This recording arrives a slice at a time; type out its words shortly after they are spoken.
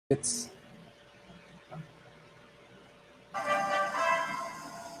It's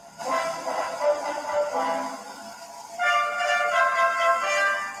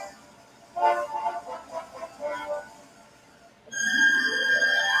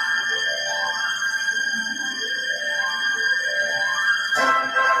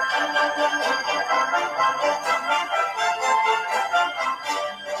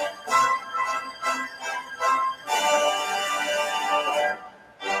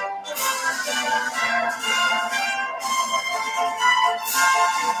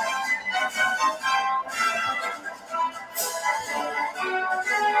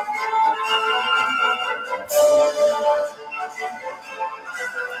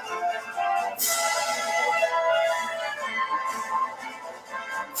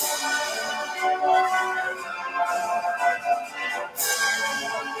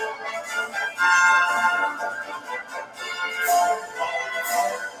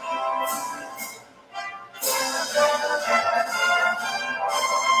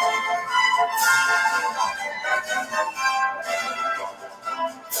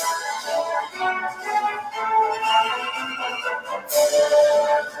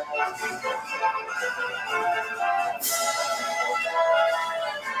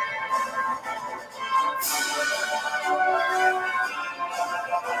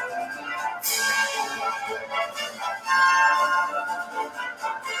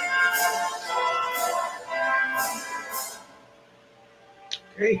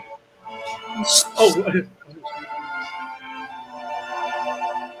Hey. Oh.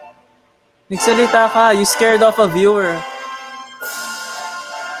 Nagsalita ka. You scared off a viewer.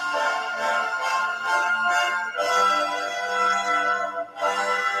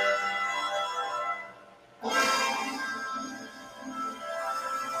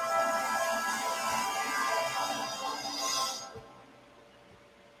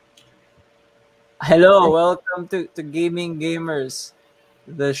 Hello, welcome to Gaming Gamers,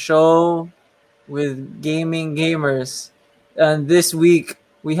 the show with gaming gamers. And this week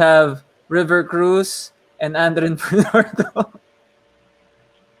we have River Cruz and Andren Bernardo.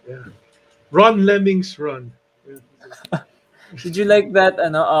 Yeah. Run, Lemmings, run. Yeah. Did you like that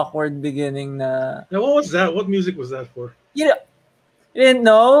awkward beginning na... Now, what was that? What music was that for? You didn't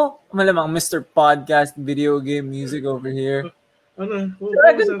know? Malamang Mr. Podcast video game music over here.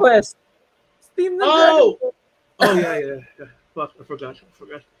 Dragon Quest. Steam na Dragon Quest. Oh, yeah. Fuck, I forgot.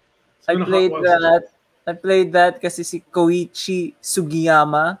 I played that kasi si Koichi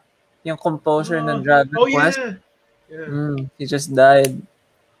Sugiyama, yung composer ng Dragon Quest. Yeah. He just died.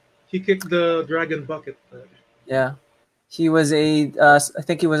 He kicked the dragon bucket. Yeah. He was I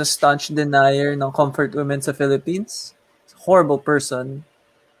think he was a staunch denier ng comfort women sa Philippines. He's a horrible person.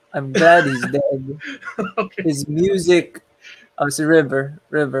 I'm glad he's dead. Okay. His music, si River.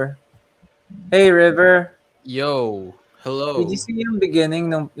 Hey, River. Yo, hello. Did you see yung beginning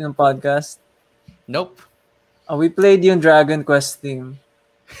ng podcast? Nope. We played yung Dragon Quest theme.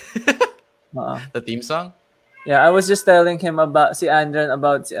 The theme song? Yeah, I was just telling him about si Andren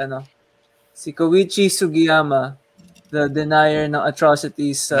about si Koichi Sugiyama, the denier ng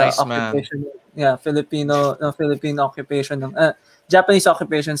atrocities Nice occupation. Man. Yeah, Filipino occupation ng Japanese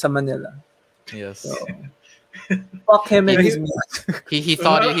occupation sa Manila. Yes. So, fuck him and his music. He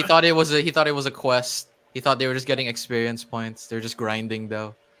thought it was a quest. He thought they were just getting experience points. They're just grinding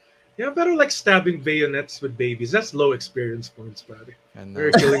though. Yeah, better like stabbing bayonets with babies. That's low experience points, buddy. And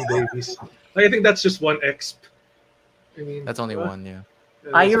They're killing babies. I think that's just one exp. I mean, that's only one, yeah.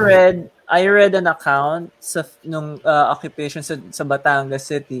 I read an account sa nung occupation sa Batangas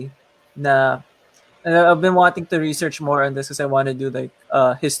City na I've been wanting to research more on this because I want to do like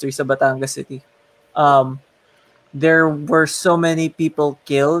history sa Batangas City. There were so many people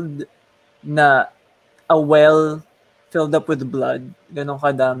killed na a well filled up with blood. Ganun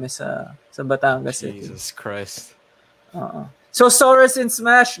kadami sa Batangas City. Jesus Christ. So SORA's in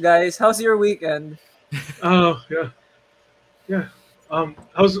Smash, guys. How's your weekend? Oh, yeah.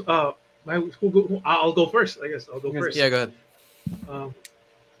 How's I'll go first, I guess. I'll go first. Yeah, go ahead.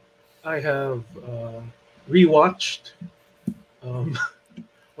 I have rewatched one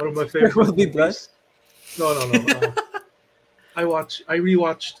of my favorite There will be blood? No. I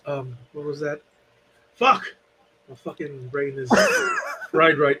rewatched what was that? Fuck! My fucking brain is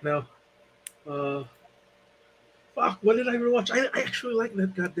fried right now. Fuck, what did I rewatch? I actually like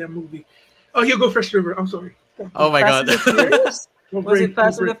that goddamn movie. Oh, you go first, River. I'm sorry. Oh my God. Was it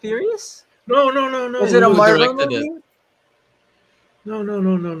Fast and the Furious? No. Was it a Marvel movie?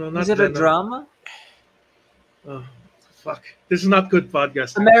 No. Is it a drama? Oh, fuck. This is not good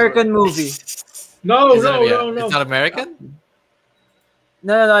podcast. American movie. No. It's not American?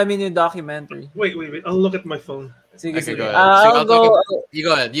 No, I mean yung documentary. Wait. I'll look at my phone. Sige, Okay, sige. go ahead. So I'll I'll talk. go. You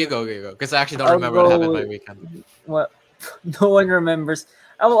go ahead. You go. Because I actually don't I'll remember what happened my go. weekend. What? No one remembers.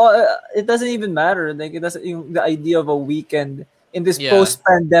 It doesn't even matter. Like it doesn't. The idea of a weekend in this Yeah.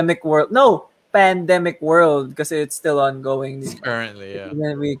 post-pandemic world. No, pandemic world because it's still ongoing. It's currently, yeah.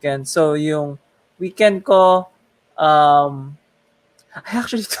 Even weekend. So yung weekend ko, I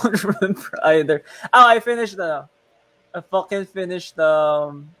actually don't remember either. Oh, I fucking finished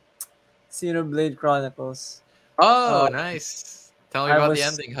Xenoblade Chronicles. Oh, Uh, nice. Tell me I about the was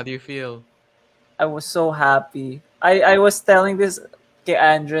ending. How do you feel? I was so happy. I was telling this kay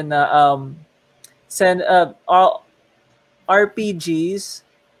Andrew na send all RPGs,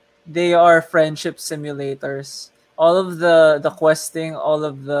 they are friendship simulators. All of the questing, all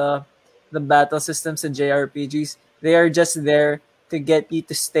of the battle systems in JRPGs, they are just there to get you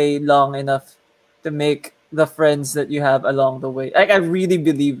to stay long enough to make the friends that you have along the way. Like I really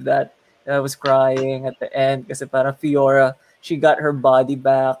believe that. I was crying at the end kasi parang Fiora, she got her body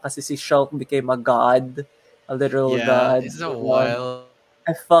back kasi si Shulk became a god, a literal Yeah, god. it's so wild.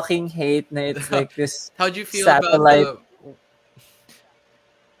 I fucking hate na it's like this How'd you feel about satellite. the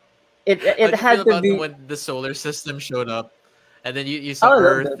It How'd you feel had to about be. when the solar system showed up, and then you I saw loved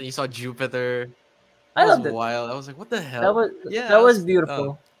Earth it. and you saw Jupiter? That I was loved it. wild. I was like, what the That hell? was Yeah, that I was was.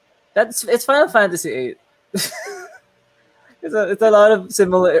 beautiful. It's Final Fantasy VIII. It's a lot of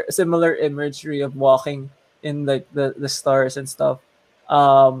similar imagery of walking in like the stars and stuff.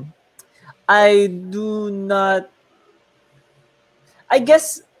 Um, I do not. I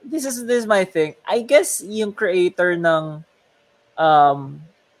guess this is my thing. I guess yung creator ng um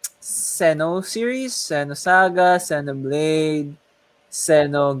Xeno series, Xeno Saga, Xenoblade,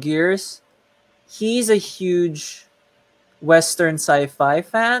 Xenogears, he's a huge Western sci-fi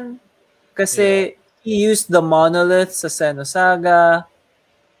fan Yeah, kasi he used the monolith sa Xeno Saga.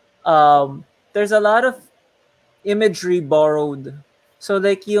 There's a lot of imagery borrowed. So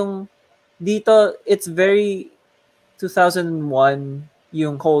like yung dito, it's very 2001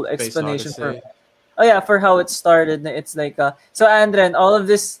 yung whole Space explanation for Odyssey. oh yeah for how it started. It's like so Andren, all of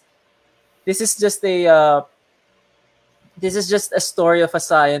this is just a this is just a story of a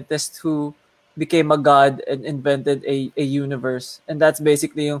scientist who became a god and invented a universe. And that's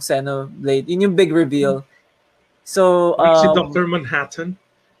basically yung Xenoblade. Yun yung big reveal. So, Like si Dr. Manhattan.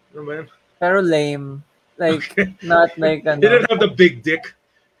 Oh, man. pero lame. Like, Okay. not like, He didn't have the big dick.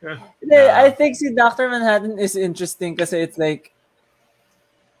 Yeah. Hindi, I Nah. think si Dr. Manhattan is interesting kasi it's like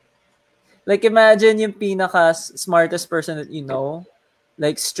imagine yung pinaka smartest person that you know,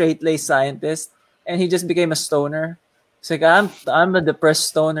 like straight-laced scientist, and he just became a stoner. It's like I'm a depressed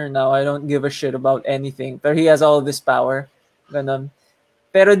stoner now. I don't give a shit about anything. But he has all this power. Ganon.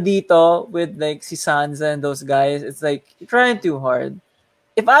 Pero dito with like si Sansa and those guys, it's like you're trying too hard.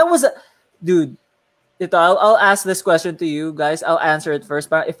 If I was a dude, I'll ask this question to you guys. I'll answer it first.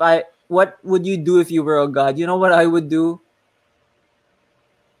 But what would you do if you were a god? You know what I would do?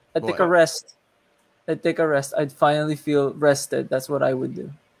 I'd take a What? rest. I'd take a rest. I'd finally feel rested. That's what I would do.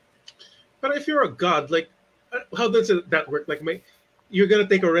 But if you're a god, like, how does that work? Like, you're gonna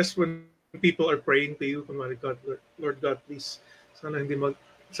take a rest when people are praying to you. Kunwari, God, Lord God, please, sana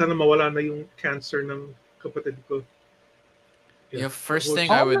mawala na yung cancer ng kapatid ko. Yeah, first Well,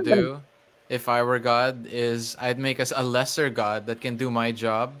 thing I would do if I were God is I'd make us a lesser god that can do my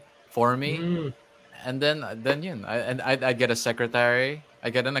job for me, and then yun. I'd get a secretary. I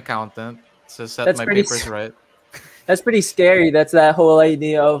get an accountant to set That's my pretty papers right. That's pretty scary. That's that whole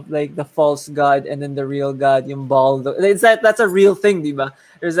idea of like the false god and then the real god, yung bald. That's a real thing, diba?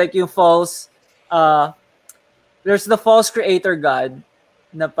 There's like yung false there's the false creator god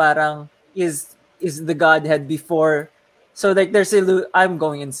na parang is the godhead before. So like I'm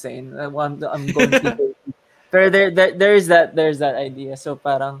going insane. I'm going to Pero there's that idea. So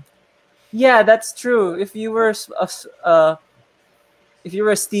parang yeah, that's true. If you were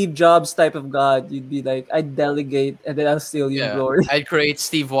a Steve Jobs type of god, you'd be like, I'd delegate and then I'll steal your Yeah, glory. I'd create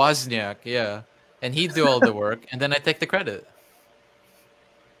Steve Wozniak. Yeah, and he'd do all the work, and then I take the credit.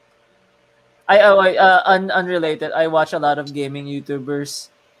 Unrelated, I watch a lot of gaming YouTubers.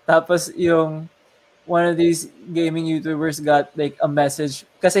 Tapos yung one of these gaming YouTubers got like a message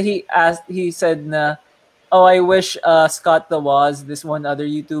kasi he said na, oh, I wish Scott the Woz, this one other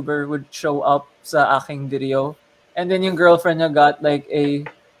YouTuber, would show up sa aking video. And then yung girlfriend niya got like a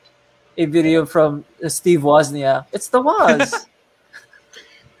video from Steve Wozniak. It's the Woz.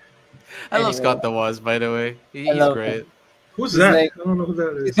 I love Anyway. Scott the Woz, by the way. I He's love great. Who's He's that? like- I don't know who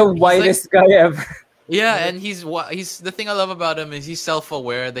that is. He's the whitest guy ever. Yeah, and he's the thing I love about him is he's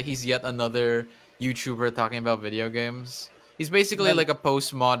self-aware that he's yet another YouTuber talking about video games. He's basically like a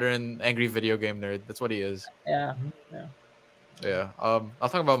postmodern angry video game nerd. That's what he is. Yeah. Yeah. I'll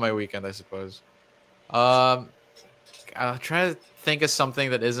talk about my weekend, I suppose. Um, I'll try to think of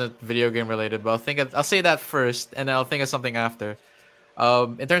something that isn't video game related, but I'll say that first, and then I'll think of something after.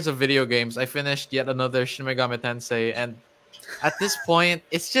 In terms of video games, I finished yet another Shin Megami Tensei, and at this point,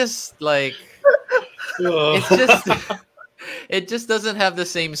 it's just like it's just it just doesn't have the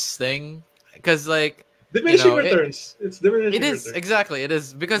same sting because like Diminishing returns. It's diminishing it is returns. exactly it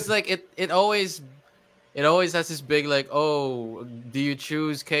is because like it always has this big like, oh, do you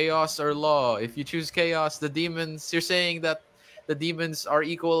choose chaos or law? If you choose chaos, the demons, you're saying that the demons are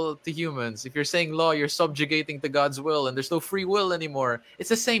equal to humans. If you're saying law, you're subjugating to God's will, and there's no free will anymore. It's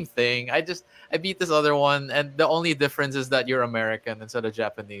the same thing. I beat this other one, and the only difference is that you're American instead of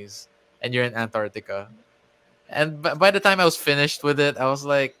Japanese, and you're in Antarctica. And by the time I was finished with it, I was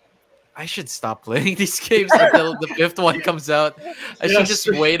like, I should stop playing these games until the fifth one comes out. I should just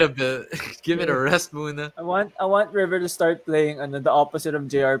wait a bit, give it a rest, Muna. I want River to start playing the opposite of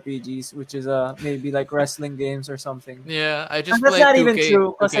JRPGs, which is maybe like wrestling games or something. Yeah, I just that's play not 2K, even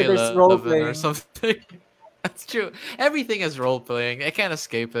true because there's role playing or something. That's true. Everything is role playing. I can't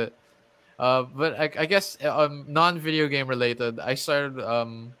escape it. But I guess non-video game related. I started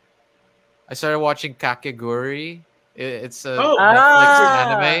watching Kakegurui. It's a Netflix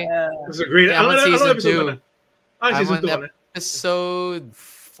anime. Yeah. It's a great. I'm on season 2. I'm I'm on on episode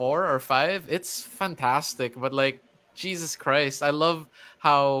 4 or 5. It's fantastic, but like Jesus Christ, I love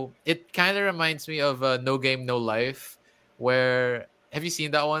how it kind of reminds me of No Game No Life. Where have you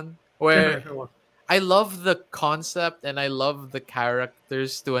seen that one? Where I love the concept and I love the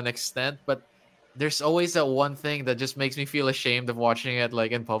characters to an extent, but there's always that one thing that just makes me feel ashamed of watching it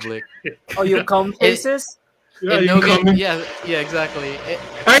like in public. Oh, you come places? Yeah, exactly.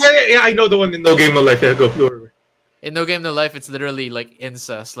 I know the one in No Game No Life. Yeah, go. In No Game No Life, it's literally like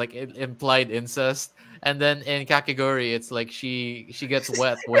incest, like implied incest, and then in Kakegurui, it's like she gets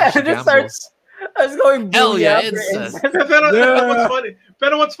wet when she gambles. I was going hell yeah, incest.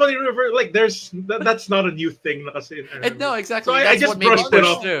 What's funny, River? Like, that's not a new thing. No, exactly. So I just brushed it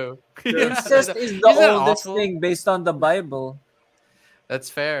off. Too. Incest is the oldest thing based on the Bible. That's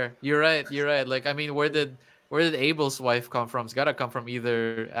fair. You're right. Like, I mean, where did Abel's wife come from? It's gotta come from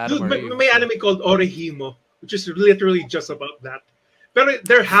either Adam or Eve. May anime called Orihimo, which is literally just about that. But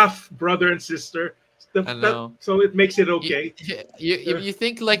they're half brother and sister. I know. So it makes it okay. You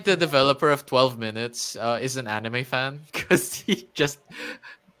think like the developer of 12 Minutes is an anime fan? Because he just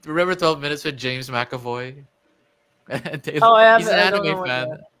remember 12 Minutes with James McAvoy? He's an anime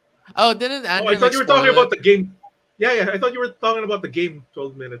fan. Oh, didn't Andrew? I thought you were talking about the game. Yeah. I thought you were talking about the game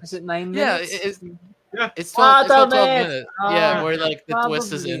 12 Minutes. Is it 9 minutes? It's 12 minutes. Yeah, where like the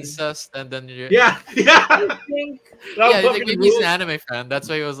twist is incest, and then you're he's an anime fan. That's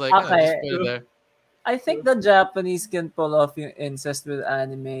why he was like, okay. Just put it there. I think the Japanese can pull off yung incest with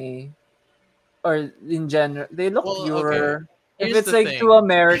anime, or in general, they look purer. Okay. If it's like thing. 2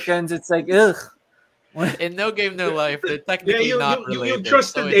 Americans, it's like ugh. In No Game No Life, they're technically not related. You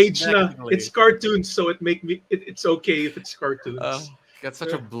trusted age na. It's cartoons, so it's okay if it's cartoons. Got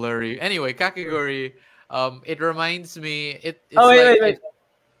such a blurry. Anyway, Kakegurui. It reminds me.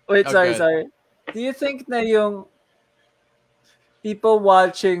 Wait. Sorry. Do you think na yung people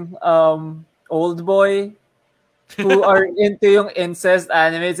watching Old Boy who are into yung incest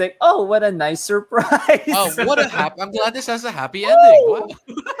anime, it's like, oh, what a nice surprise! Oh, I'm glad this has a happy ending. Wow.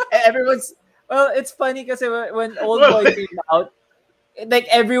 It's funny because when Old Boy came out, like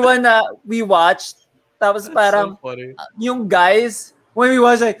everyone we watched, that was parang so yung guys. When we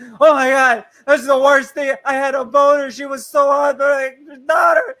was like, oh my god, that's the worst thing. I had a boner. She was so hot. But like, your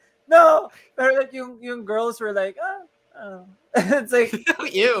daughter, no. But like, yung girls were like, oh. It's like,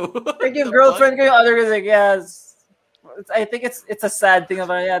 ew. Like your girlfriend, yung other guys like, yes. I think it's a sad thing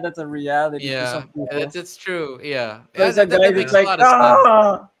about that's a reality. Yeah, it's true. Yeah. There's a guy that's like,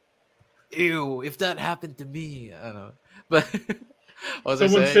 ah. Ew, if that happened to me, I don't know. But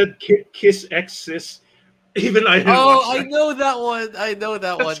someone said kiss exes. Even I didn't watch that. I know that one.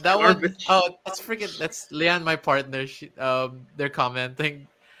 That's that garbage. one. That's Leanne, my partner. They're commenting.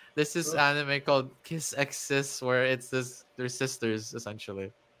 There's this anime called Kiss Exes where they're sisters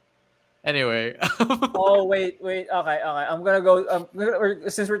essentially. Anyway. Wait. Okay. I'm gonna go.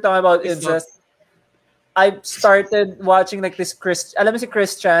 Since we're talking about incest, I started watching like this alam mo si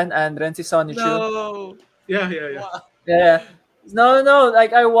Christian and then si Sonichu. No. Yeah. Wow. Yeah. No.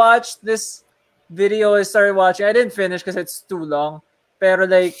 Like I watched this video. I started watching. I didn't finish because it's too long. Pero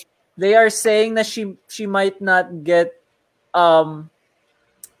like they are saying that she might not get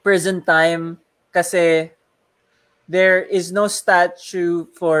prison time kasi there is no statute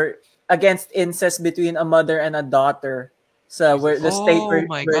for against incest between a mother and a daughter. So where the state Oh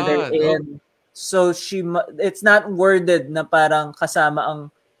my where they're God. Oh, in. So it's not worded na parang kasama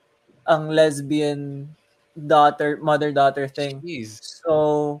ang lesbian mother-daughter thing. jeez.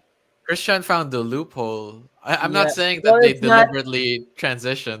 So Christian found the loophole. I'm yeah, not saying well, that they it's not. deliberately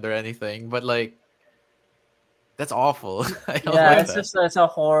transitioned or anything, but like that's awful. I don't Yeah, like Yeah. that. it's a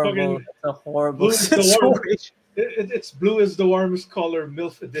horrible, Fucking blue is the warm. situation. It's blue is the warmest color,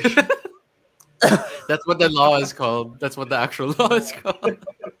 MILF edition. That's what the law is called. That's what the actual law is called.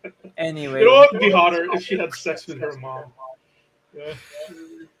 Anyway, You know what would be hotter if she had sex with her mom? Yeah.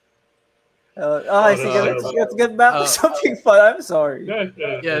 I Oh, see. that's Let's get back to something fun. I'm sorry.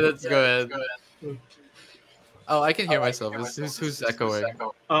 Yeah, let's go ahead. Oh, I can hear myself. Who's echoing?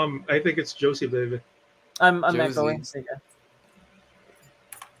 I think it's Josie, baby. I'm Josie. echoing. Sige.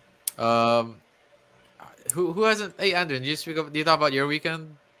 Who hasn't? Hey, Andrew, do you talk about your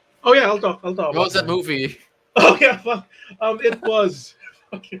weekend? Oh yeah, I'll talk. What About was that movie? Oh yeah, it was.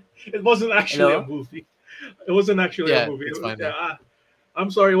 Okay, it wasn't actually Hello? a movie. It wasn't actually Yeah, a movie. it's fine then. I'm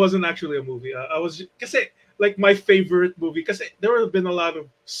sorry, it wasn't actually a movie. I was kasi like my favorite movie because there have been a lot of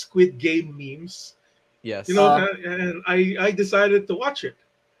Squid Game memes, Yes. you know, and I decided to watch it.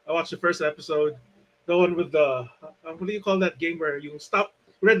 I watched the first episode, the one with the what do you call that game where you stop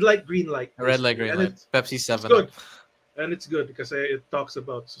red light, green light, Red light, basically. green And light. Pepsi It's 7 good, Up. and it's good because it talks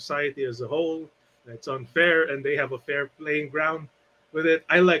about society as a whole. It's unfair, and they have a fair playing ground with it.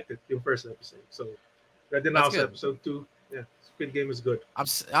 I liked it, the first episode. So, Red That's House good. episode 2. Yeah, Squid Game is good.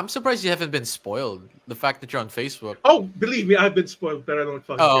 I'm surprised you haven't been spoiled. The fact that you're on Facebook. Oh, believe me, I've been spoiled, but I don't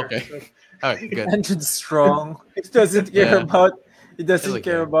fucking Oh, care. okay. All right, good. Engine's strong. It doesn't care Yeah. about. It doesn't Doesn't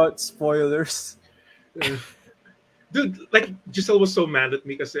care care. about spoilers. Dude, like Giselle was so mad at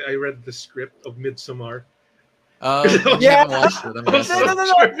me because I read the script of Midsommar. You Yeah. haven't watched it. I'm No,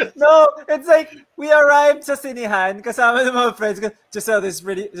 guessing. No, it's like we arrived sa sinihan kasama ng mga friends ko. Giselle, this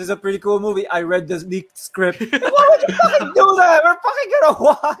is a pretty cool movie. I read the leaked script. Like, why would you fucking do that? We're fucking gonna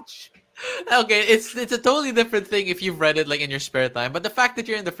watch. Okay, it's a totally different thing if you've read it like in your spare time. But the fact that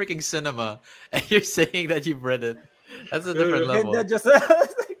you're in the freaking cinema and you're saying that you've read it, that's a different And And level. then Giselle,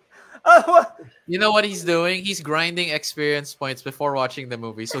 like, oh, what? You know what he's doing? He's grinding experience points before watching the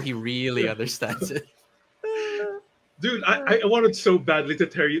movie, so he really understands it. Dude, I wanted so badly to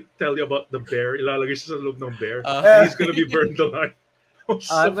tell you about the bear. Ilalagay siya sa loob ng bear. Uh, He's gonna be burned alive.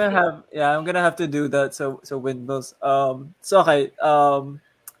 I'm gonna have to do that. So windmills. So okay.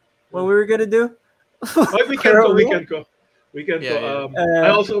 What we were gonna do? Oh, weekend ko. Yeah. I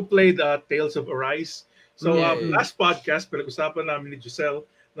also played Tales of Arise. So Yeah. last podcast, pinag-usapan namin ni Giselle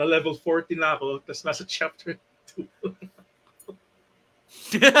na level 40 na ako, tas nasa chapter 2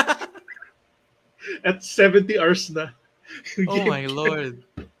 at 70 hours na. oh my lord.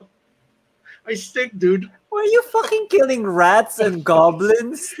 I stink, dude. Were you fucking killing rats and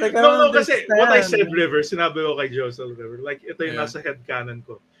goblins? Like I No, don't kasi what I said, understand. River, sinabi ko kay Josel, River, like ito yung Yeah. nasa headcanon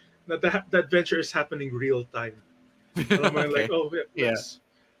ko. Na the adventure is happening real time. Alam mo yun, like, Okay. oh, Yeah. yes.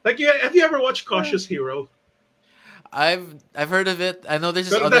 Like, have you ever watched Cautious Hero? I've heard of it. I know there's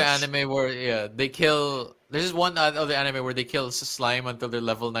this Pero other that's- anime where they kill. There's this one other anime where they kill slime until they're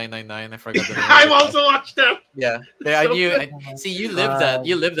level 999. I forgot the name. of I've it. also watched them. Yeah. I So knew. good. See, you live that.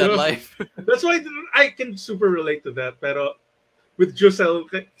 You live that Yeah. life. That's why I can super relate to that. Pero with Josel,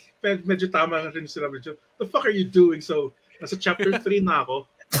 medyo tama na rin sinabi niyo. The fuck are you doing? So, nasa chapter 3 na ako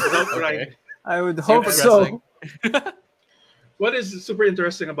without grinding. I would So you're hope so. progressing. What is super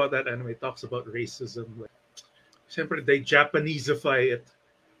interesting about that anime? It talks about racism. Like, siyempre, they Japaneseify it.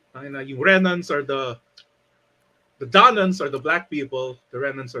 Yung Renans are the Donans are the black people. The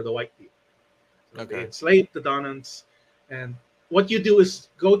Renans are the white people. So Okay. They enslave the Donans, and what you do is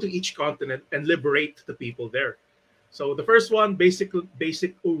go to each continent and liberate the people there. So the first one, basic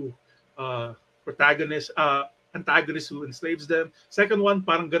protagonist, antagonist who enslaves them. Second one,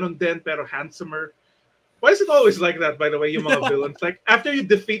 parang ganon din pero handsomer. Why is it always like that, by the way, yung mga villains? Like, after you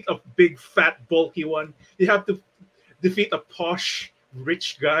defeat a big, fat, bulky one, you have to defeat a posh,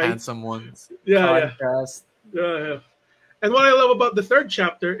 rich guy. Handsome ones. Yeah. Contrast. And what I love about the third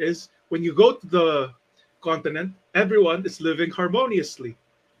chapter is when you go to the continent, everyone is living harmoniously.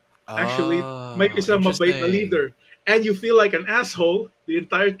 Actually, may isang mabait na leader. And you feel like an asshole the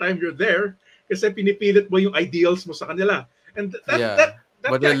entire time you're there kasi pinipilit mo yung ideals mo sa kanila. And that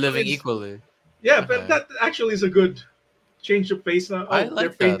But they're actually living is- equally. Yeah, Okay. but that actually is a good change of pace. Now, I they're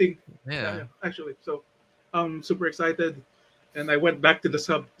like that. painting. Yeah. Actually. So I'm super excited. And I went back to the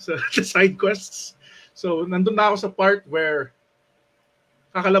the side quests. So nandun na ako sa part where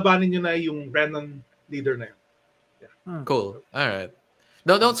kakalabanin nyo na yung Renan leader na yun. Yeah. Cool. All right.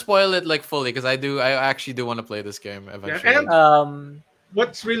 No, don't spoil it like fully because I actually do want to play this game eventually. and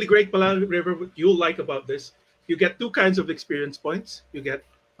what's really great, Palang River, what you'll like about this, you get two kinds of experience points. You get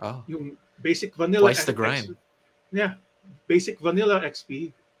Oh, you basic vanilla twice the grind. yeah, basic vanilla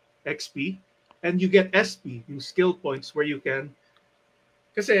XP, and you get SP, yung skill points where you can,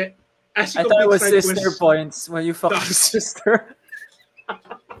 kasi as you I thought it complete was side sister quests, points when you fuck your sister.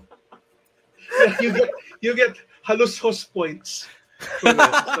 yeah, you get halus host points for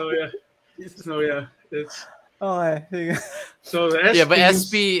that. So yeah, it's Okay. so the Yeah, but SPs,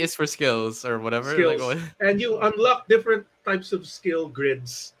 SP is for skills or whatever. Like skills, what? and you unlock different types of skill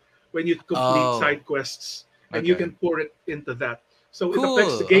grids when you complete Oh, side quests, and you okay. can pour it into that. So it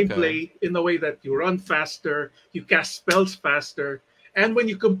affects the Cool. Okay. gameplay in a way that you run faster, you cast spells faster, and when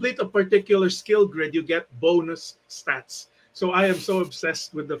you complete a particular skill grid, you get bonus stats. So I am so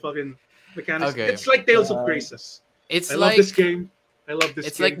obsessed with the fucking mechanics. Okay. It's like Tales of Uh, Graces. It's I love this like game. I love this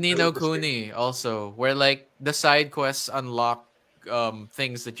it's like game. I Nino love this game. Kuni also, where like the side quests unlock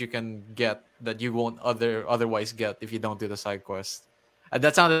things that you can get that you won't otherwise get if you don't do the side quest.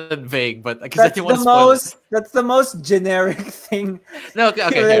 That sounded vague, but because I didn't want to spoil it. that's the most generic thing. No, okay,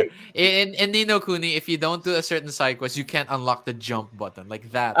 okay, here. Like, In Nino Kuni, if you don't do a certain side quest, you can't unlock the jump button like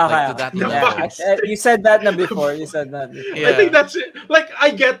that, okay, like to okay. that No, Yeah, level. you said that na before. You said that before. I think Yeah. that's it. Like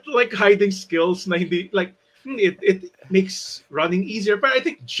I get like hiding skills na hindi like it makes running easier, but I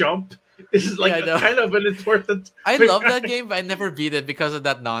think jump is like Yeah, I know. kind of an important. I love that game, but I never beat it because of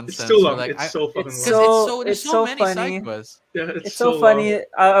that It's nonsense. too where, long. like, It's so fucking It's long. because so there's it's so so many funny. side quests. Yeah, It's it's so so long. funny.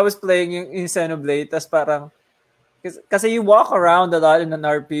 I was playing yung Xenoblade, tas parang kasi you walk around a lot in an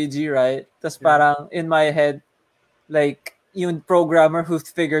RPG, right? Tas Yeah. parang in my head, like yung programmer who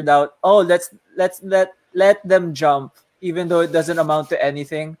figured out, oh, let them jump, even though it doesn't amount to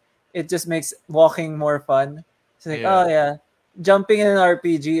anything. It just makes walking more fun. It's like, Yeah. oh yeah, jumping in an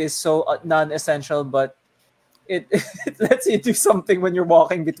RPG is so non-essential, but it it lets you do something when you're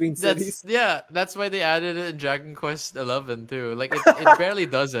walking between cities. That's why they added it in Dragon Quest 11 too. Like it barely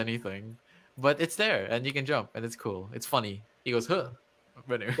does anything, but it's there and you can jump and it's cool. It's funny. He goes, huh.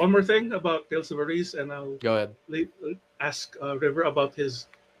 But anyway, One more thing about Tales of Arise, and I'll go ahead. ask River about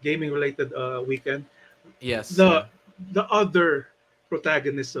his gaming-related weekend. Yes. The the other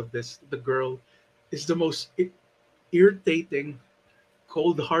protagonist of this, the girl, is the most irritating,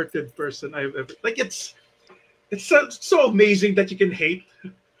 cold-hearted person I've ever. Like it's so amazing that you can hate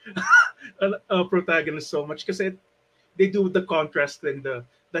a protagonist so much because they do the contrast thing,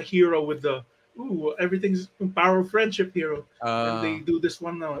 the hero with the everything's power of friendship hero, and they do this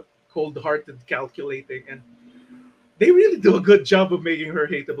one cold-hearted, calculating, and they really do a good job of making her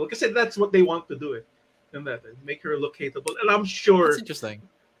hateable because that's what they want to do it, and that make her look hateable. And That's interesting.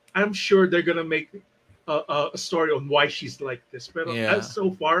 I'm sure they're gonna make a story on why she's like this. But Yeah. as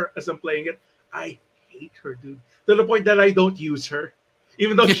so far as I'm playing it, I hate her, dude, to the point that I don't use her,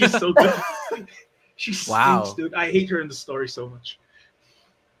 even though she's so good. She stinks, Wow. dude. I hate her in the story so much.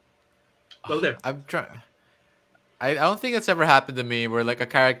 Well, there. I'm trying. I don't think it's ever happened to me where like a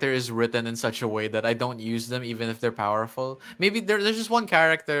character is written in such a way that I don't use them even if they're powerful. Maybe there's just one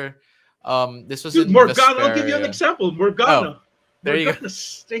character. This was Dude, in Morgana. I'll give you an Vesperia. example. Morgana. There you go. Morgana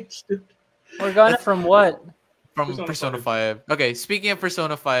stinks, dude. Morgana from what? From Persona Persona 5. 5. Okay, speaking of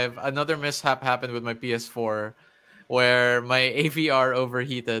Persona 5, another mishap happened with my PS4 where my AVR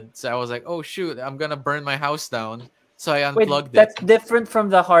overheated. So I was like, oh shoot, I'm gonna burn my house down. So I Wait, unplugged that's it. different from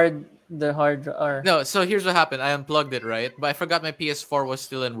the hard or No, so here's what happened. I unplugged it, right? But I forgot my PS4 was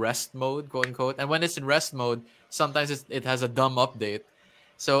still in rest mode, quote unquote. And when it's in rest mode, sometimes it has a dumb update.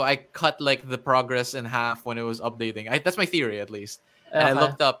 So I cut like the progress in half when it was updating. That's my theory, at least. And I Okay.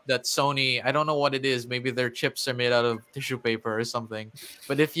 looked up that Sony, I don't know what it is. Maybe their chips are made out of tissue paper or something.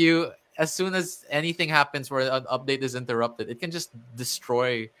 But as soon as anything happens where an update is interrupted, it can just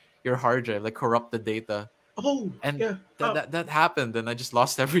destroy your hard drive, like corrupt the data. Oh, And yeah. that happened, and I just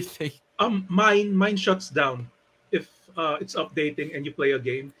lost everything. Mine shuts down if it's updating and you play a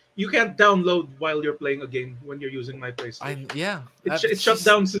game. You can't download while you're playing a game when you're using my PlayStation. It shut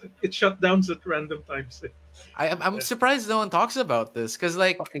down. It shut down at random times. I'm surprised no one talks about this because,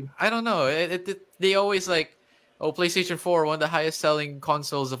 like, Fucking- I don't know. They always like, oh, PlayStation 4, one of the highest selling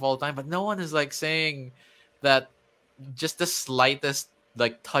consoles of all time, but no one is like saying that just the slightest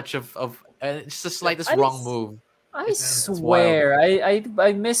like touch of just the slightest I wrong s- move. I It's swear,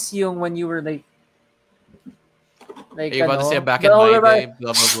 I miss you when you were like Are you about to say back in the my older day,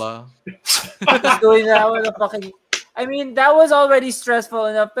 blah blah blah. just doing that with a fucking. I mean, that was already stressful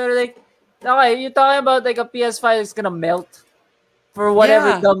enough, but like, okay, you're talking about like a PS5 is gonna melt for whatever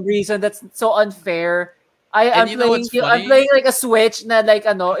Yeah. dumb reason. That's so unfair. I'm you know playing what's funny? I'm playing like a Switch na like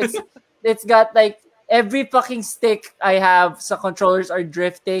it's got like every fucking stick I have sa controllers are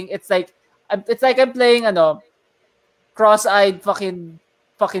drifting. It's like I'm playing cross-eyed fucking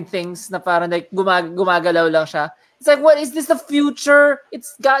things na parang like gumagalaw lang siya. It's like, what is this, the future?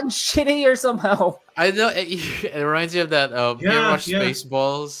 It's gotten shittier somehow. I know it reminds you of that. You ever watch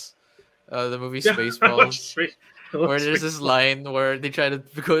Spaceballs? The movie Spaceballs, where there's this line where they try to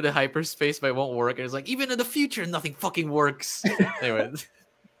go to hyperspace but it won't work, and it's like, even in the future, nothing fucking works. Anyway,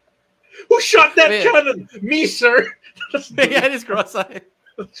 who shot that cannon? Me, sir. Yeah, it is cross-eyed.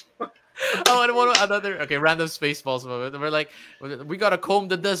 Oh, and another random Spaceballs moment. We're like, we gotta comb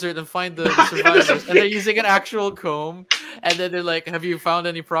the desert and find the survivors, and they're using an actual comb, and then they're like, "Have you found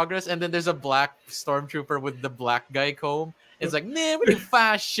any progress?" And then there's a black stormtrooper with the black guy comb. It's like, man, we do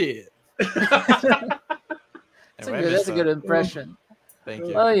fast shit. That's a good impression. Thank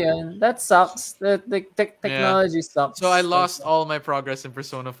you. Oh yeah, that sucks. The technology sucks. So I lost all my progress in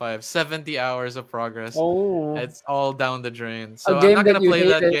Persona 5. 70 hours of progress. Oh. It's all down the drain. So I'm not gonna play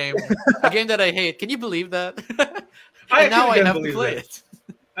that game. A game that I hate. Can you believe that? And now I have to play it.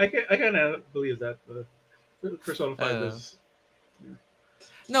 I kind of believe that. Persona 5 is.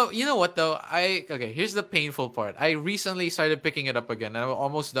 No, you know what though? Here's the painful part. I recently started picking it up again. I'm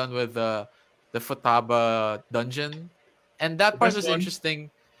almost done with the Futaba dungeon. And that part was interesting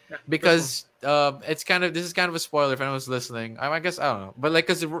because this is kind of a spoiler if anyone's listening. I guess I don't know, but like,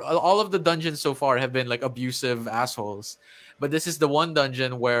 because all of the dungeons so far have been like abusive assholes, but this is the one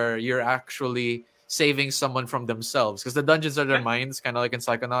dungeon where you're actually saving someone from themselves, because the dungeons are their minds, kind of like in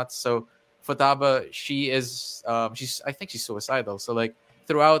Psychonauts. So Futaba, I think she's suicidal. So like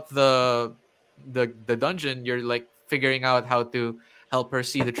throughout the dungeon, you're like figuring out how to help her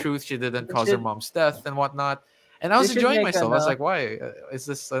see the truth. She didn't cause her mom's death and whatnot. And I was enjoying myself. I was like, why is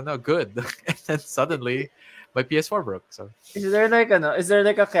this no good? And then suddenly my PS4 broke. So is there like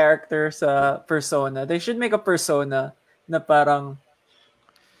a character sa Persona? They should make a Persona na parang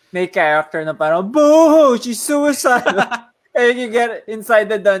may character na parang, boo, she's suicidal. And you get inside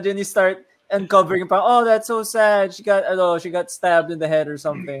the dungeon, you start uncovering parang, oh, that's so sad. She got stabbed in the head or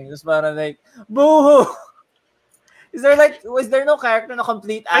something. It's parang like, boo. Is there no character na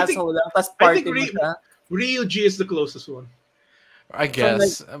complete asshole lang? Tas party mo siya? Ryuji is the closest one, I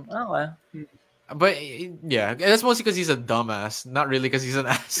guess. Okay. But yeah, that's mostly because he's a dumbass, not really because he's an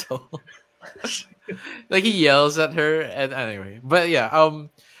asshole. Like he yells at her, and anyway. But yeah,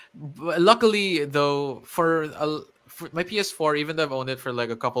 luckily though, for my PS4, even though I've owned it for like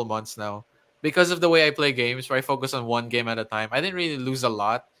a couple months now, because of the way I play games, where I focus on one game at a time, I didn't really lose a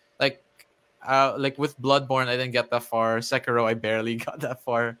lot. Like with Bloodborne, I didn't get that far. Sekiro, I barely got that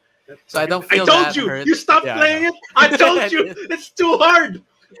far. So I don't feel that. I told you, hurt. you stopped playing it. I told you, it's too hard.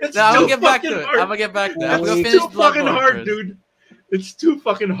 I'm gonna get back to it. I'm gonna get back to it. I'm gonna finish It's too fucking Bloodborne hard, first. dude. It's too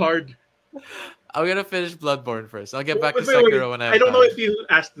fucking hard. I'm gonna finish Bloodborne first. I'll get back to Sekiro when I don't know if you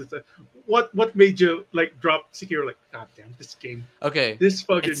asked this. What made you like drop Sekiro? Like, god damn, this game. Okay, this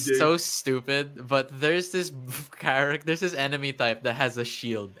fucking it's game. so stupid. But there's this character, there's this enemy type that has a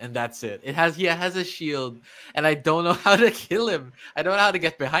shield, and that's it. He has a shield, and I don't know how to kill him. I don't know how to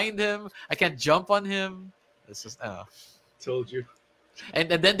get behind him. I can't jump on him. It's just Told you. And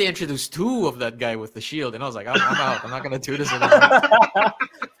then they introduced two of that guy with the shield, and I was like, I'm out. I'm not gonna do this anymore.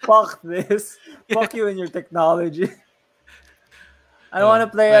 Fuck this. Fuck you and your technology. I don't want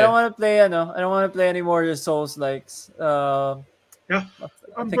to play. I don't want to play any more of the Souls likes. Yeah,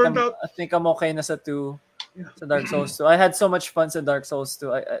 I think I'm okay na sa 2. Yeah. Sa Dark Souls 2. I had so much fun sa Dark Souls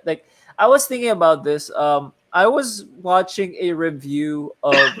 2. I was thinking about this. I was watching a review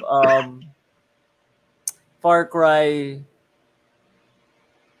of Far Cry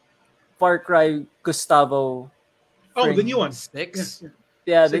Gustavo. Oh, the new one. 6?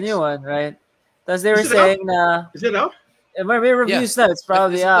 Yeah, the new one, right? Because they were saying is it out? Maybe reviews now. It's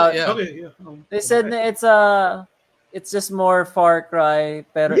probably out. Yeah. Okay, yeah. They said it's just more Far Cry,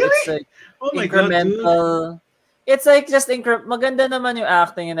 pero really? It's like incremental. God, it's like just maganda naman yung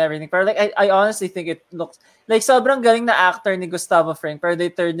acting and everything. Pero like I honestly think it looks like sobrang galing na actor ni Gustavo Fring, pero they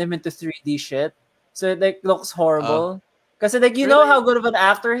turned him into 3D shit. So it like looks horrible. Kasi like you know how good of an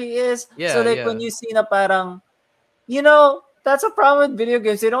actor he is. Yeah, so like when you see na parang, you know, that's a problem with video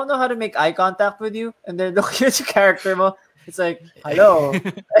games. They don't know how to make eye contact with you, and they're looking at your character mo. It's like, hello.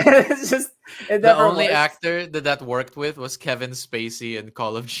 It's just the only actor that worked with was Kevin Spacey in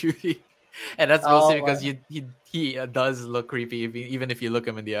Call of Duty, and that's mostly because he does look creepy even if you look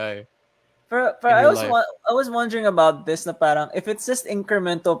him in the eye. I was wondering about this na parang if it's just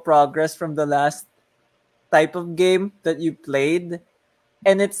incremental progress from the last type of game that you played,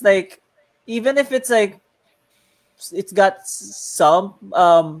 and it's like even if it's like it's got some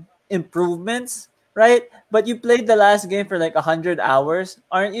improvements, right? But you played the last game for like 100 hours,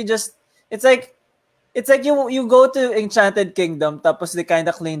 aren't you? Just it's like you go to Enchanted Kingdom, tapos they kind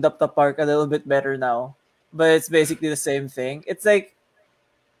of cleaned up the park a little bit better now, but it's basically the same thing. It's like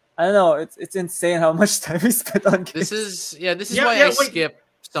I don't know. It's insane how much time we spent on games. This is Yeah, why yeah, I wait. skip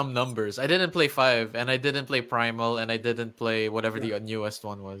some numbers. I didn't play 5, and I didn't play Primal, and I didn't play whatever the newest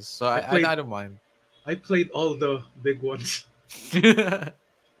one was. So I don't mind. I played all the big ones.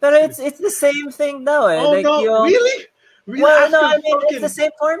 But it's the same thing though. Oh Like no, really? Really? well, no, After I mean fucking it's the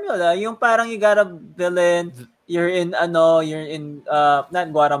same formula. Yung parang you got a villain, you're in not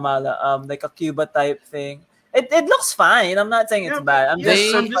Guatemala, like a Cuba type thing. It looks fine. I'm not saying it's bad. I'm just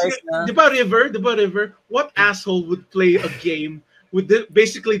They- surprised na. Diba River? What asshole would play a game with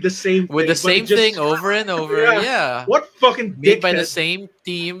basically the same with the thing, same but just- thing over and over. Yeah. Yeah. What fucking Made by the dickhead. same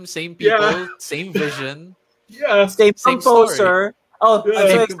team, same people, Yeah. same vision. Yeah. Same Same composer. Oh, Yeah. I'm so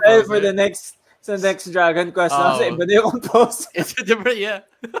Same excited for composer. the next Dragon Quest. Oh. Kasi iba na yung composer. It's a different, yeah.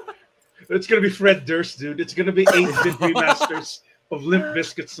 It's gonna be Fred Durst, dude. It's gonna be 8-bit remasters of Limp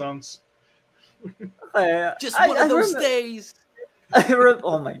Bizkit songs. Okay, Just I- one I of those remem- days.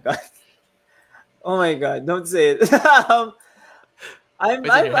 Oh my god. Oh my god, don't say it. What's in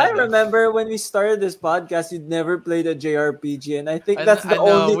your I head, though? remember when we started this podcast, you'd never played a JRPG, and I think I that's kn- the I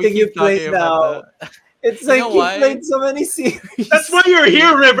know, only we thing you keep talking played about now. that. It's You like know you why? played so many series. That's why you're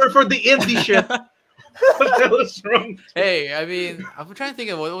here, River, for the indie shit. What the hell is wrong? Hey, I mean, I'm trying to think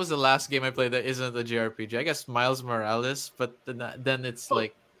of what was the last game I played that isn't a JRPG. I guess Miles Morales, but then it's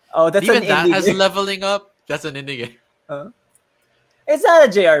like Oh, that's even an that indie has game. leveling up. That's an indie game. It's not a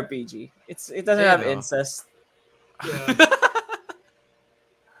JRPG. It doesn't Yeah, have no. incest. Yeah.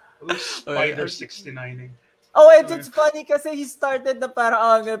 Okay, Spider 69ing. Oh, it's funny kasi he started na parang,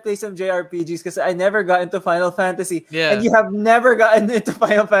 oh, I'm gonna play some JRPGs kasi I never got into Final Fantasy. Yeah. And you have never gotten into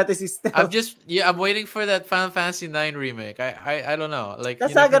Final Fantasy still. I'm waiting for that Final Fantasy 9 remake. I don't know. Like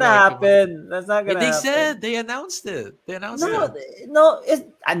That's you not never gonna know what could- happen. That's not gonna They happen. said they announced it. They announced No, it. no, it's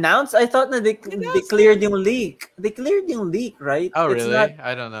announced. I thought that they Announced cleared yung leak. They cleared yung leak, right? Oh It's really? not-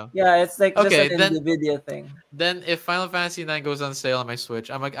 I don't know. yeah, it's like Okay, just then- an NVIDIA thing. Then if Final Fantasy 9 goes on sale on my Switch,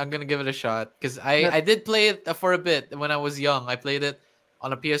 I'm gonna give it a shot because I did play it for a bit when I was young. I played it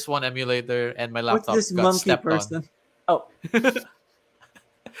on a PS1 emulator and my What's laptop this got monkey stepped person? Oh, on.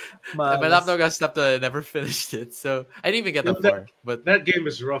 Malas. My laptop got stepped on. I never finished it, so I didn't even get that far. But That game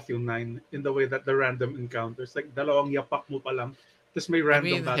is rough, yung 9, in the way that the random encounters, like dalawang yapak mo pa lang, tapos may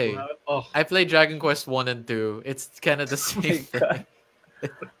random mean, battle hey, na, oh, I played Dragon Quest 1 and 2. It's kind of the same thing. God.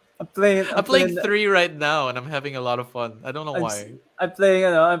 I'm playing 3 right now, and I'm having a lot of fun. I don't know why. I'm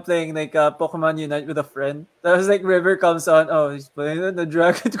playing like Pokemon Unite with a friend. That was like River comes on. Oh, he's playing the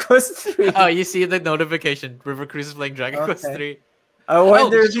Dragon Quest 3. Oh, you see the notification. River Cruise is playing Dragon Quest Okay. 3. I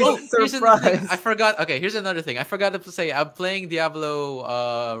wonder if here's he's another thing. surprised. I forgot. Okay, here's another thing. I forgot to say. I'm playing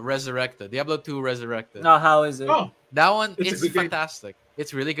Diablo Resurrected. Diablo 2 Resurrected. No, how is it? oh. That one, It's a it's good game. fantastic.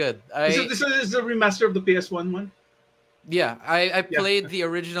 It's really good. This is the remaster of the PS1 one? I Yeah. played the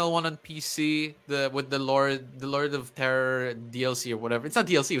original one on PC, with the Lord of Terror DLC or whatever. It's not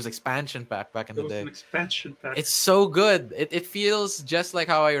DLC. It was expansion pack back in It the was day. an expansion pack. It's so good. It feels just like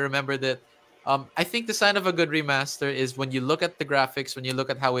how I remembered it. I think the sign of a good remaster is when you look at the graphics, when you look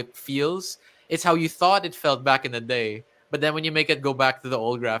at how it feels, it's how you thought it felt back in the day. But then when you make it go back to the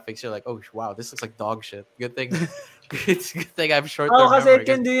old graphics, you're like, oh wow, this looks like dog shit. Good thing, it's a good thing I'm short Oh, term kasi memory. it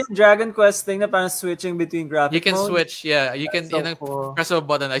can do yung Dragon Quest thing na parang switching between graphic You can modes. switch, yeah. You can That's so cool. press a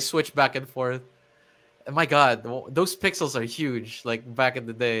button. I switch back and forth. And my God, those pixels are huge. Like back in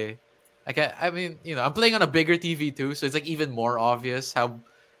the day, I mean, I'm playing on a bigger TV too, so it's like even more obvious how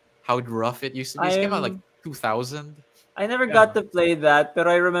rough it used to be. It came out like 2000. I never got to play that,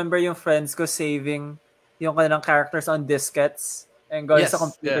 pero I remember yung friends ko saving yung kanilang characters on diskettes and going Yes, sa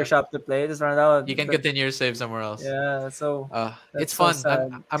computer yeah. shop to play. Just run out. You can continue your save somewhere else. Yeah, so It's so fun. sad.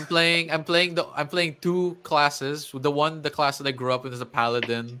 I'm playing two classes. The class that I grew up with is a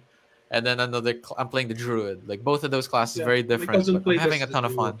paladin, and then I'm playing the druid. Like both of those classes Yeah, very my different. cousin But I'm played having a as the ton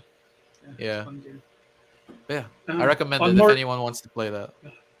of druid. fun. Yeah. Fun game. Yeah, Um, I recommend on it more- if anyone wants to play that.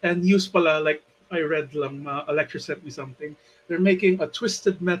 And news pala, like I read lang, Electra sent me something. They're making a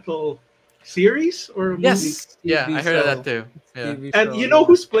Twisted Metal series or a movie. Yes, yeah, TV I heard of show. that too. Yeah. TV And show, you know yeah.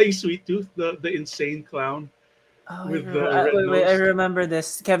 who's playing Sweet Tooth, the insane clown? Oh, with I the remember- red wait, I nose? remember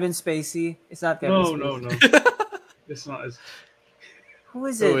this. Kevin Spacey. It's not Kevin Spacey. No. It's not. Who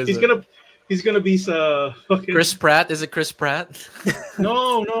is Who it? is He's it? gonna be sa fucking. Chris Pratt? Is it Chris Pratt?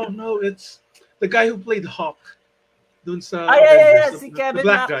 No. It's the guy who played Hawk. Dun sa Ah, yeah. Avengers, Si the Kevin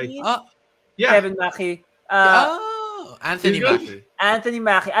black Mackey. guy. Ah, Yeah, Kevin Mackey. Anthony He's good. Mackie. Anthony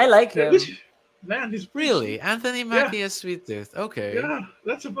Mackie. I like him. Man, he's Really? Anthony Mackie has Sweet Tooth. Okay. Yeah,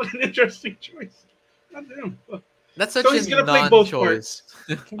 that's an interesting choice. God damn. That's So such he's a gonna play both non-choice.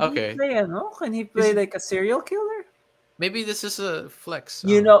 Can Okay. he play? Can he play like a serial killer? Maybe this is a flex.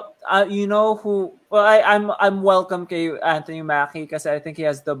 You know who? Well, I'm welcome kay Anthony Mackie because I think he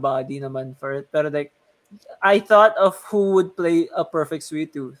has the body naman for it. But like, I thought of who would play a perfect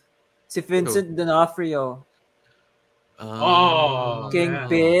Sweet Tooth. Si Vincent D'Onofrio, Oh,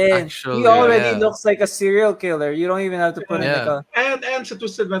 Kingpin. actually, He already yeah. looks like a serial killer. You don't even have to put in like Yeah. a. and sa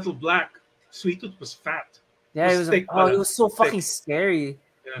Twisted Metal Black, Sweet Tooth was fat. Yeah, he was. thick He pala. was so Thick. fucking scary.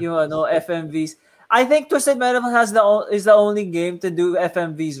 Yeah. You know, FMVs. I think Twisted Metal is the only game to do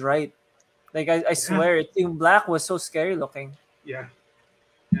FMVs right. Like I swear, it. Team Black was so scary looking. Yeah.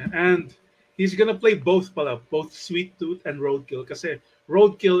 And he's gonna play both pala, both Sweet Tooth and Roadkill. Kasi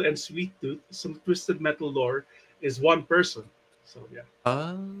Roadkill and Sweet Tooth, some Twisted Metal lore, is one person. So yeah.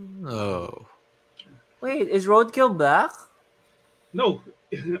 Oh. Wait, is Roadkill Black? No,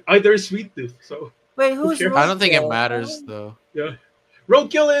 either is Sweet Tooth. So Wait, who's cares? Roadkill? I don't think it matters though. yeah.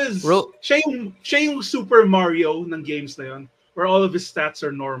 Roadkill is Ro- siya yung Super Mario ng games na yun, where all of his stats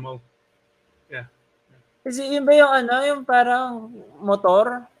are normal. Yeah. Is it yun ba yung parang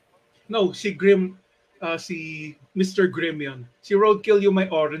motor? No, si Grim, si Mr. Grim yun. Si Roadkill yung may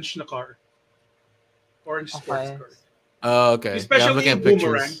orange na car. Orange sports Okay. car. Oh, okay. Especially yeah, I'm looking at yung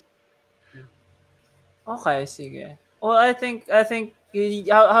Boomerang. pictures. Okay, sige. Well, I think.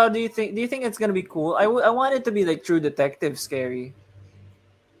 How do you think? Do you think it's gonna be cool? I want it to be like True Detective scary.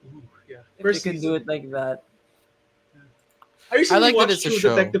 Ooh, yeah. If you can do it like that. I recently like that watched it's a True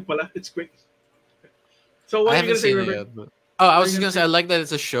show. Detective pala. It's great. So what I are you haven't gonna say, seen it River? yet. But... Oh, I What was are you just gonna gonna say I like that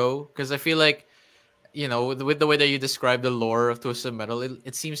it's a show because I feel like, with the way that you describe the lore of Twisted Metal,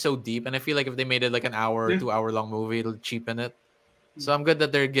 it seems so deep, and I feel like if they made it like an hour, Yeah. 2 hour long movie, it'll cheapen it. So I'm good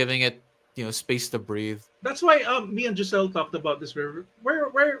that they're giving it, space to breathe. That's why me and Giselle talked about this. River. Where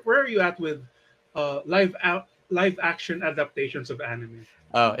are you at with live action adaptations of anime?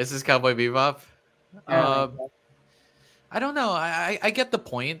 Oh, is this Cowboy Bebop? Yeah. I don't know. I get the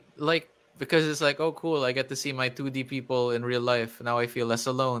point. Like, because it's like, oh, cool. I get to see my 2D people in real life. Now I feel less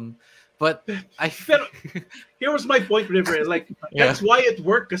alone. But Pero, here was my point, River. Like, Yeah. that's why it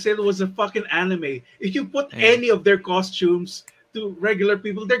worked, because it was a fucking anime. If you put Yeah. any of their costumes to regular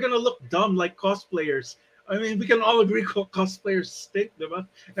people, they're gonna look dumb like cosplayers. I mean, we can all agree cosplayers stink, diba?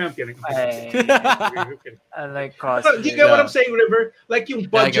 No, I'm kidding. I'm kidding. I like But, cosplay. do you get what Yeah. I'm saying, River? Like yung I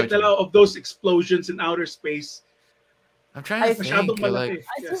get budget what you nila of those explosions in outer space. I'm trying to I- think. Masyadong Like, malaki.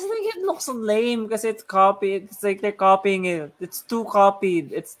 I just think it looks lame because it's copied. It's like they're copying it. It's too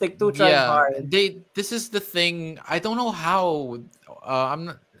copied. It's like too trying hard. This is the thing. I don't know how. I'm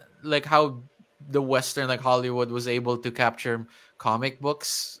not like how the Western like Hollywood was able to capture comic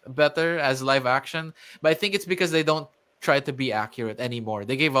books better as live action, but I think it's because they don't try to be accurate anymore.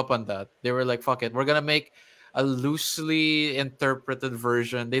 They gave up on that. They were like, "Fuck it, we're gonna make a loosely interpreted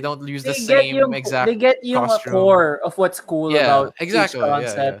version." They don't use the same exact. They get yung costume. core of what's cool Yeah, about exactly. each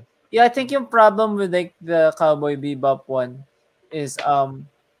concept. Yeah, I think yung problem with like the Cowboy Bebop one is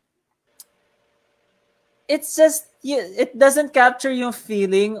it's just it doesn't capture your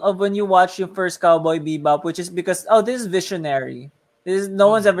feeling of when you watch your first Cowboy Bebop, which is because this is visionary. No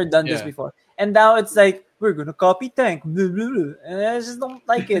one's ever done this Yeah. before, and now it's like we're gonna copy Tank, blah, blah, blah. And I just don't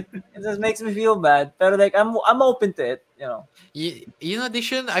like it. It just makes me feel bad. But like I'm open to it, They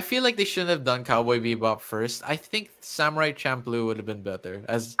shouldn't. I feel like they shouldn't have done Cowboy Bebop first. I think Samurai Champloo would have been better.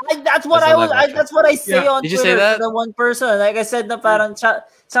 That's what As a I was. live action. That's what I say Yeah. on Did you Twitter. say that? To the one person, like I said, na parang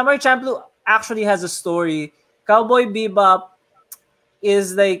Samurai Champloo actually has a story. Cowboy Bebop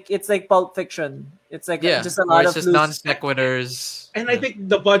is like it's like Pulp Fiction. It's like just a lot where of it's just loose. non sequiturs. And I think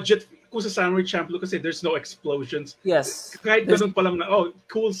the budget kung sa Samurai Champloo kasi there's no explosions. Yes. Kahit ganun pa lang na,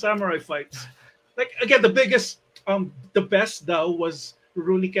 cool samurai fights. Like, again, the best though was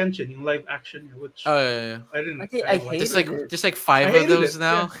Rurouni Kenshin, yung live action, which Oh yeah. I didn't. I liked. hate it. Just like I 5 of hated those it,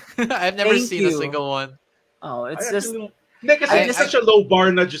 now. I've never Thank seen a you. single one. Oh, I it's actually just don't- Hindi, kasi I- it's such a low bar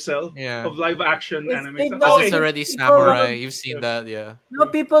na, Giselle, Yeah. of live action It's- anime. they So, know Because Okay. it's already People samurai. love- You've seen that, yeah.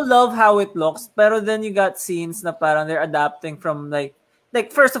 people love how it looks, pero then you got scenes na parang they're adapting from like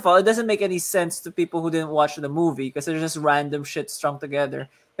first of all, it doesn't make any sense to people who didn't watch the movie because they're just random shit strung together.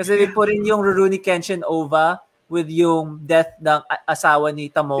 Kasi they put in yung Rurouni Kenshin OVA with yung death ng asawa ni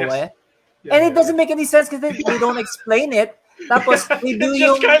Tomoe. Yes. And it doesn't make any sense because they don't explain it. Tapos they do It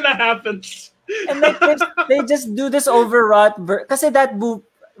yung just kind of happens. and like they just do this overwrought kasi that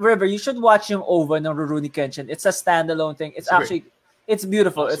River, you should watch yung OVA ng Rurouni Kenshin. It's a standalone thing. It's It's great. actually it's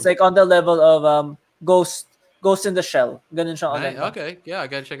beautiful. Awesome. It's like on the level of Ghost Ghost in the Shell. Ganun siya kaganda. Okay, yeah, I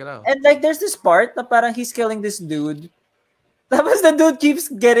gotta check it out. And like, there's this part na parang he's killing this dude. Tapos the dude keeps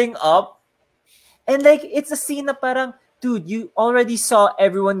getting up. And like, it's a scene na parang, dude, you already saw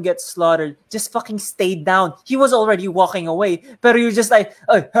everyone get slaughtered. Just fucking stay down. He was already walking away. But you're just like,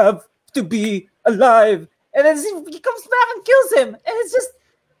 I have to be alive. And then he comes back and kills him. And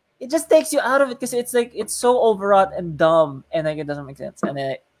it just takes you out of it because it's like, it's so overwrought and dumb. And like, it doesn't make sense.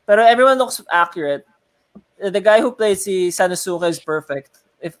 And but everyone looks accurate. The guy who plays Sanosuke is perfect.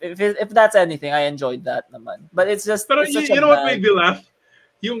 If that's anything, I enjoyed that naman. But it's just, Pero it's you know what made me laugh?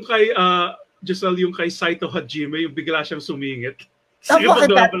 Yung kay Giselle, yung kay Saito Hajime, yung bigla siyang sumingit. Fuck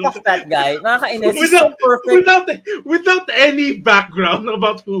that guy. Nakakainis. He's so perfect. Without any background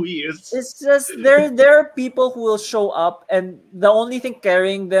about who he is. It's just, there are people who will show up and the only thing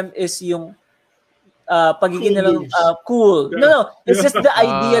carrying them is yung pagiging nilang cool. Yeah. No, it's just the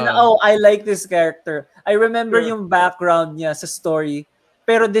idea na, oh, I like this character. I remember yung background niya sa story.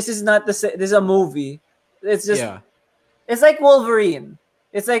 Pero this is not this is a movie. It's just, it's like Wolverine.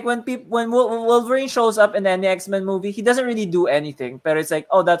 It's like when Wolverine shows up in any X-Men movie, he doesn't really do anything. But it's like,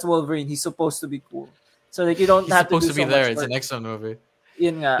 oh, that's Wolverine. He's supposed to be cool. So like, you don't have to do supposed to be so there. much It's work. an X-Men movie.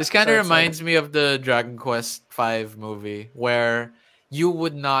 Yun nga. This kind of reminds me of the Dragon Quest V movie, where you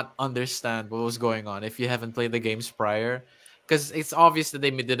would not understand what was going on if you haven't played the games prior. Because it's obvious that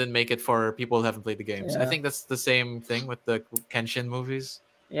they didn't make it for people who haven't played the games. Yeah. I think that's the same thing with the Kenshin movies.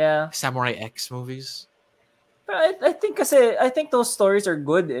 Yeah. Samurai X movies. I think those stories are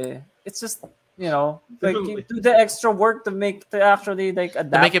good. It's just, you know, like, you do the extra work to actually like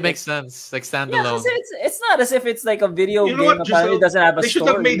adapt. To make it make sense, like standalone. Yeah, it's not as if it's like a video You know game. what, Apparently, it doesn't have a they should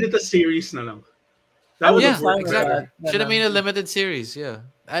story. have made it a series na lang. That would have worked. Exactly. That. Should have made a limited series. Yeah,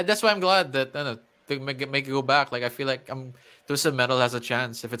 that's why I'm glad that to make it go back. Like I feel like Twisted Metal has a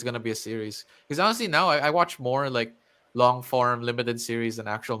chance if it's gonna be a series. Because honestly, now I watch more like long form limited series than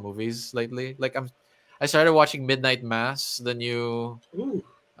actual movies lately. Like I started watching Midnight Mass, the new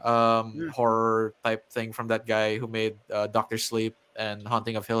horror type thing from that guy who made Doctor Sleep and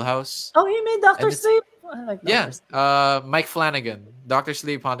Haunting of Hill House. Oh, he made Doctor Sleep. I like Dr. Sleep. Mike Flanagan, Doctor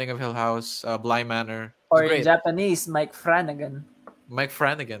Sleep, Haunting of Hill House, Bly Manor. Or in Japanese, Mike Flanagan. Mike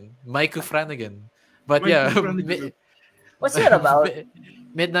Flanagan. But what's it about?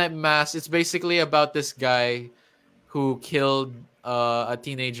 Midnight Mass. It's basically about this guy who killed a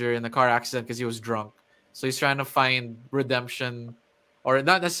teenager in a car accident because he was drunk. So he's trying to find redemption, or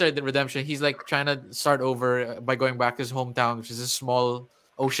not necessarily the redemption. He's like trying to start over by going back to his hometown, which is a small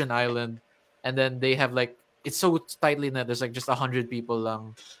ocean island. And then they have like, it's so tightly knit. There's like just 100 people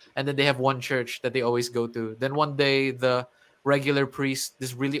lang. And then they have one church that they always go to. Then one day the regular priest,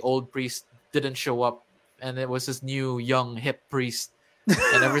 this really old priest, didn't show up. And it was this new, young, hip priest.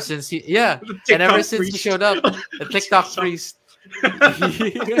 And ever since he showed up, the TikTok priest.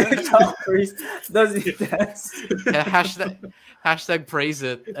 TikTok priest does he dance? Hashtag praise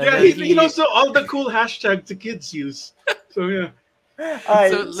it. And he knows all the cool hashtags the kids use. So yeah.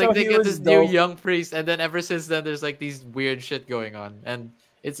 They get this new young priest, and then ever since then there's like these weird shit going on, and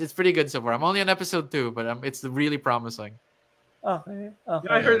it's pretty good so far. I'm only on episode 2, but it's really promising. Okay. Yeah,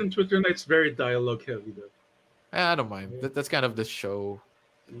 I heard on Twitter that it's very dialogue heavy though. I don't mind. That's kind of the show.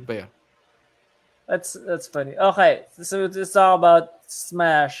 But yeah. That's funny. Okay, so let's talk about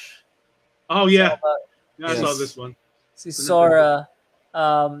Smash. Oh yeah. I saw this one. SORA.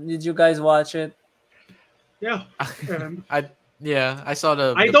 Did you guys watch it? Yeah. I saw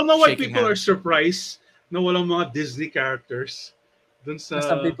the. I don't know why people are surprised na walang mga Disney characters.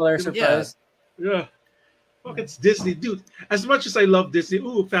 Some people are surprised. Yeah. Fuck, it's Disney, dude. As much as I love Disney,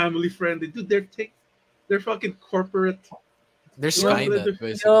 family friendly, dude. They're fucking corporate. They're Skynet,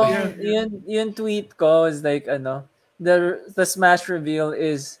 basically. Yung tweet ko is like, the Smash reveal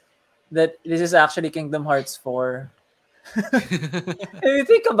is that this is actually Kingdom Hearts 4. If you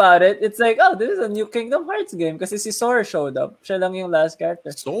think about it, it's like, oh, this is a new Kingdom Hearts game kasi si Sora showed up. Siya lang yung last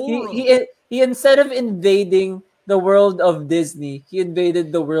character. He instead of invading the world of Disney, he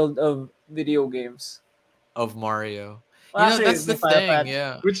invaded the world of video games. Of Mario. Well, actually, that's the thing,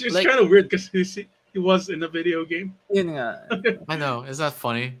 yeah. Which is kind of weird because he was in a video game. Yun nga. I know. Is that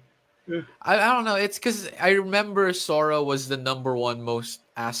funny? Yeah. I don't know. It's because I remember Sora was the #1 most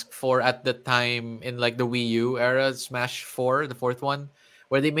asked for at the time in like the Wii U era, Smash 4, the 4th one,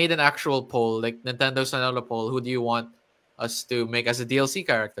 where they made an actual poll, like Nintendo sent out a poll, who do you want us to make as a DLC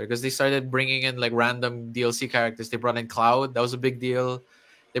character? Because they started bringing in like random DLC characters. They brought in Cloud. That was a big deal.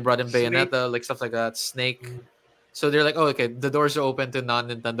 They brought in Bayonetta, like stuff like that. Snake. So they're like, oh, okay, the doors are open to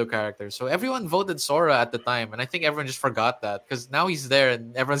non-Nintendo characters. So everyone voted Sora at the time, and I think everyone just forgot that because now he's there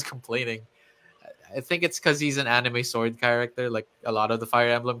and everyone's complaining. I think it's because he's an anime sword character, like a lot of the Fire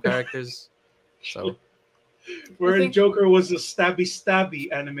Emblem characters. So Wherein Joker was a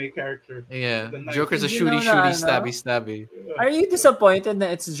stabby anime character. yeah, with the knife. Joker's a You know shooty, na, stabby. Are you disappointed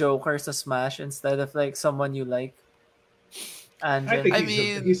that it's Joker sa Smash instead of like someone you like? And I think I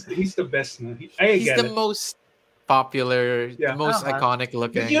he's the best now. I he's get the it. most popular, Yeah. the most Uh-huh. iconic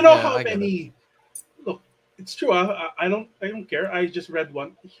looking. You know Yeah, how I get it. many? Look, it's true. I don't care. I just read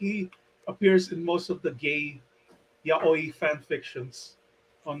one. He appears in most of the gay yaoi fan fictions.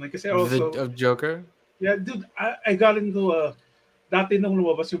 On like I say also, Of Joker. yeah, dude. I got into a dati nung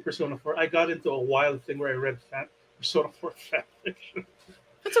lumabas yung Persona 4, I got into a wild thing where I read Persona 4 fan fiction.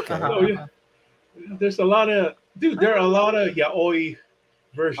 That's okay. Uh-huh. So yeah, there's a lot of there are a lot of yaoi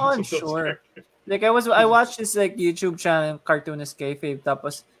versions Oh, I'm of those sure. characters. Like I watched this like YouTube channel, Cartoonist Kayfabe.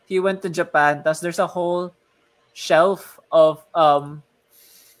 Tapos he went to Japan. Tapos there's a whole shelf of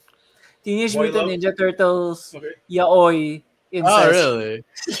Teenage Boy Mutant love? Ninja Turtles Okay. yaoi incest. Oh, really?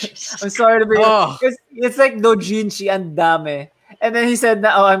 I'm sorry to be. Oh. It's like dojinshi and dame. And then he said,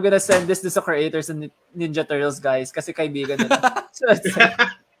 "Oh, I'm gonna send this to the creators and Ninja Turtles guys, kasi kaibigan nila." So it's like,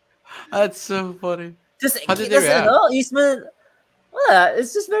 That's so funny. just How did they react? Eastman. Well,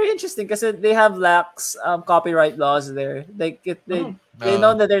 it's just very interesting because they have lax copyright laws there. Like they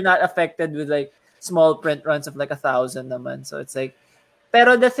know that they're not affected with like small print runs of like 1,000 naman. So it's like,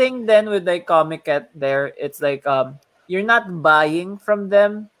 pero the thing then with like Comic Cat there, it's like you're not buying from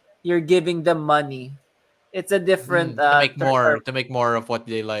them, you're giving them money. It's a different to make more of what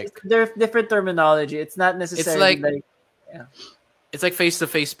they like. They're different terminology. It's not necessarily like it's like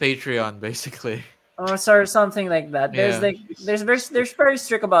face-to-face Patreon basically. or something like that. There's like there's very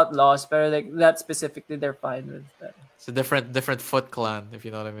strict about laws, but like that specifically they're fine with that. It's a different Foot Clan, if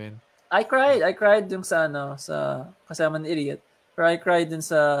you know what I mean. I cried dun sa kasi I'm an idiot. Pero I cried dun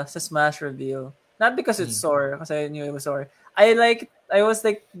sa Smash reveal. Not because it's SORA, kasi I knew it was SORA. I was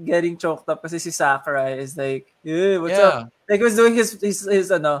like getting choked up kasi si Sakurai is like, what's up? Like he was doing his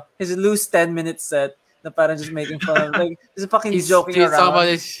loose 10-minute set na parang just making fun of like just fucking joking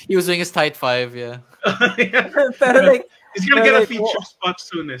around. He was doing his tight 5, yeah. Pero like he's gonna get a feature spot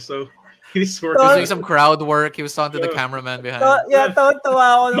soon, so he's working. He was doing some crowd work. He was talking to the cameraman behind. Tawa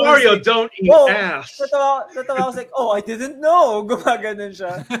ako. Mario, don't eat ass. Natawa I was like, I didn't know. Gumaganon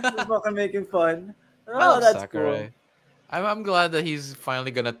siya. He's fucking making fun. Oh, that's Sakurai. cool. I'm glad that he's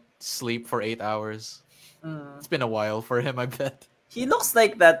finally gonna sleep for 8 hours. It's been a while for him, I bet. He looks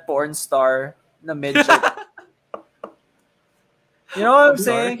like that porn star na midget. You know what I'm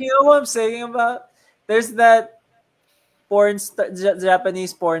saying? You know what I'm saying about? There's that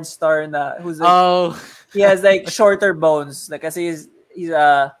Japanese porn star na who's like, he has like shorter bones, like kasi he's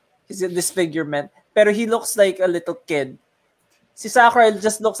a disfigurement, pero he looks like a little kid. Si Sakurai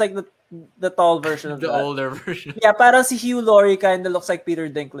just looks like the tall version of the that. older version. Yeah, parang si Hugh Laurie kind of looks like Peter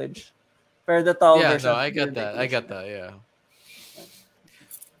Dinklage, pero the tall version. Yeah, no, I get that. Yeah.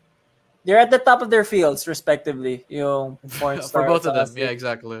 They're at the top of their fields, respectively. Yung porn For both of them, yeah,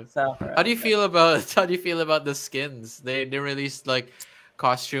 exactly. Sakurai. How do you feel about the skins? They released like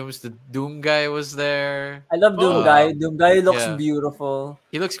costumes. The Doom guy was there. I love Doom guy. Doom guy looks beautiful.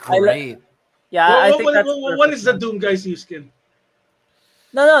 He looks great. I think that's what is the Doom guy's new skin?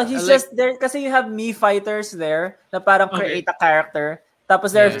 No, he's just there kasi you have Mii fighters there na parang create a character.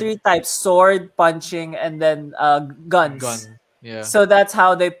 Tapos there are 3 types: sword, punching, and then guns. Gun. Yeah. So that's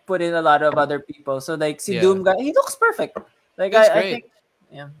how they put in a lot of other people. So like si Doom guy, he looks perfect. Like I think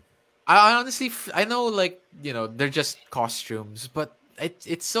I honestly I know like, they're just costumes, but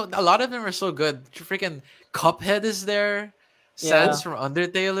it's so a lot of them are so good. Freaking Cuphead is there. Sans from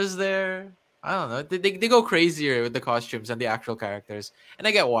Undertale is there. I don't know. They go crazier with the costumes than the actual characters, and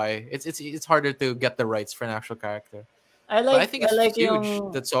I get why. It's harder to get the rights for an actual character. But I think it's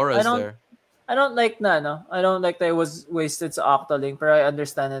huge that Sora is there. I don't like I don't like that it was wasted sa Octoling, but I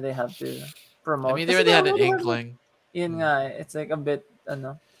understand that they have to promote. I mean, they already had an inkling. Yun nga, it's like a bit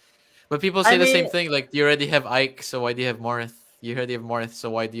But people say the same thing. Like, you already have Ike, so why do you have Morith? You already have Morith, so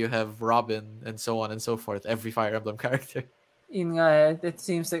why do you have Robin, and so on and so forth? Every Fire Emblem character. Yun nga, it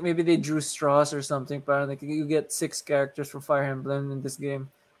seems like maybe they drew straws or something. Parang like you get 6 characters for Fire Emblem in this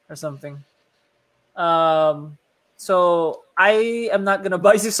game or something. So I am not gonna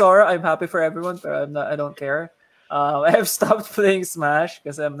buy Sora. I'm happy for everyone, but I don't care. I have stopped playing Smash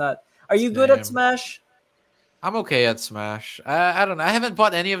because I'm not. Are you good at Smash? I'm okay at Smash. I don't know. I haven't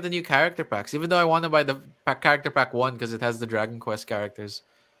bought any of the new character packs, even though I want to buy the character pack 1 because it has the Dragon Quest characters.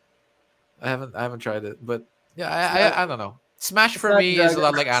 I haven't tried it, but yeah, I don't know. Smash for me is a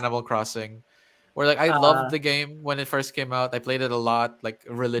lot like Animal Crossing. Where like I loved Uh, the game when it first came out. I played it a lot, like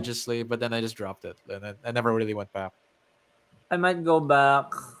religiously, but then I just dropped it, and I never really went back. I might go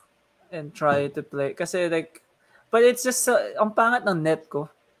back and try to play. Kasi like, but it's just, ang pangit ng net ko.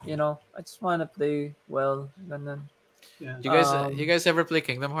 You know, I just want to play well. Ganun. Yeah. You guys ever play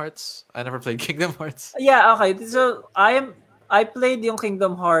Kingdom Hearts? I never played Kingdom Hearts. Yeah, okay. So, I played yung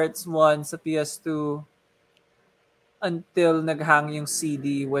Kingdom Hearts 1 sa PS2 until naghang yung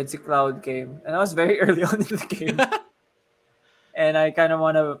CD when si Cloud came. And I was very early on in the game. And I kind of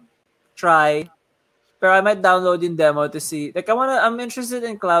want to try. Pero I might download yung demo to see. Like, I'm interested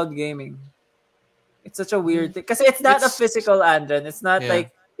in cloud gaming. It's such a weird thing. Kasi it's not a physical, Andren. It's not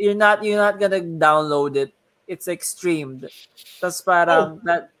like, you're not gonna download it. It's like streamed. Tapos parang,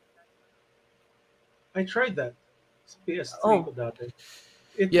 that, I tried that. It's PS3 Oh. ko dati.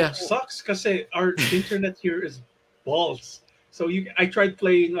 It Yeah. sucks kasi our internet here is balls. So I tried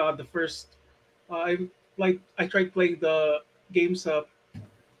playing the first. I tried playing the games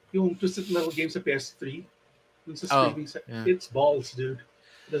yung Twisted Metal games sa PS3. Yung sa streaming it's balls, dude.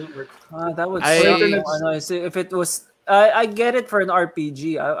 It doesn't work. that would I- suck. If it was, I get it for an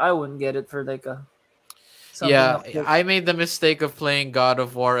RPG. I wouldn't get it for like a. something Yeah, like- I made the mistake of playing God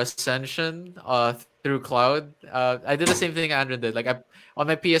of War Ascension through cloud. I did the same thing Andrew did. Like on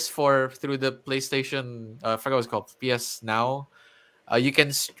my PS4 through the PlayStation, I forgot what it's called, PS Now. You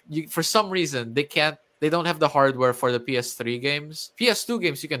for some reason they don't have the hardware for the PS3 games. PS2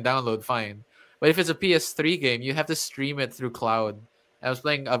 games you can download fine, but if it's a PS3 game, you have to stream it through cloud. I was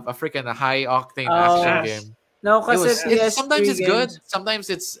playing a freaking high octane action game. No, kasi Sometimes it's good, games, sometimes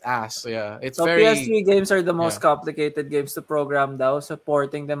it's ass. Yeah, it's so very. PS3 games are the most complicated games to program daw.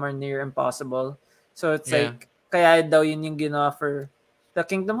 Supporting them are near impossible. So it's like, kaya daw yun yung ginawa for the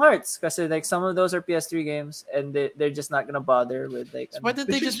Kingdom Hearts. Kasi like some of those are PS3 games and they're just not gonna bother with like. So why did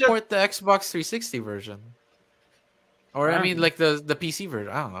they just port the Xbox 360 version? Or I mean, like the PC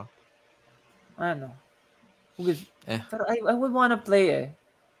version. I don't know. I don't know. But I would want to play eh.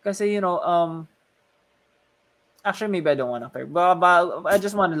 Kasi actually maybe I don't want to play. But I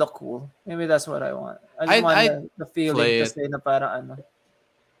just want to look cool. Maybe that's what I want. I just want the feeling to say na parang ano.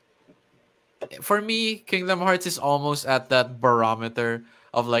 For me, Kingdom Hearts is almost at that barometer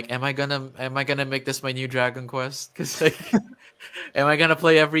of like, am I gonna make this my new Dragon Quest? Because like, am I gonna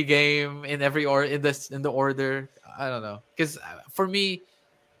play every game in every in the order? I don't know. Because for me,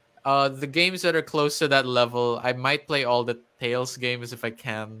 the games that are close to that level, I might play all the Tales games if I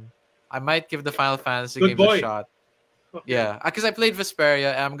can. I might give the Final Fantasy games a shot. Okay. Yeah, because I played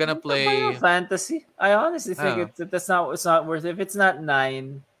Vesperia, and I'm gonna play Final Fantasy. I honestly think it's not worth it. If it's not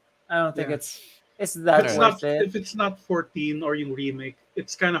 9, I don't think it's that worth it. If it's not 14 or yung remake,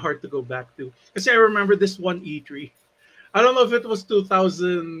 it's kind of hard to go back to. Because I remember this one E3. I don't know if it was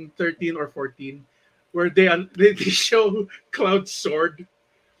 2013 or 14, where they show Cloud's sword,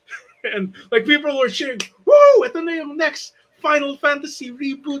 and like people were cheering, "Woo! Ito na yung next Final Fantasy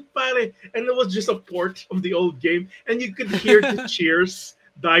reboot, pare!" And it was just a port of the old game, and you could hear the cheers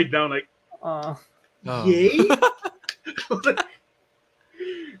die down, like, "Yay!"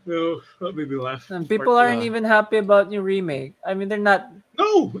 No, that made me laugh. And people aren't even happy about your remake. I mean, they're not.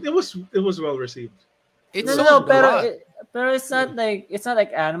 No, it was well received. Pero it's not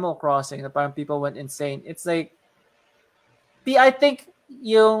like Animal Crossing. Parang people went insane. It's like, I think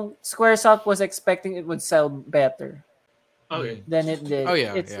yung Squaresoft was expecting it would sell better. Okay. Than it did. Oh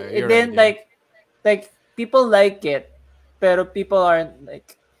yeah, it right, didn't like people like it, pero people aren't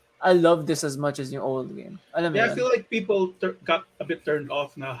like, I love this as much as yung old game. Alam mo Yeah, yun? I feel like people got a bit turned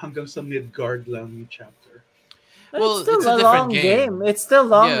off na hanggang sa Midgard lang yung chapter. Well, it's still a long game. It's still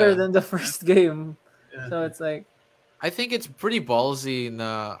longer than the first game. Yeah. So it's like, I think it's pretty ballsy.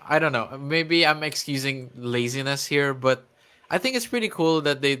 I don't know. Maybe I'm excusing laziness here, but I think it's pretty cool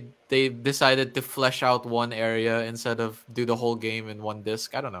that they decided to flesh out one area instead of do the whole game in one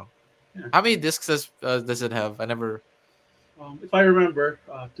disc. I don't know. Yeah. How many discs does it have? I never. If I remember,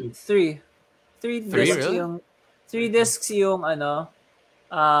 2. 3 discs really? yung 3 discs yung 3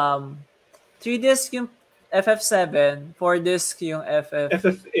 discs yung FF7, 4 discs yung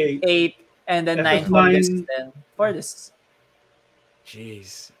FF8, and then 9 discs then 4 discs.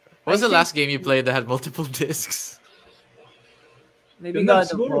 Jeez. What was the last game you played that had multiple discs? Maybe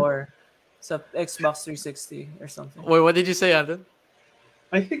God of War sa Xbox 360 or something. Wait, what did you say, Andon?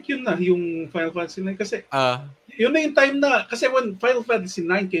 I think yun na yung Final Fantasy 9 kasi yun na yung time na kasi when Final Fantasy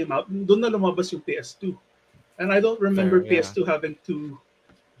 9 came out, doon na lumabas yung PS2. And I don't remember PS2 having 2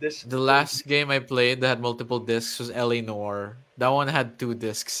 discs. The last game I played that had multiple discs was LA Noire. That one had 2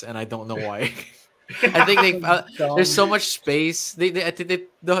 discs and I don't know why. I think they there's so Dumb. much space. I think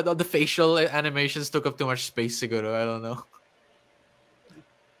the facial animations took up too much space. Siguro, I don't know.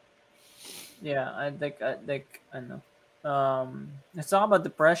 Yeah, I like I know. Let's talk about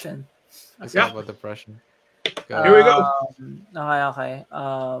depression. Let's Yeah, talk about depression. Go here we ahead. go. Okay.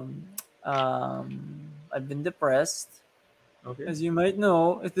 I've been depressed. Okay. As you might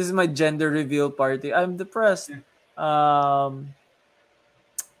know, this is my gender reveal party. I'm depressed. Um,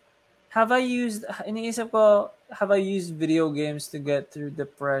 iniisip ko, have I used video games to get through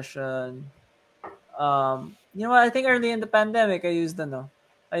depression? You know what? I think early in the pandemic, I used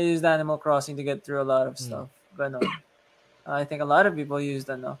Animal Crossing to get through a lot of Hmm. stuff. Ganon. I think a lot of people used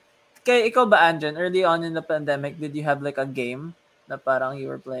Okay, ikaw ba, Anjan, early on in the pandemic, did you have like a game na parang you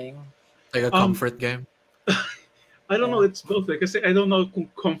were playing? Like a Um, comfort game. I don't know. Yeah. It's both. Like I say, I don't know kung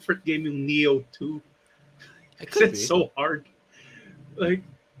comfort game yung Neo 2. It Because could it's be. so hard. Like,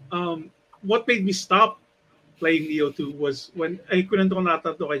 what made me stop playing Neo 2 was when I couldn't ko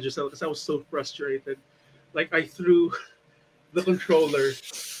nata to kay Giselle because I was so frustrated. Like, I threw the controller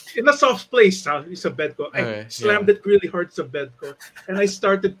in a soft place, sa bed ko. I Okay, slammed yeah. it really hard sa bed ko. And I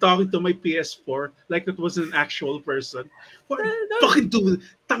started talking to my PS4 like it was an actual person. What fucking do?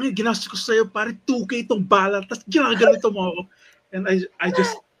 Tangin, ginastos ko sa'yo, pare 2K tong bala, tapos ginaganito mo ako. And I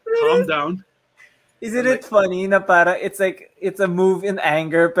just calmed down. Isn't I'm it like, funny na parang it's a move in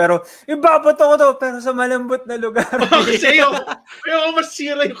anger pero ibabato ko to pero sa malambot na lugar. kasi ayaw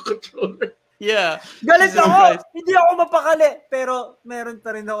masira yung controller. Yeah. Galit Jesus ako! Christ. Hindi ako mapakali! Pero meron pa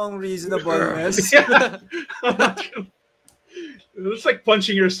rin akong reasonableness. Yeah. It's like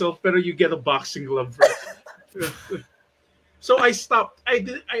punching yourself, pero you get a boxing glove for it. So I stopped. I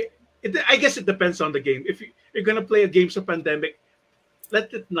guess it depends on the game. If you're gonna play a game sa pandemic,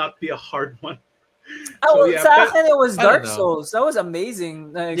 let it not be a hard one. So yeah, Sa akin, it was I don't Dark know. Souls. That was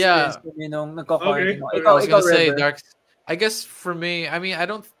amazing na Yeah. experience ko nung nagko-quarantine ako. Okay. I was Ikaw, gonna say River. Dark. I guess for me, I mean, I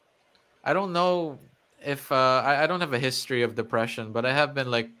don't know if I don't have a history of depression, but I have been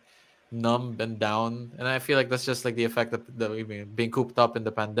like numb and down, and I feel like that's just like the effect of being cooped up in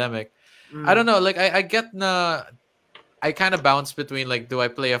the pandemic. I don't know, like I get I kind of bounce between like, do I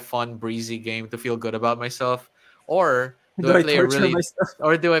play a fun breezy game to feel good about myself, or Do I torture myself?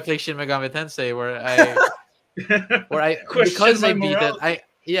 or do I play Shin Megami Tensei where I Question because I my beat it,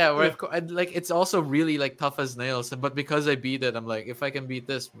 morality. like it's also really like tough as nails, but because I beat it, I'm like, if I can beat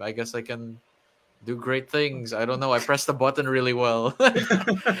this, I guess I can do great things. I don't know. I pressed the button really well.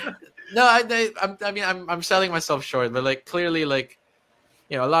 No, I'm selling myself short, but like clearly, like,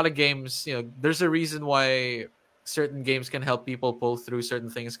 you know, a lot of games, you know, there's a reason why certain games can help people pull through certain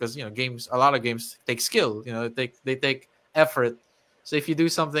things, because, you know, a lot of games take skill. You know, they take effort. So if you do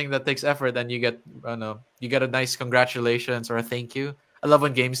something that takes effort, then you get, I don't know, you get a nice congratulations or a thank you. I love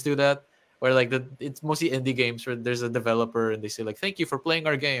when games do that, where like it's mostly indie games where there's a developer and they say like, thank you for playing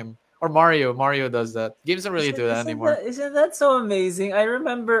our game. Or Mario does that. Games don't really do that anymore. Isn't that so amazing? I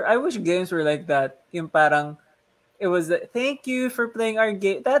remember, I wish games were like that. Yung parang, it was like, thank you for playing our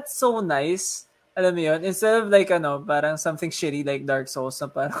game. That's so nice. Alam mo yun? Instead of like, parang something shitty like Dark Souls na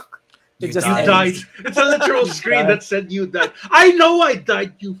parang, it You just You died. died. ends. It's a literal screen died. that said you died. I know I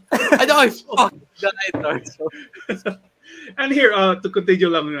died, you. I know I fucking died, Dark Souls. And here, to continue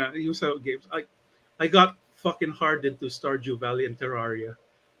lang na yung sa games, I got fucking hard into Stardew Valley and Terraria.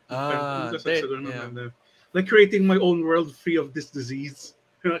 Yeah. Like creating my own world free of this disease.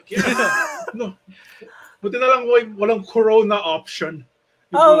 Like, yeah, no. Buti na lang walang corona option.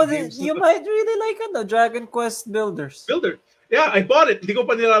 Yung Oh, mga well, games you na- might really like Dragon Quest Builders. Builder. Yeah, I bought it. Hindi ko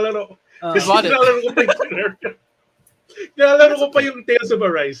pa nilalaro. Kasi bought it. nilalaro ko pa yung Terraria. Nilalaro ko pa yung Tales of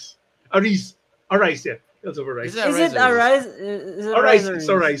Arise. Arise, yeah. Tales of Arise. Is that Is it Arise? Arise? Is it Arise, Arise? it's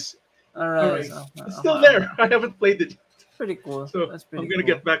Arise. Arise. Arise. It's still there. I haven't played it. Pretty cool. So That's pretty I'm gonna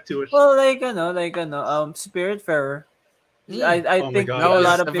cool. get back to it. Well, Spiritfarer. I Oh my think God. That a was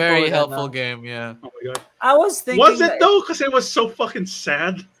lot of a people very would, helpful game, yeah. Oh my god. I was thinking Was it that- though? Because it was so fucking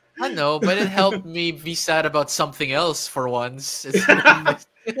sad. I know, but it helped me be sad about something else for once. It's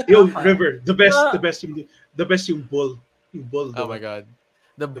Yo, River, the best yung bull. Yung bull. oh my god.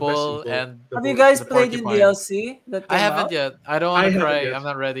 The The best bull yung bull. and The Have you bull. guys the played in porcupine. DLC? That I came haven't out? yet. I don't I want to haven't cry. yet. I'm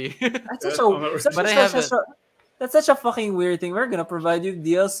not ready. That's But I haven't. that's such a fucking weird thing. We're gonna provide you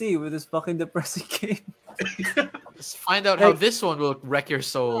DLC with this fucking depressing game. Just find out how Like- this one will wreck your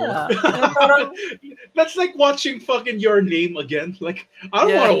soul. Yeah. And parang, That's like watching fucking Your Name again. Like, I don't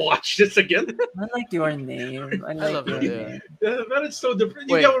Yeah. want to watch this again. I like your name. I like love your it, yeah. name. That is so different.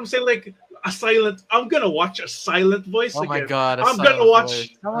 You Wait. get what I'm saying? Like, I'm gonna watch a silent voice Oh again. my god. a I'm gonna silent watch.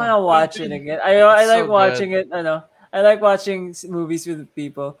 voice. I want to watch it again. I It's like so watching it. I know. I like watching movies with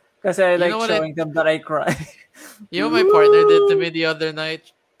people. Kasi I You like know what showing them that I cry. you know what my partner did to me the other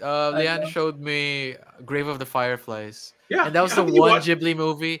night? I Leanne know. showed me Grave of the Fireflies. Yeah, And that was the haven't you one watched? Ghibli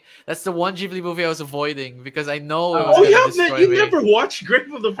movie. That's the one Ghibli movie I was avoiding because I know it was Oh, Oh, gonna you have destroy you me. never watched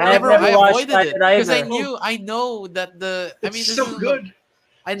Grave of the I have Fireflies? never I watched avoided that it because either. I know that It's this so isn't the good.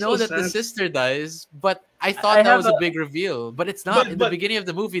 I So know that the sad. sister dies, but I I thought that have was a a big reveal. But it's not. But In the but beginning of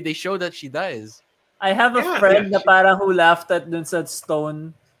the movie, they show that she dies. I have a yeah, yeah. friend na parang who laughed at dun sa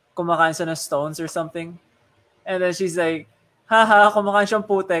stone, kumakain siya ng stones or something. And then she's like, haha, kumakain siyang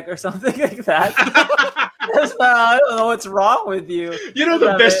putek or something like that. That's parang, I don't know what's wrong with you. You know Tapos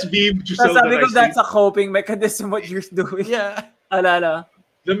the sabi, best meme, tapos Giselle, that sabi I ko, see? that's a coping mechanism what you're doing. Yeah. Alala.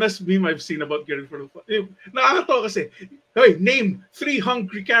 The best meme I've seen about getting for the nakakatawa kasi, hey, name 3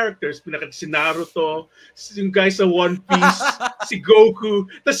 hungry characters. Pinakita si Naruto, yung guy sa One Piece, si Goku,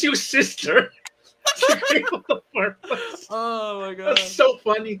 tas yung sister. Si Grave of the Fireflies. Oh my god. That's so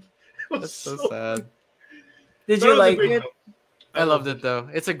funny. That's so sad. Did That you was a like great it? film. I loved it though.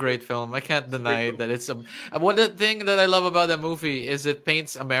 It's a great film. I can't deny that it's a. One the thing that I love about the movie is it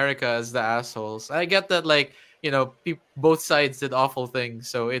paints America as the assholes. I get that, like both sides did awful things,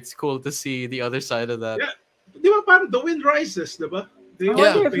 so it's cool to see the other side of that. Yeah. Di ba parang The Wind Rises, di ba? I Yeah,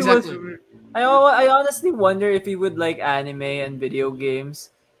 wonder if he exactly. was. I honestly wonder if he would like anime and video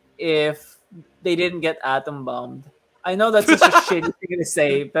games if they didn't get atom bombed. I know that's such a shitty thing to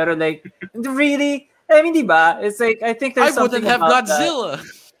say, but like, really, I mean, diba? It's like I think I there's something wouldn't have about Godzilla.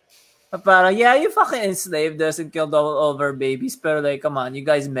 that. Parang, yeah, you fucking enslaved us and killed all of our babies, but like, come on, you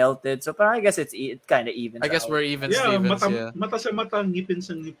guys melted. So, parang, I guess it kind of evens I guess out. we're even Yeah, Stevens. Yeah, mata sa mata, ngipin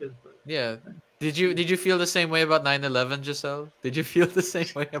sa ngipin. yeah. Did you feel the same way about 9/11, Giselle? Did you feel the same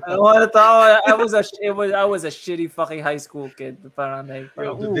way I about? don't want to talk. I was a shitty fucking high school kid. Parang like,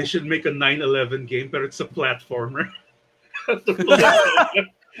 Yo, parang, they ooh. should make a 9/11 game, but it's a platformer.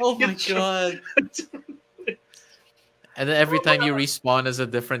 Oh my god! And then every time you respawn as a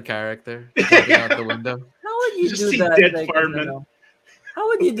different character, jumping out the window. How would you Just do see that? dead Like, firemen. ano? How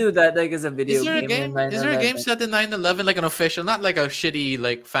would you do that like as a video Is there a game? game? Is there a game 9/11? set in 9/11, like an official, not like a shitty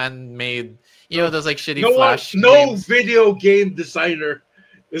like fan made? You know those like shitty No one, flash. no games? video game designer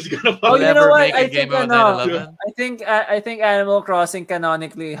is gonna Oh, Will you fucking know ever what? make a game about 9/11? I think Animal Crossing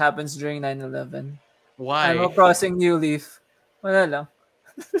canonically happens during 9/11. Animal Why? Crossing New Leaf. Wala lang.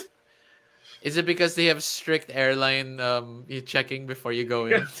 Is it because they have strict airline checking before you go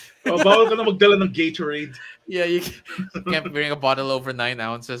in? Oh, bawal ka na magdala ng Gatorade. Yeah, you can't bring a bottle over 9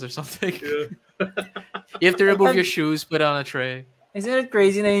 ounces or something. Yeah. You have to remove your shoes, put it on a tray. Isn't it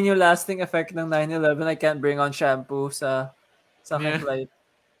crazy na yun yung lasting effect ng 9/11? I can't bring on shampoo sa aking Yeah. flight.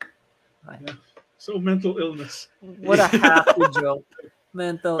 So mental illness. What a happy joke.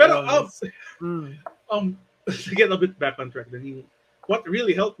 Mental Pero illness. Mm. to get a bit back on track, what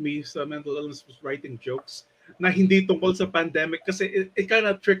really helped me sa mental illness was writing jokes na hindi tungkol sa pandemic kasi it kind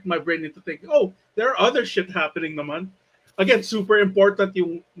of tricked my brain into thinking, oh, there are other shit happening naman. Again, super important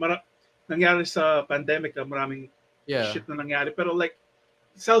yung nangyari sa pandemic, maraming Yeah. shit na nangyari. Pero like,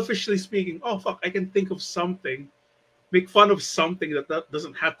 selfishly speaking, oh fuck, I can think of something, make fun of something that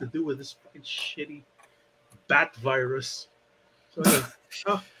doesn't have to do with this fucking shitty bat virus. So,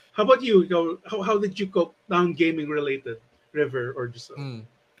 how about you? How did you cope non-gaming related, River or just?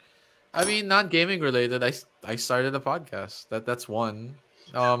 I mean, not gaming related. I started a podcast. That's one.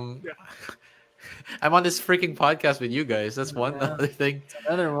 Yeah. I'm on this freaking podcast with you guys. That's one Yeah. other thing. It's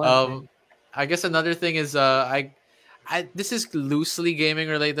another one. I guess another thing is I this is loosely gaming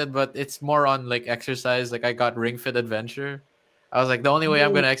related, but it's more on like exercise. Like I got Ring Fit Adventure. I was like, the only way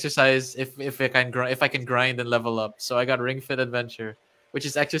I'm gonna exercise if I can grind and level up. So I got Ring Fit Adventure, which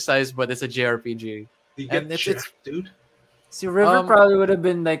is exercise, but it's a JRPG. You get And it's jacked, dude. Si River Um, probably would have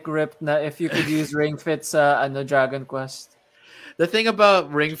been like ripped na if you could use Ring Fit sa Dragon Quest. The thing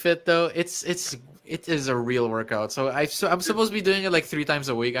about Ring Fit though, it is a real workout. So I'm supposed to be doing it like 3 times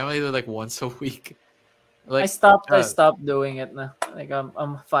a week. I'm only doing like once a week. Like I stopped doing it na. Like I'm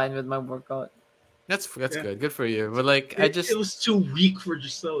fine with my workout. that's Yeah. good for you. But like I just It was too weak for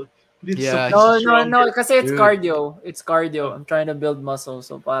Giselle. You need Yeah, something No, stronger. kasi it's Dude. cardio. It's cardio. I'm trying to build muscle,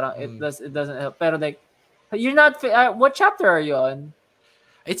 so parang it doesn't help. Pero like, you're not. What chapter are you on?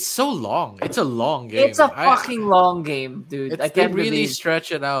 it's so long. It's a long game. It's a fucking long game, dude. I They can't really believe. stretch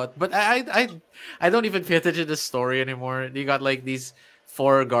it out. But I don't even pay attention to the story anymore. You got like these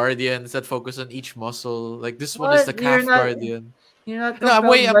 4 guardians that focus on each muscle. Like this one is What? the You're calf not- guardian, You're not No,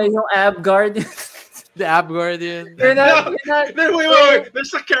 compelled wait, by yung ab guard. the ab guardian. You're not. No. You're not. Wait.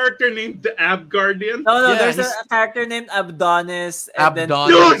 There's a character named the Ab Guardian. No, Yeah, there's a he's- character named Abdonis. And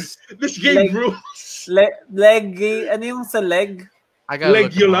Abdonis. Dude, this game Like- rules. then leg. Ano yung sa leg? I gotta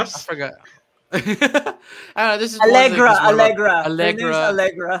look them up. I Legulus. forgot. I don't know. This is Allegra, one about Allegra. Her name's Allegra.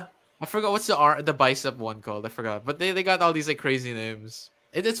 Allegra. I forgot what's the bicep one called. I forgot, but they got all these like crazy names.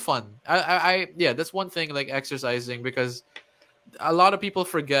 It's fun. Yeah, that's one thing like exercising because a lot of people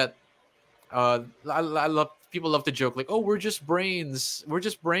forget. I love people love to joke like, oh, we're just brains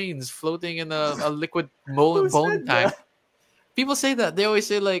floating in a liquid Who bone said tank. that? People say that. They always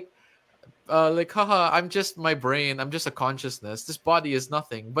say like haha, I'm just my brain, I'm just a consciousness, this body is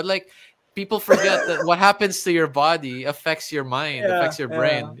nothing. But like people forget that what happens to your body affects your mind, Yeah, affects your yeah.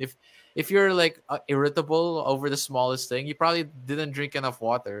 brain. If you're like irritable over the smallest thing, you probably didn't drink enough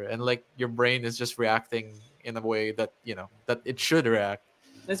water, and like your brain is just reacting in a way that that it should react.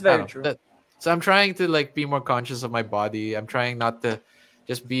 It's I very don't know true. that. So I'm trying to like be more conscious of my body. I'm trying not to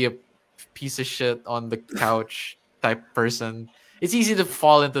just be a piece of shit on the couch type person. It's easy to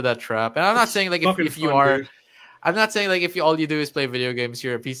fall into that trap. And I'm not It's saying like fucking if you fun, are, dude. I'm not saying like if all you do is play video games,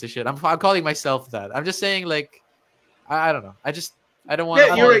 you're a piece of shit. I'm calling myself that. I'm just saying like I don't know. I don't want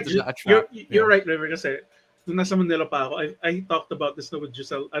Yeah, to you're fall right. into a trap. You're right, River. Kasi nung nasa Manila pa ako, I talked about this now with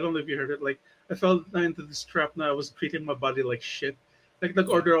Giselle. I don't know if you heard it. Like, I fell into this trap na I was treating my body like shit. Like,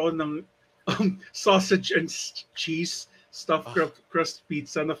 nag-order ako ng sausage and cheese stuffed crust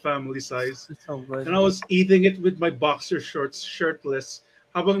pizza na family size. It's so good. And I was eating it with my boxer shorts, shirtless,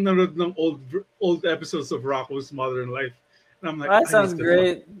 habang nanood ng old episodes of Rocco's Modern Life. And I'm like, That I sounds need to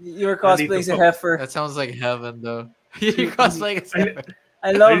great. You're I need to cosplaying a fuck. heifer. That sounds like heaven though. You're cosplaying as heaven.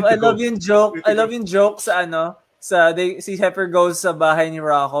 I need to love go. yung joke. Need to I love go. yung joke sa si Heifer goes sa bahay ni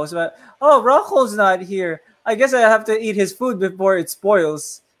Rocco. So, oh, Rocco's not here. I guess I have to eat his food before it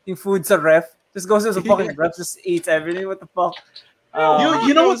spoils. Yung food sa ref. Just goes to the fucking ref, just eats everything. What the fuck?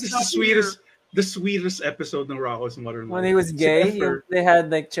 You know what? Rocco's This is not the sweetest episode of Rocco's Modern Life. When he was Si gay, Effer, they had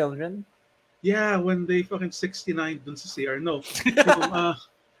like children. yeah, when they fucking 69 dun sa CR. No,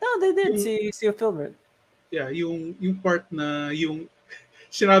 No, they did. Yung- See Filbert. yeah, yung part na yung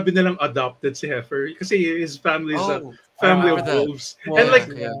sinabi nilang adopted si Heifer kasi his family is a Oh, family I of remember that. wolves. Well, And like,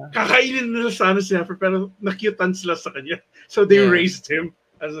 yeah. kakainin nila sana si Heifer pero nakyutan sila sa kanya. So they Yeah. raised him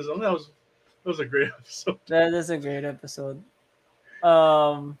as his own. That was a great episode. That is a great episode.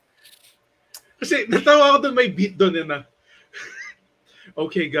 Kasi natawa ako doon, may beat doon na.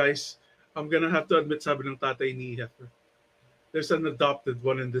 Okay guys, I'm gonna have to admit, sabi ng tatay ni Heifer, there's an adopted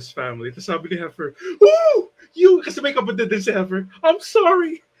one in this family. Tapos sabi ni Heifer, "Woo! You!" Kasi may kapatid din si Heifer. "I'm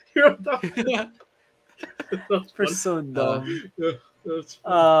sorry, you're adopted." That's For fun. so dumb. Yeah, that's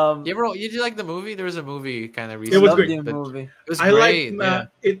fun. Did you like the movie? There was a movie kind of It recently. was Loved great. the movie. It was I like great. na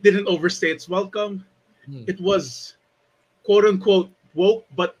it didn't overstay its welcome. Hmm. It was quote unquote woke,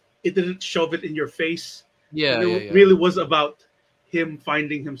 but it didn't shove it in your face. Yeah, It really was about him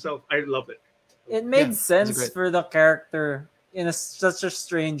finding himself. I love it. It made Yeah, it's sense great. for the character in such a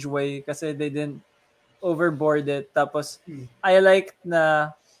strange way kasi they didn't overboard it. Tapos, I like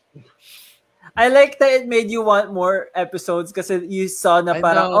that it made you want more episodes kasi you saw na I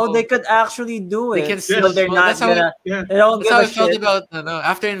parang, know. they could actually do They it. can still But they're do it. not That's how gonna, Yeah. they don't That's give how a I felt shit. about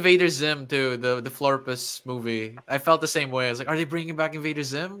after Invader Zim too, the Florpus movie. I felt the same way. I was like, are they bringing back Invader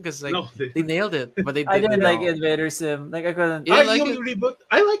Zim? Because like No, they nailed it, but they I didn't like it. Invader Sim. Like, I couldn't. Yeah. like yung it? reboot,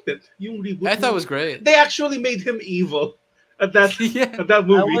 I liked it. Yung reboot. I thought it was great. They actually made him evil at that Yeah. at that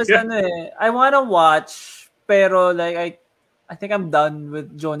movie. I want to watch, pero like, I think I'm done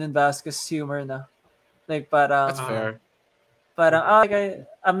with Jonan Vasquez humor na. Like, parang, That's fair. like,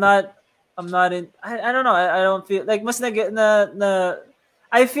 I'm not in, I don't know, I don't feel, like, mas I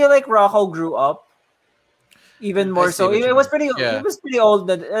feel like Rocco grew up even more I see so. what you It was mean. pretty, Yeah. it was pretty old,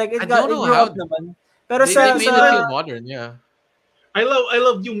 like, I it don't know grew how- up naman. Pero They sa, made it feel modern. Yeah. I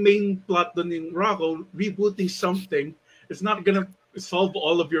love yung main plot dun in Rocco rebooting something. It's not gonna solve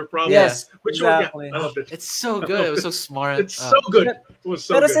all of your problems. yes, Which exactly. one? Yeah, I loved it. It's so good. It was so smart. It's so good. It was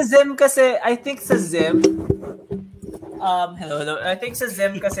so Pero good. sa Zim kasi, I think sa Zim, hello. I think sa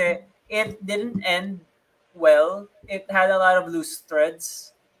Zim kasi, it didn't end well. It had a lot of loose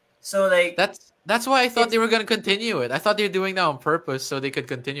threads. So like, That's why I thought they were gonna continue it. I thought they were doing that on purpose so they could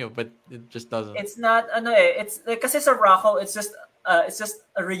continue, but it just doesn't. it's not, it's like, kasi sa Rocco, it's just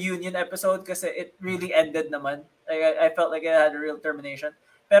a reunion episode kasi it really ended naman. Like, I felt like it had a real termination.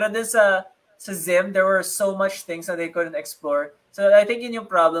 Pero din sa Zim, there were so much things that they couldn't explore. So I think yun yung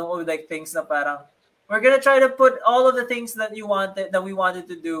problem with like things na parang, we're gonna try to put all of the things that we wanted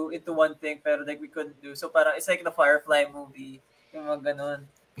to do into one thing, pero like we couldn't do. So parang it's like the Firefly movie, yung mga ganun.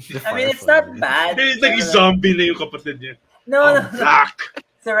 I mean, it's not bad. It's like pero, zombie na yung kapatid niya. No, I'm black.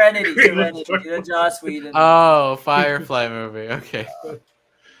 Serenity, the Joss Whedon. Oh, Firefly movie. Okay.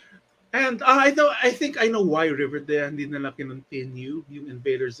 And I think I know why Riverdale hindi nila kinontinue yung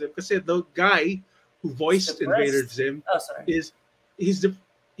Invader Zim. Kasi the guy who It's voiced Invader depressed. Zim Oh, sorry. is he's the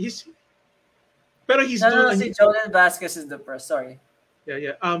he's pero he's No, doing a si new, Jordan Vasquez is depressed. Sorry.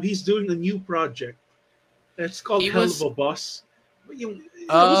 yeah. He's doing a new project. It's called He Hell of was. a Boss. Yung, it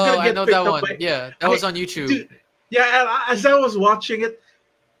was Oh, gonna I get know picked that up one. by Yeah, that was I, on YouTube. dude, yeah, and as I was watching it,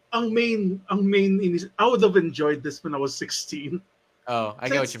 I would have enjoyed this when I was 16. Oh, I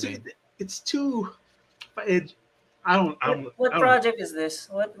So get what you mean. it's too edge. What I don't know. project is this?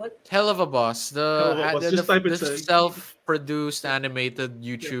 What? Hell of a Boss. Hell of a Boss. Just type The it. self-produced animated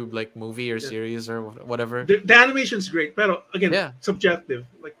Yeah, YouTube like movie or yeah. series or whatever. The animation's great, but again, Yeah. subjective.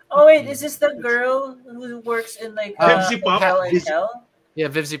 Like Oh wait, is this the it's girl who works in like Vivzy Pop. Hotel in Vivzy, Hell? Yeah,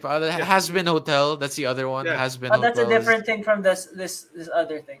 Vivzy. yeah, Has Been Hotel. That's the other one. yeah. Has Been Oh, that's a Hotel. different thing from this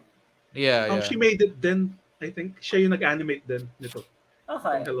other thing. Yeah, yeah. She made it then. I think siya yung nag-animate then nito.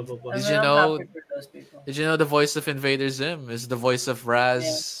 Okay. Hell of a I Boss. Did mean, you I'm know? happy for those people. Did you know the voice of Invader Zim is the voice of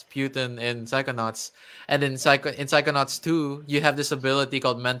Raz Putin in Psychonauts? And in Psychonauts 2, you have this ability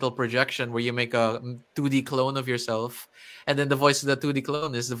called mental projection where you make a 2D clone of yourself. And then the voice of the 2D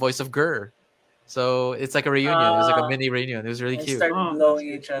clone is the voice of Gur. So it's like a reunion. It was like a mini reunion. It was really They cute. start Oh, blowing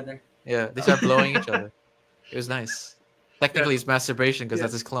that's each other. Yeah, they start blowing each other. It was nice. Technically, Yeah. it's masturbation because Yeah.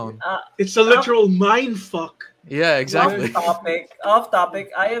 that's his clone. It's a literal mind fuck. Yeah, exactly. Off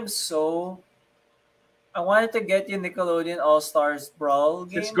topic. I wanted to get you Nickelodeon All Stars Brawl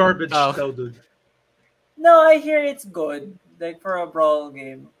game. It's garbage, Oh. though, dude. No, I hear it's good, like for a brawl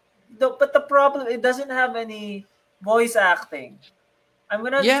game. But the problem, it doesn't have any voice acting. I'm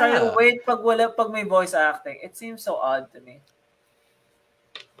gonna try to Yeah. wait pag may voice acting. It seems so odd to me.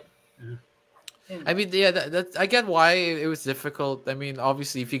 I mean, yeah, I get why it was difficult. I mean,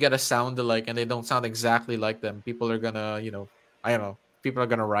 obviously, if you get a sound alike and they don't sound exactly like them, people are gonna, I don't know, people are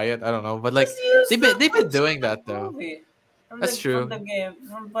gonna riot. I don't know, but like Just use they've the been voice doing from the that though. movie. From That's true. From the game,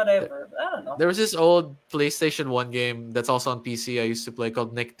 from whatever. I don't know. There was this old PlayStation 1 game that's also on PC I used to play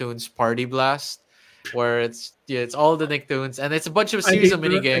called Nicktoons Party Blast, where it's all the Nicktoons and it's a bunch of series of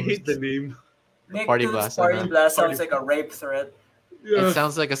mini I hate games. the name. Party Nicktoons Blast, I Party know. Blast Party sounds like a rape threat. Yeah. It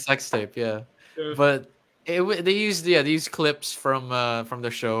sounds like a sex tape, yeah. Yeah. But they used clips from the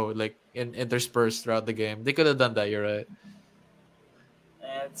show like interspersed throughout the game. They could have done that. You're right.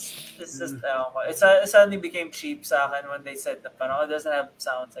 It's just it suddenly became cheap sa akin when they said that it doesn't have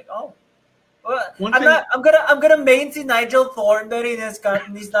sounds like well, One I'm thing- not I'm gonna main si Nigel Thornberry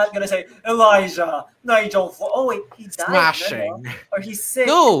and he's not gonna say Elijah Nigel oh wait he died Smashing. no? Or he's sick.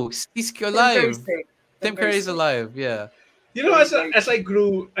 No, he's Tim alive. Curry's sick. Tim Curry's alive. Yeah. You know, as I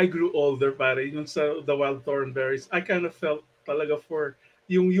grew older, pare, yung sa the Wild Thornberries, I kind of felt talaga for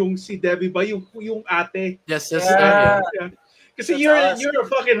yung si Debbie ba, yung ate. Yes. Yeah. Yeah. Kasi That's you're a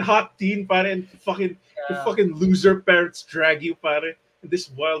fucking hot teen, pare, and your Yeah. fucking loser parents drag you, pare, in this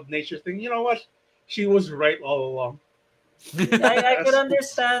wild nature thing. You know what? She was right all along. I could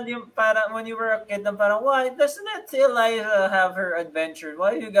understand yung parang when you were a kid, parang why doesn't that Elijah have her adventure?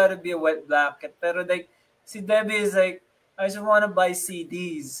 Why you gotta be a wet blanket? Pero like si Debbie is like I just want to buy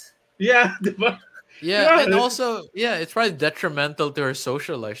CDs. Yeah, diba? Yeah, Yeah. and also, it's probably detrimental to her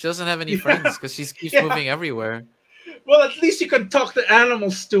social life. She doesn't have any friends because she keeps Yeah. moving everywhere. Well, at least you can talk to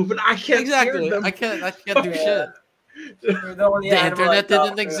animals too, but I can't Exactly. hear them. I can't do shit. You're the only The animal I internet talk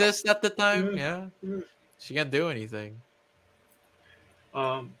didn't to. exist at the time. Yeah. Yeah. She can't do anything.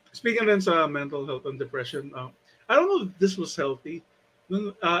 Speaking then sa mental health and depression, I don't know if this was healthy.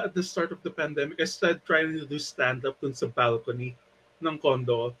 At the start of the pandemic, I started trying to do stand-up dun sa balcony ng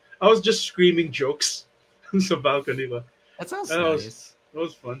condo. I was just screaming jokes sa balcony ba. That sounds That nice.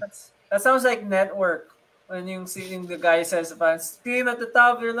 was fun. That sounds like network. When yung the guy says, scream at the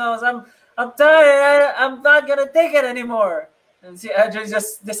top of your lungs, I'm tired, I'm not gonna take it anymore. And si Adrian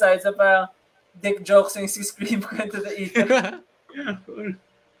just decides na parang dick jokes yung si scream ko into the ether.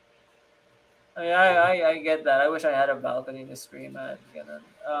 Yeah. I get that. I wish I had a balcony to scream at.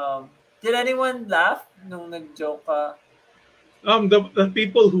 Ganun. Did anyone laugh nung nag-joke ka? The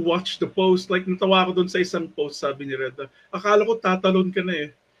people who watched the post, like natawa ko dun sa isang post, sabi ni Red, akala ko tatalon ka na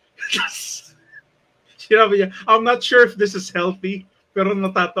eh. Sinabi niya, I'm not sure if this is healthy, pero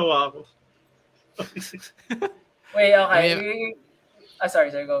natatawa ako. Wait, okay. I mean-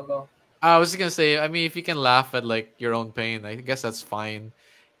 Sorry, go. I was just gonna say, I mean, if you can laugh at like your own pain, I guess that's fine.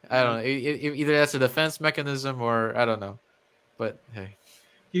 I don't know. Either that's a defense mechanism or I don't know. But hey,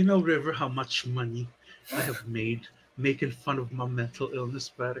 You know, River, how much money I have made making fun of my mental illness,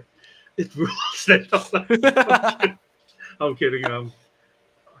 better. It rules. I'm kidding.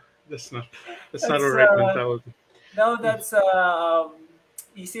 That's not a right That's, mentality. No, that's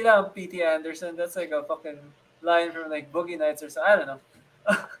Easy lang, P.T. Anderson. That's like a fucking line from like Boogie Nights or something. I don't know.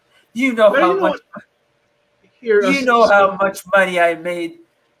 You know But how you know much what? Here, you know how much money I made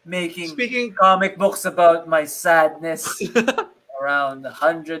making speaking, comic books about my sadness. Around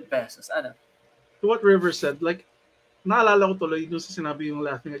 100 pesos. Ano? to what River said, like, naalala ko tuloy doon sa sinabi yung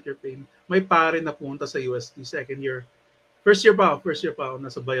laughing at your pain. May pare na punta sa UST, second year. First year pa ako,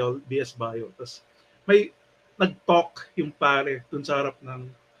 nasa BS Bio. Tapos may nag-talk yung pare dun sa harap ng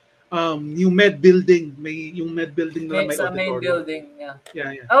yung med building. Yung med building na may Sa main auditorium. building, yeah.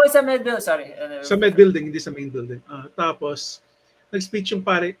 Yeah. Oh, it's a med building. Sorry. Sa med building, hindi sa main building. Tapos, nag-speech yung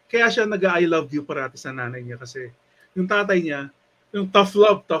pare. Kaya siya nag-I love you parati sa nanay niya kasi yung tatay niya, yung tough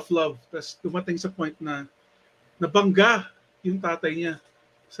love. Tapos dumating sa point na nabangga yung tatay niya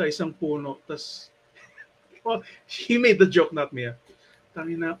sa isang puno. Tapos, he made the joke, not me.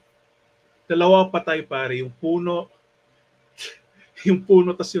 Tangina, dalawa patay pare, yung puno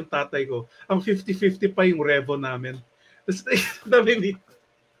tas yung tatay ko. Ang 50-50 pa yung revo namin. Tapos, dami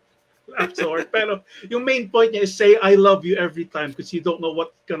that's hard. Pero yung main point niya is say I love you every time because you don't know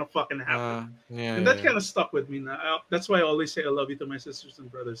what's gonna fucking happen. And that kind of stuck with me. Now. That's why I always say I love you to my sisters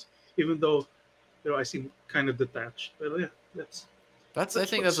and brothers, even though I seem kind of detached. But yeah, that's I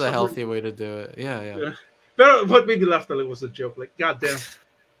think that's a healthy way to do it. Yeah. But what made me laugh a little was a joke. Like, goddamn,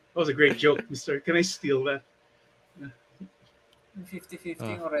 that was a great joke, Mister. Can I steal that?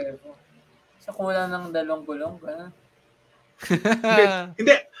 50-50 yung revo. Sa kulang ng dalawang gulong, gano'n.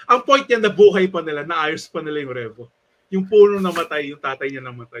 Hindi. Ang point niya, nabuhay pa nila, naayos pa nila yung revo. Yung puno namatay, yung tatay niya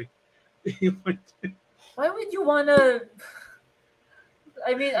namatay. Why would you wanna...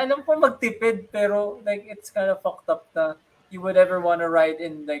 I mean, alam ko magtipid, pero like, it's kind of fucked up na you would ever want to ride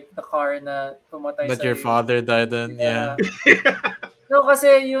in like the car na pumatay But sa your father died then, yeah. No,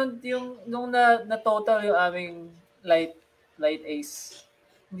 kasi nung na total yung aming light ace,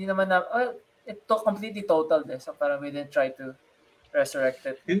 hindi naman na, it completely totaled eh. So parang we didn't try to resurrect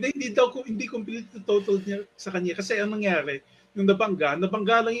it. Hindi completely total niya sa kanya. Kasi ang nangyari, yung nabangga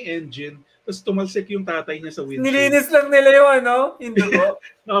lang yung engine, tapos tumalsik yung tatay niya sa windshield. Nilinis lang nila yung yung dugo.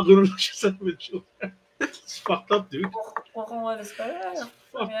 Nakagulo lang siya sa windshield. It's fucked up, dude. Kung alis ka,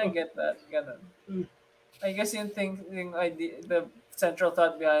 I get that. Ganun. I guess yung idea, the central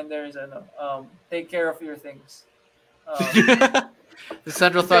thought behind there is take care of your things. The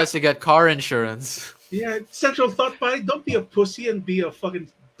central thought is to get car insurance. Yeah, central thought, buddy. Don't be a pussy and be a fucking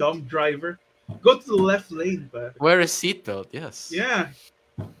dumb driver. Go to the left lane, buddy. Wear a seatbelt, yes. Yeah.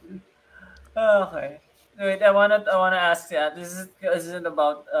 Okay. Wait, I wanna ask you. This isn't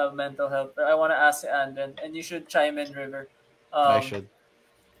about mental health, but I wanna ask you, Andren, and you should chime in, River. I should.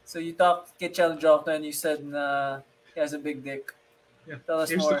 So you talked Kitchell Jokno and you said he has a big dick. Yeah. Tell us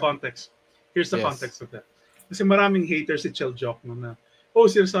Here's more. the context. Here's the context of that. Kasi maraming haters si Chel Jokno na,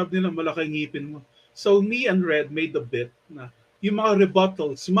 sinasabi nila malaki ngipin mo. So me and Red made the bit na yung mga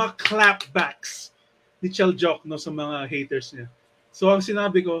rebuttals, yung mga clapbacks ni Chel Jokno sa mga haters niya. So ang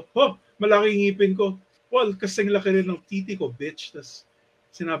sinabi ko, malaki ngipin ko. Well, kasing laki rin ng titi ko, bitch. Tapos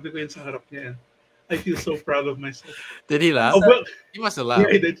sinabi ko yun sa harap niya. I feel so proud of myself. Did he laugh? He must have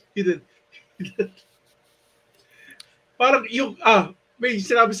laughed. Yeah, he did. Parang yung, may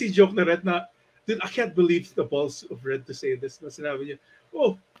sinabi si Joke na Red na, dude, I can't believe the balls of Red to say this. Na sinabi niya,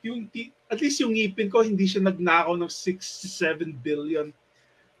 at least yung ngipin ko, hindi siya nagnakaw ng 6-7 billion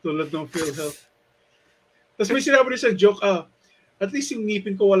tulad ng PhilHealth. Tapos may sinabi rin sa Joke, at least yung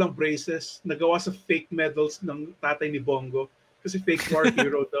ngipin ko walang braces, nagawa sa fake medals ng tatay ni Bongo kasi fake war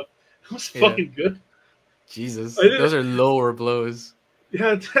hero daw. That was fucking good. Jesus, those are lower blows.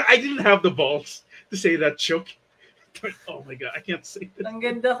 Yeah, I didn't have the balls to say that joke. Oh my God, I can't say that. Ang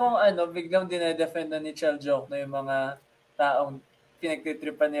ganda kung biglang dinedefend na ni Chel Joke na yung mga taong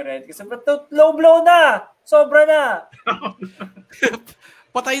pinagtitripan ni Red. Kasi low blow na! Sobra na!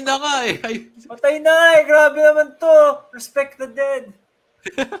 Patay na nga eh. Patay na eh! Grabe naman to! Respect the dead!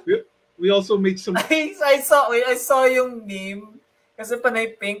 We also made some... I saw yung meme. Kasi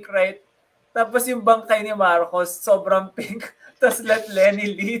panay pink, right? Tapos yung bangkay ni Marcos, sobrang pink. Tapos let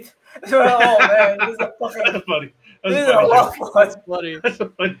Lenny lead. Man, this is a fucking... That's funny. That's funny. That's a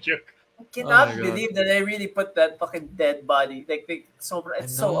fun joke. I cannot believe that they really put that fucking dead body. Like, it's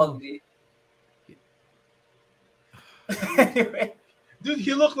so ugly. Anyway. Dude,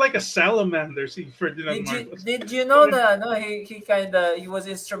 he looked like a salamander, si Ferdinand Marcos. Did you know that he was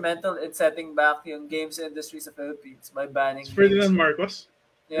instrumental in setting back yung games industry sa Philippines by banning Ferdinand Marcos?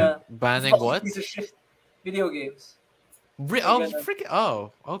 Yeah. Banning what? Video games.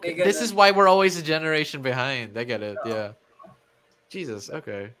 Okay. This is why we're always a generation behind. I get it. Yeah. Jesus,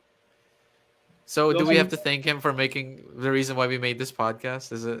 okay. So do we Also- have to thank him for making the reason why we made this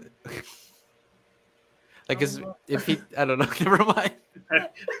podcast? Is it like is if he I don't know, never mind.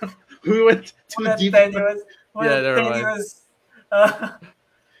 we went too What a deep. tenuous, what Yeah, a never mind. tenuous. Uh,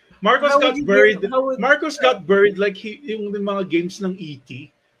 Marcos how would got you buried. how would, Marcos got buried like yung mga games ng ET.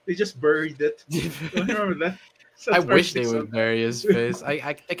 They just buried it. I remember that. I That's wish they R6. would bury his face.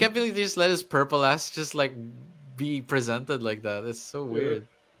 I can't believe they just let his purple ass just like be presented like that. It's so weird.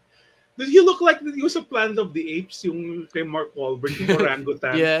 Did he look like he was a Planet of the Apes, yung kay Mark Wahlberg, yung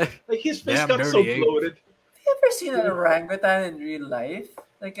orangutan? Yeah. Like his face Damn got so dirty ape. bloated. have you ever seen an orangutan in real life?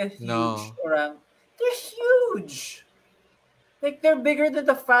 Like a huge No. orang. They're huge. Like they're bigger than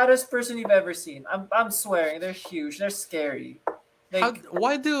the fattest person you've ever seen. I'm swearing, they're huge. They're scary. How, Like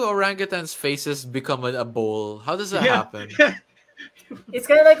why do orangutans' faces become a bowl? How does that Yeah, happen? yeah. it's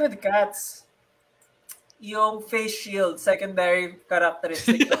kind of like with cats. Yung face shield, secondary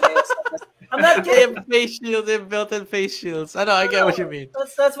characteristic. I'm not They kidding. have face shields. They have built-in face shields. I know. I get what you mean.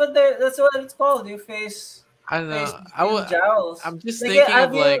 That's what it's called. You face I don't know. face jowls. I'm just Like, thinking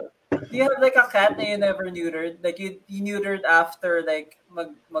have of like. do you have like a cat that you never neutered? Like you neutered after like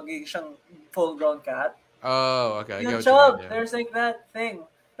magiging siyang full grown cat. Oh, okay. I get Yung what chub, you mean. Yeah. there's like that thing.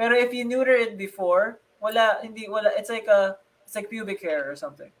 Pero if you neuter it before, wala. It's like pubic hair or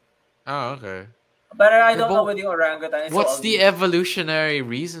something. Oh, okay. But I Yeah, don't but know with the orangutan. It's What's so the ugly. evolutionary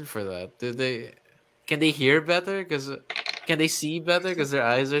reason for that? Can they hear better? Can they see better because their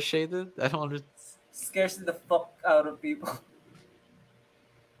eyes are shaded? I don't understand. Scares the fuck out of people.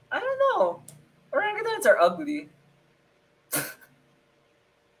 I don't know. Orangutans are ugly.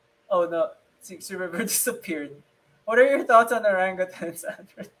 Oh no, Six River disappeared. What are your thoughts on orangutans,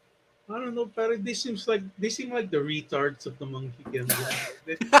 Andrew? I don't know, pero they seem like the retards of the monkey kingdom.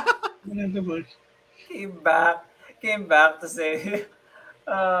 Came back to say,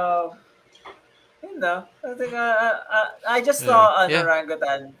 um, you know, I think I just saw an Yeah.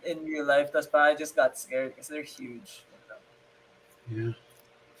 orangutan in real life, but I just got scared because they're huge. Yeah.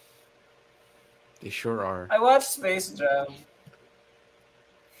 They sure are. I watched Space Jam.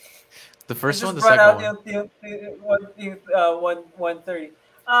 The first I one, just the brought second out one. yung 130.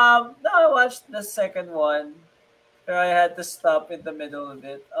 No, I watched the second one, but I had to stop in the middle of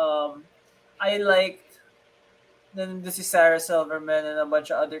it. I liked then this is Sarah Silverman and a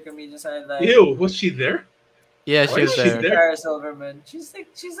bunch of other comedians I like. Ew, was she there? Yeah, Why she was is she there. there? Sarah Silverman. She's like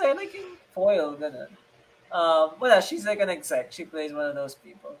in foil, ganun. Well, she's like an exec. She plays one of those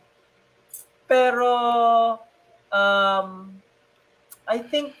people. Pero, I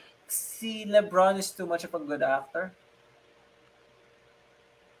think si LeBron is too much of a good actor.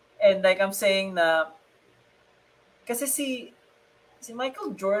 And like I'm saying na, kasi si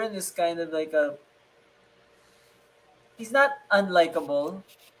Michael Jordan is kind of like he's not unlikable,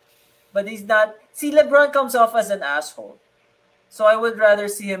 but he's not, see LeBron comes off as an asshole. So I would rather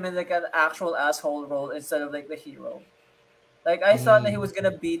see him in like an actual asshole role instead of like the hero. Like I thought that he was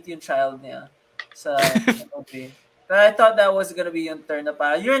gonna beat yung child niya sa movie. But I thought that was gonna be yung turn na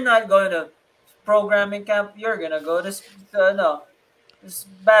pa. You're not going to programming camp. You're gonna go to this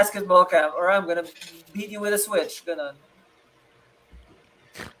basketball camp, or I'm gonna beat you with a switch. Ganon.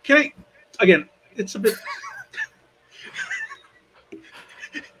 Can I, again, it's a bit...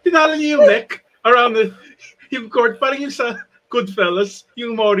 Tinala niya yung neck around yung court, parang yung sa Goodfellas,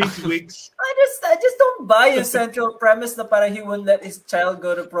 yung Maurice Wiggs. I just don't buy a central premise na parang he wouldn't let his child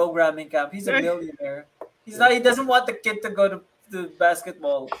go to programming camp. He's a millionaire. He doesn't want the kid to go to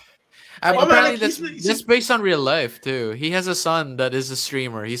basketball. Apparently, like, that's based on real life too. He has a son that is a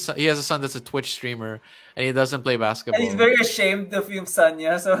streamer. He has a son that's a Twitch streamer, and he doesn't play basketball. And he's very ashamed of yung son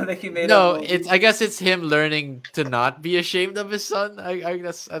niya, so like he made No, a movie. I guess it's him learning to not be ashamed of his son.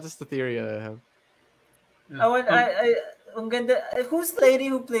 That's the theory I have. Ang ganda, who's the lady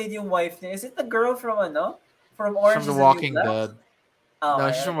who played yung wife niya? Is it the girl from From Orange From is The Walking New Black? Dead. Oh, No,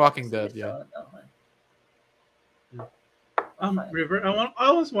 okay, she's from okay. Walking Dead. Yeah. Okay. River, I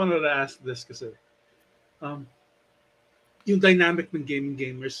always wanted to ask this kasi yung dynamic ng gaming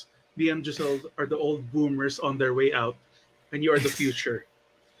gamers, BM Giselle are the old boomers on their way out, and you are the future.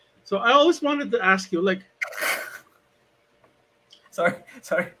 So I always wanted to ask you, like, Sorry.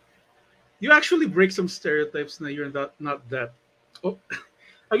 you actually break some stereotypes na you're not that. Oh,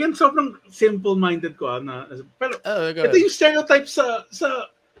 again, sobrang simple-minded ko na. Pero Oh, go ito ahead. yung stereotype sa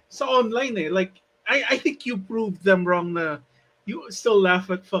online eh. Like, I think you proved them wrong na you still laugh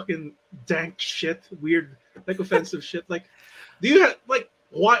at fucking dank shit, weird, like offensive shit. Like, do you have, like,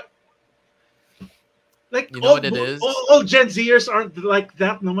 what? Like, You know what it is? All Gen Zers aren't like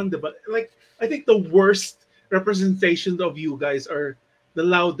that naman, diba? Like, I think the worst representation of you guys are the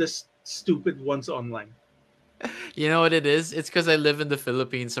loudest stupid ones online. You know what it is? It's because I live in the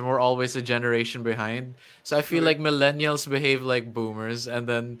Philippines and we're always a generation behind. So I feel Okay. like millennials behave like boomers, and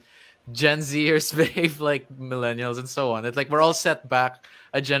then Gen Zers behave like millennials, and so on. It's like we're all set back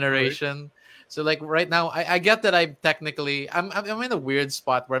a Okay. generation. So like right now, I get that I'm in a weird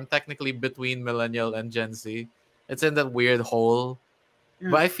spot where I'm technically between millennial and Gen Z. It's in that weird hole,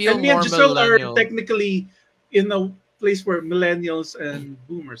 Yeah. but I feel And me and more Giselle are millennial. technically in a place where millennials and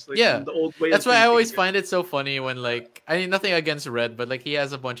boomers, like Yeah. the old way of That's why I thinking. always find it so funny when, like, I mean, nothing against Red, but like he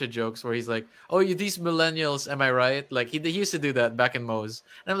has a bunch of jokes where he's like, "Oh, you these millennials, am I right?" Like he used to do that back in Moe's,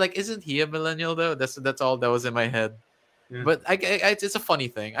 and I'm like, "Isn't he a millennial though?" That's all that was in my head. Yeah. But it's a funny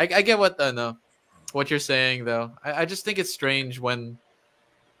thing. I get what no, what you're saying though. I just think it's strange when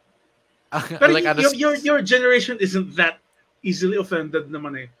But like at a your generation isn't that easily offended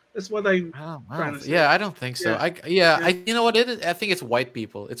naman eh. That's what I'm trying to say. yeah, I don't think so. Yeah. I Yeah. you know what it is? I think it's white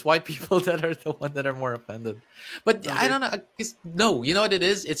people. It's white people that are the one that are more offended. But I Okay. don't know. No, you know what it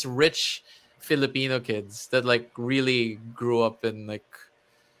is? It's rich Filipino kids that like really grew up in like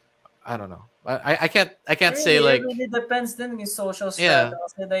I don't know. I can't say Really, it like really depends then yung social yeah, strata.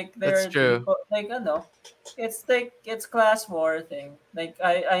 Kasi like there that's are true. people like it's like it's class war thing. Like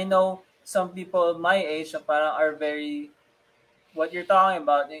I know some people my age na parang are very what you're talking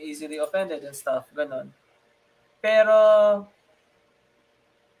about, yung easily offended and stuff, ganon. Pero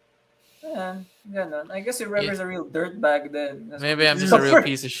ganon. I guess your Yeah, River's a real dirtbag then. That's what maybe you I'm just a real discovered.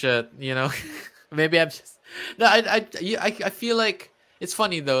 piece of shit, you know. Maybe I'm just no. I feel like it's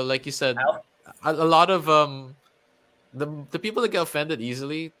funny though. Like you said, Ow. a lot of the people that get offended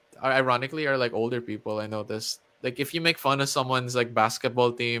easily are ironically are like older people. I noticed. Like if you make fun of someone's like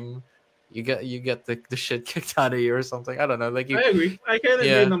basketball team, you get the shit kicked out of you or something. I don't know. Like you, I agree. I can agree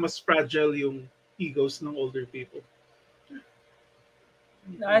yeah, na mas fragile yung egos ng older people.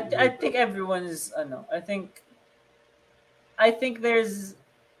 No, I think everyone's I think there's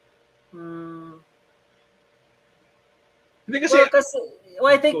mm, Hindi kasi, well, because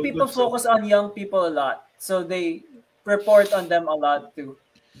I think go people Giselle. focus on young people a lot, so they report on them a lot too.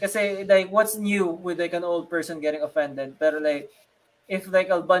 Because like, what's new with like an old person getting offended? But like, if like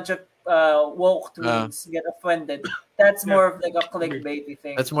a bunch of woke uh, tweens get offended, that's Yeah, more of like a agree. clickbaity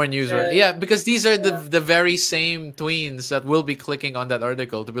thing. that's more news, right? Uh, Yeah, because these are yeah. the very same tweens that will be clicking on that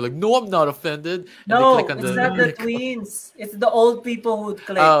article to be like, no, I'm not offended, and they click No, on it's the not the article. tweens. It's the old people who'd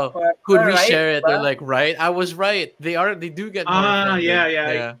click. Oh, who'd All right, reshare it? They're diba? like, right, I was right. They do get more Yeah, offended. yeah.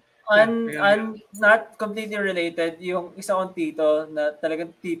 Yeah. Yeah, I get it. Not completely related, yung isa kong tito na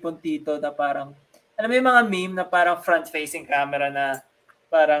talagang tipong tito na parang, alam mo yung mga meme na parang front-facing camera na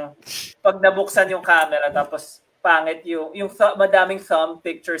parang pag nabuksan yung camera tapos pangit yung madaming thumb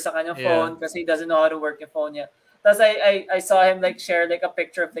picture sa kanyang Yeah. phone kasi he doesn't know how to work yung phone niya. Tapos I saw him like share like a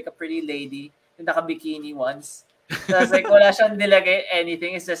picture of like a pretty lady yung naka-bikini once. Tapos like wala siyang nilagay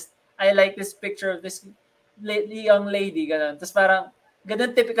anything. It's just, I like this picture of this young lady, ganun. Tapos parang,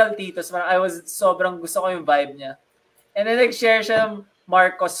 ganun typical titos. Parang sobrang gusto ko yung vibe niya. And then nag-share siya ng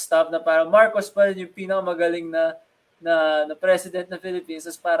Marcos stuff na parang Marcos pa rin yung pinakamagaling na president ng Philippines.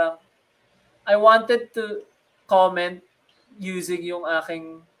 Tapos parang I wanted to comment using yung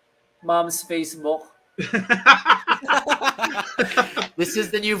aking mom's Facebook. This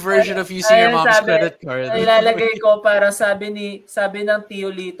is the new version of using your mom's credit card. Ilalagay ko parang sabi ng Tio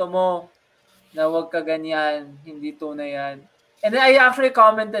Lito mo na wag ka ganyan, hindi tunay yan. And then I actually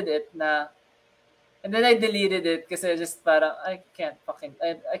commented it and then I deleted it kasi just parang I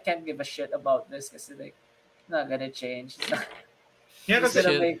can't give a shit about this kasi like not gonna change. Yeah, It's kasi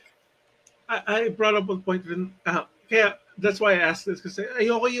gonna Shit. make I brought up a point rin, kaya that's why I asked this kasi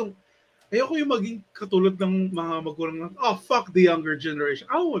ayoko yung maging katulad ng mga magulang na, oh, fuck the younger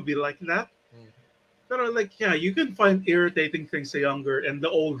generation. I don't want to be like that. Pero like, yeah, you can find irritating things the younger and the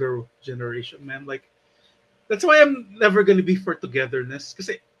older generation, man. Like, that's why I'm never gonna be for togetherness.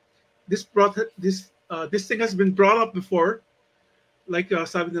 Kasi this thing has been brought up before. Like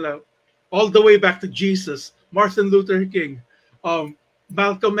sabi nila, all the way back to Jesus, Martin Luther King,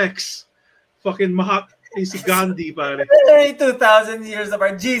 Malcolm X, fucking si Gandhi, pare. 2,000 years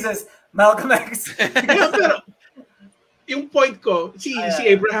apart. Jesus, Malcolm X. Yeah, pero yung point ko, si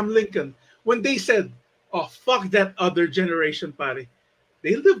Abraham Lincoln, when they said, oh, fuck that other generation, pare.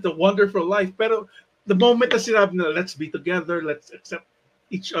 They lived a wonderful life. Pero the moment na sinabi nila, let's be together, let's accept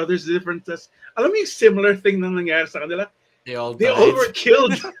each other's differences. Alam mo yung similar thing na nangyari sa kanila? They all They all died. were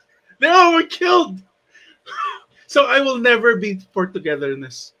killed. They all were killed. So I will never be for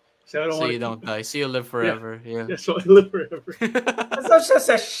togetherness. So I don't So want you don't die. So you live forever. Yeah. Yeah, so I live forever. That's such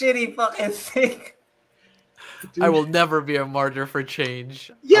a shitty fucking thing. I will never be a martyr for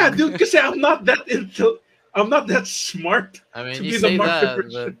change. Yeah, dude, because I'm not that smart I mean, to you be the say martyr that, for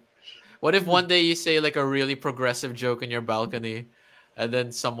but change. what if one day you say like a really progressive joke in your balcony, and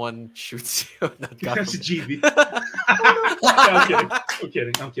then someone shoots you? Not God That's forbid. GB. Yeah, I'm kidding. I'm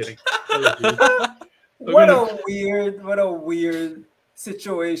kidding. I'm kidding. I love you. I'm What gonna, a weird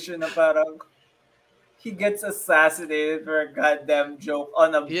situation na parang he gets assassinated for a goddamn joke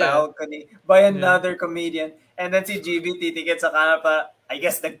on a Yeah, balcony by yeah. another comedian. And then si GB titikit sa camera pa, I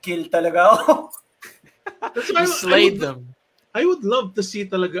guess nag-kill talaga ako. that's why You slayed them. I would love to see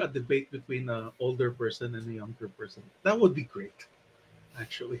talaga a debate between an older person and a younger person. That would be great,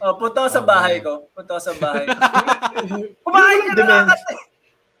 actually. Oh, punta ako sa Oh bahay man. ko. Punta ako sa bahay ko. Yung Kumain ka walang na lang dementia. kasi!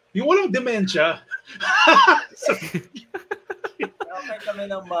 Yung walang dementia. So, Okay kami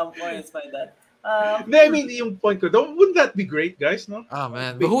ng mom ko. It's my dad. hindi, I mean, yung point ko, wouldn't that be great, guys? No? Oh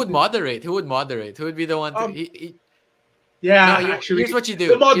man, but who would moderate? Who would moderate? Who would be the one to? Um, Yeah, No, actually, here's what you the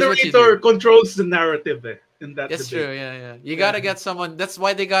do. Here's what you moderator do. controls the narrative in that That's debate. true. Yeah, yeah. You Yeah. gotta get someone. That's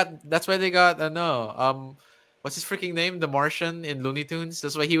why they got. That's why they got. No. What's his freaking name? The Martian in Looney Tunes.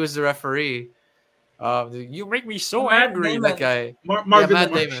 That's why he was the referee. You make me so Matt angry. Damon. That guy. Marvin the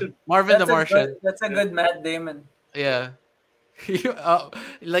Matt Martian. Damon. Marvin the Martian. That's a good Matt Damon. Yeah.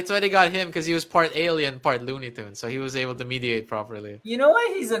 Like, so they got him because he was part alien, part Looney Tunes, so he was able to mediate properly. You know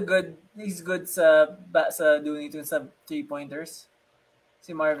why he's good sa Looney Tunes sa 3-pointers?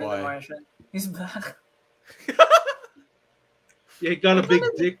 Si Marvin Why? the Martian. He's black. Yeah, he got a I'm big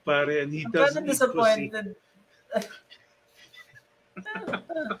kinda- dick, pare, and he I'm doesn't kind of eat pussy. disappointed.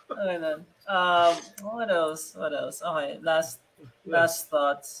 Okay, then. What else? What else? Okay, last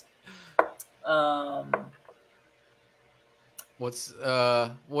thoughts. What's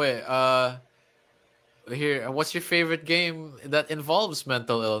wait here? What's your favorite game that involves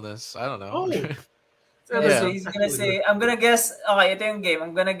mental illness? I don't know. Oh. Yeah. He's gonna say. I'm gonna guess. Okay, ito yung game.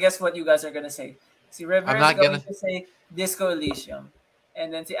 I'm gonna guess what you guys are gonna say. Si River I'm is not going gonna- to say Disco Elysium,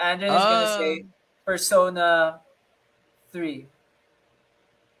 and then si Andrew is gonna say Persona 3.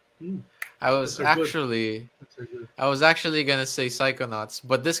 I was Those are good. actually That's a good- I was actually gonna say Psychonauts,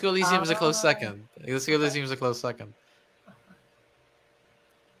 but Disco Elysium is a close second. Disco Elysium is a close second.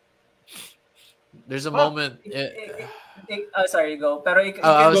 There's a moment. Sorry, go. Pero you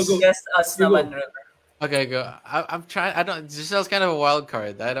I can was- guess us You go. naman, River. Okay, go. I'm trying. I don't. Giselle's kind of a wild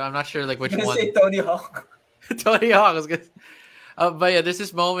card. I'm not sure like which I'm gonna one. say Tony Hawk. Tony Hawk was good. But yeah, there's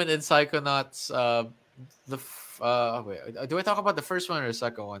this moment in Psychonauts. Wait, do I talk about the first one or the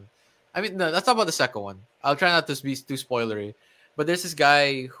second one? I mean, no, let's talk about the second one. I'll try not to be too spoilery. But there's this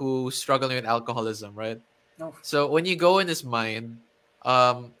guy who's struggling with alcoholism, right? No. So when you go in his mind,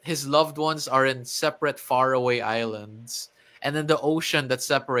 his loved ones are in separate, faraway islands, and then the ocean that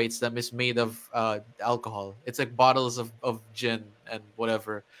separates them is made of alcohol. It's like bottles of gin and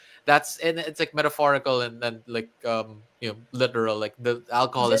whatever. And it's like metaphorical and then like literal. Like the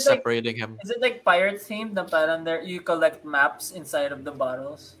alcohol Is is it like- separating him. Is it like pirate themed? Na parang there you collect maps inside of the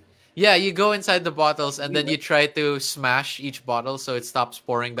bottles. Yeah, you go inside the bottles and then you try to smash each bottle so it stops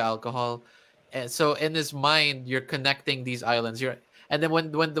pouring the alcohol. And so in his mind, you're connecting these islands. And then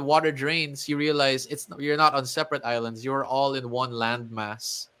when the water drains, you realize you're not on separate islands. You're all in one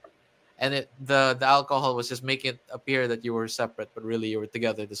landmass. And the alcohol was just making it appear that you were separate, but really you were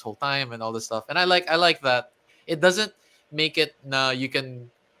together this whole time and all this stuff. And I like that. It doesn't make it you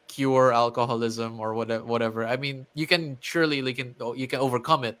can cure alcoholism or whatever. I mean, you can surely you can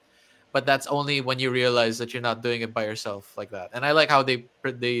overcome it, but that's only when you realize that you're not doing it by yourself like that. And I like how they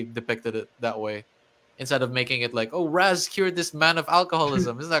depicted it that way, instead of making it like, oh, Raz cured this man of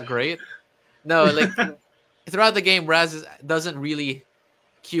alcoholism. Isn't that great? No, like throughout the game, Raz doesn't really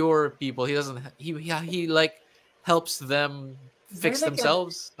cure people. He doesn't. He like helps them fix there like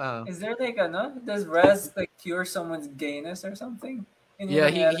themselves. Is there like does Raz like cure someone's gayness or something? Yeah,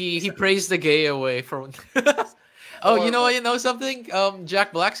 he praised the gay away from. Oh, you know something?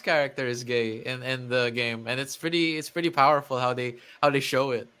 Jack Black's character is gay in the game, and it's pretty powerful how they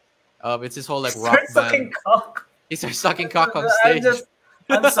show it. It's his whole like rock band. Cock. He starts sucking cock on stage.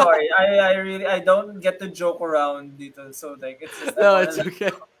 I'm sorry. I don't get to joke around dito. So like it's just No, it's okay.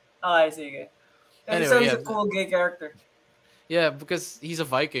 Oh, I see. Okay. Anyway, So he's yeah. a cool gay character. Yeah, because he's a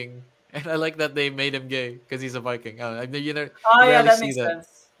Viking, and I like that they made him gay because he's a Viking. You know. Oh you yeah, rarely that see makes sense.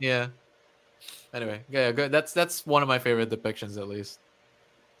 Yeah. Anyway, yeah, good. That's one of my favorite depictions, at least.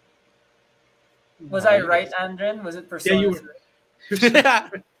 Was How I about you right, guys? Andren? Was it Persona? Yeah, you were.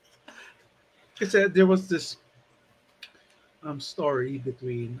 I said there was this story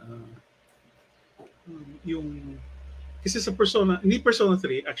between yung kasi sa Persona, hindi Persona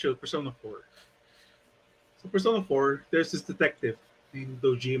 3, actually Persona 4. So Persona 4, there's this detective named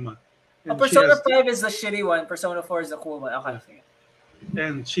Dojima, Oh, and she Persona has 5 is the shitty one. Persona 4 is the cool one. Okay, sige.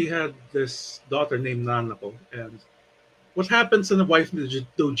 and she had this daughter named Nanako. And what happens to the wife ni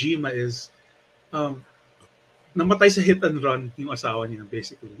Dojima is um, namatay sa hit and run yung asawa niya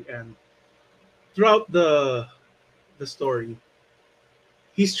basically. And throughout the story,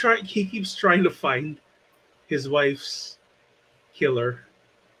 he keeps trying to find his wife's killer.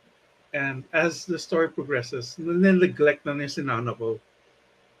 And as the story progresses, neglect na niya si Nanako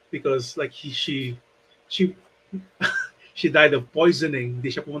because like she she died of poisoning.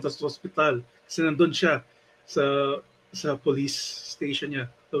 Hindi siya pumunta sa hospital. Kasi nandun siya sa police station niya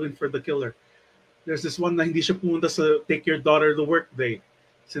looking for the killer. There's this one na hindi siya pumunta sa take your daughter to work day.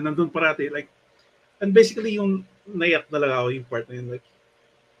 Kasi nandun parati. Like, and basically yung nayak na lang ako yung part na yun. Like,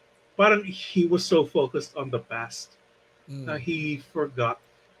 parang he was so focused on the past. He forgot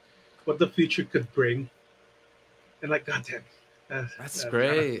what the future could bring. And like, goddamn. That's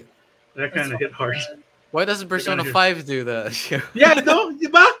great. That kind of hit hard. Why doesn't Persona 5 do that? Yeah, no,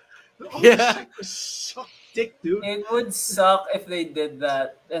 diba? Oh, Yeah. Suck dick, dude. It would suck if they did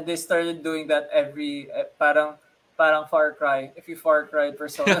that and they started doing that every parang Far Cry. If you Far Cry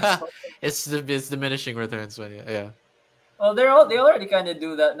Persona, it's diminishing returns when yeah. Well, they already kind of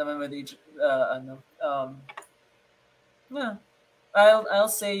do that naman with each yeah. I'll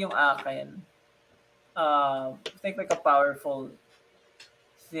say yung akin. I think like a powerful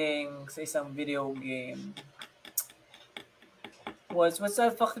thing sa isang video game. What's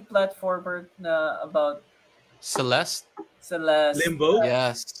that fucking platformer na about Celeste? Limbo?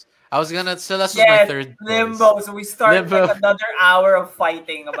 Yes. I was gonna Celeste was yes, my third Limbo. choice. So we start like another hour of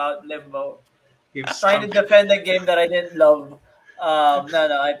fighting about Limbo. Trying to defend a game that I didn't love.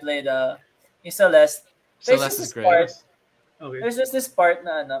 No, I played in Celeste. Celeste is great. Okay. There's just this part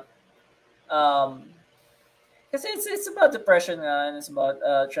na because it's about depression and it's about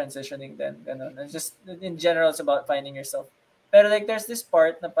transitioning then ganun. And just in general it's about finding yourself. But like there's this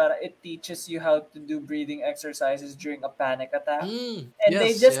part na para it teaches you how to do breathing exercises during a panic attack. And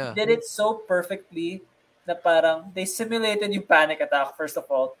they just did it so perfectly na parang they simulated yung panic attack first of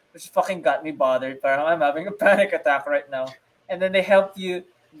all, which fucking got me bothered. Parang I'm having a panic attack right now. And then they helped you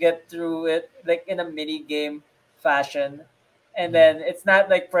get through it like in a mini game fashion. And then it's not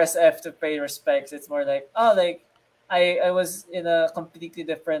like press F to pay respects. It's more like, oh, like I was in a completely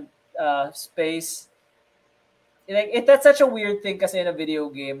different space. Like that's such a weird thing kasi in a video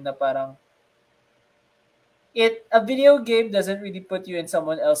game na parang a video game doesn't really put you in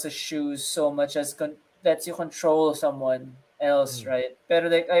someone else's shoes so much as lets you control someone else, right? Pero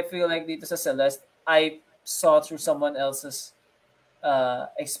like I feel like dito sa Celeste, I saw through someone else's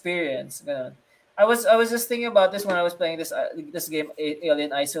experience. Ganun. I was just thinking about this when I was playing this game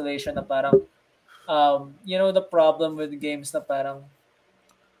Alien Isolation na parang you know the problem with games na parang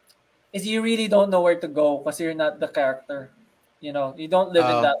is you really don't know where to go because you're not the character. You know, you don't live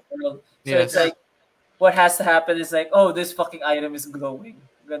in that world. So it's like what has to happen is like, oh, this fucking item is glowing.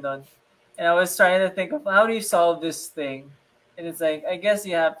 Ganon. And I was trying to think of how do you solve this thing? And it's like I guess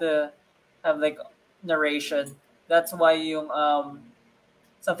you have to have like narration. That's why yung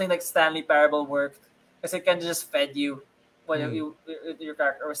something like Stanley Parable worked because it can just fed you what your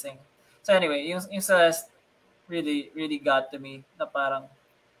character was saying. So anyway, yung Celeste really got to me na parang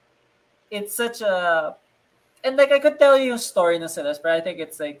it's such a and like I could tell you a story in Celeste, but I think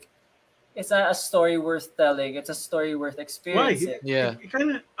it's like it's not a story worth telling. It's a story worth experiencing. Why? Yeah.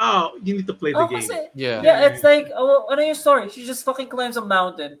 You need to play the game. Kasi, yeah, it's like ano yung story? She just fucking climbs a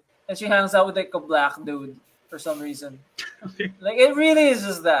mountain and she hangs out with like a black dude for some reason. Okay. Like it really is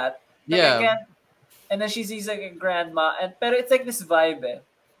just that. Like, yeah. And then she sees like a grandma but it's like this vibe.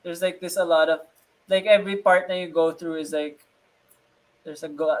 There's like this a lot of like every part that you go through is like there's a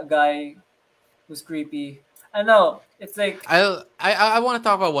guy who's creepy. I know it's like I want to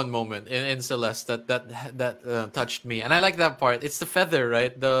talk about one moment in Celeste that touched me, and I like that part. It's the feather,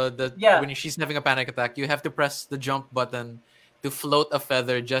 right? When she's having a panic attack, you have to press the jump button to float a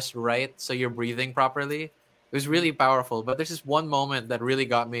feather just right so you're breathing properly. It was really powerful. But there's this one moment that really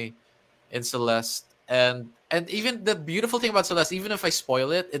got me in Celeste, and even the beautiful thing about Celeste, even if I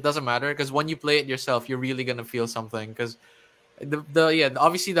spoil it, it doesn't matter because when you play it yourself, you're really gonna feel something because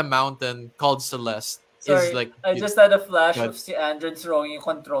obviously the mountain called Celeste. Sorry, is like I just had a flash of si Andrew throwing yung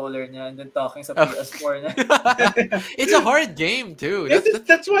controller niya and then talking sa PS4 niya. It's a hard game too.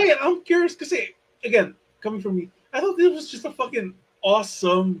 That's why I'm curious because again, coming from me, I thought this was just a fucking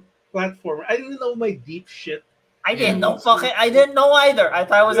awesome platformer. I didn't know my deep shit I didn't Yeah. know I didn't know either. I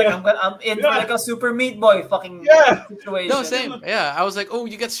thought I was like, I'm in for Yeah. like a Super Meat Boy fucking Yeah. situation. No, same. Yeah, I was like, oh,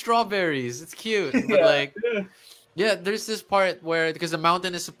 you get strawberries. It's cute. But Yeah. like, Yeah. yeah, there's this part where because the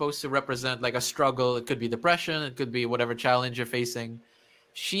mountain is supposed to represent like a struggle. It could be depression. It could be whatever challenge you're facing.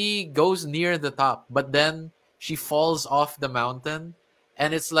 She goes near the top, but then she falls off the mountain,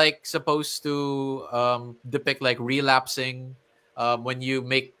 and it's like supposed to depict like relapsing. When you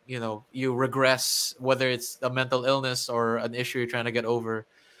make, you regress, whether it's a mental illness or an issue you're trying to get over,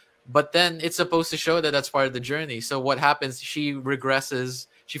 but then it's supposed to show that that's part of the journey. So what happens? She regresses,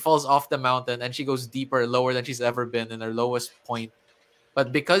 she falls off the mountain, and she goes deeper, lower than she's ever been in her lowest point.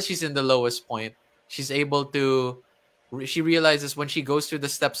 But because she's in the lowest point, she's able to. She realizes when she goes through the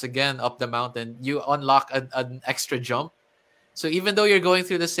steps again up the mountain, you unlock an extra jump. So even though you're going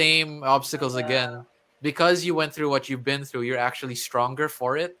through the same obstacles again, because you went through what you've been through, you're actually stronger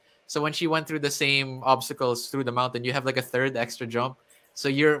for it. So when she went through the same obstacles through the mountain, you have like a third extra jump. So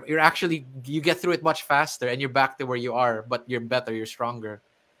you're actually, you get through it much faster, and you're back to where you are, but you're better, you're stronger.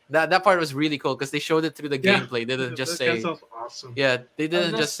 That part was really cool because they showed it through the Yeah. gameplay. They didn't just That kind of say, sounds awesome. yeah, they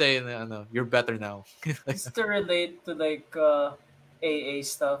didn't just- just say, no, no, you're better now. Just to relate to like AA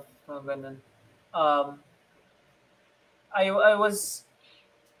stuff, mga ganun. I was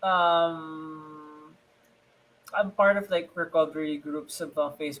I'm part of like recovery groups of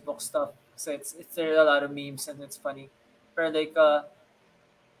Facebook stuff. So it's there are a lot of memes and it's funny. But like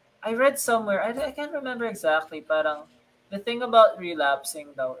I read somewhere, I can't remember exactly, parang the thing about relapsing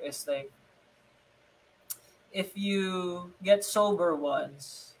though is like if you get sober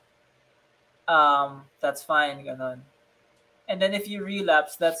once, that's fine, ganon. And then if you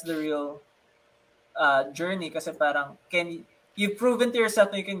relapse, that's the real journey kasi parang you've proven to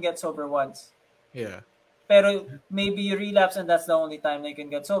yourself that you can get sober once. Yeah. Pero maybe you relapse and that's the only time that you can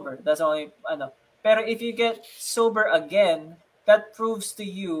get sober. That's the only ano. Pero if you get sober again, that proves to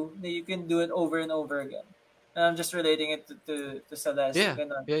you that you can do it over and over again. And I'm just relating it to Celeste. Yeah.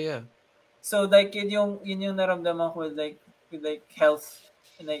 Ganon. Yeah. So like yun yung naramdaman ko with like health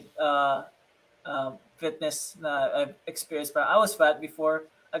and like fitness na I've experienced. But I was fat before.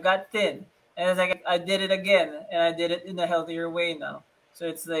 I got thin, and it's like I did it again, and I did it in a healthier way now. So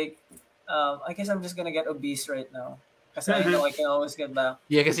it's like I guess I'm just gonna get obese right now because I know I can always get back.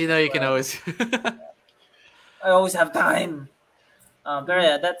 Yeah, because you know you can always. I always have time. But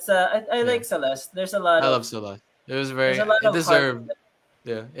yeah, that's I like Celeste. There's a lot I of love Sola. It was very. there's a lot It of deserved. heart.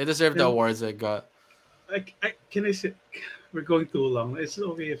 Yeah, it deserved the awards it got. Can I say we're going too long? It's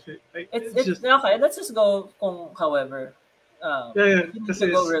okay if It's just okay. Let's just go. However, yeah. you need Kasi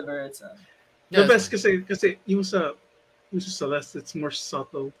to go river. It's the Yeah, best kasi yung sa Celeste, it's more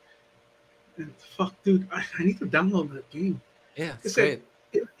subtle. And fuck, dude, I need to download that game. Yeah, it's Kasi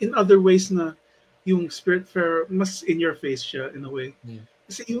great. in other ways na yung Spiritfarer mas in your face siya in a way. Yeah.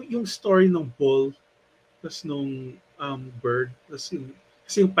 Kasi yung story ng bull, tas nung bird, tas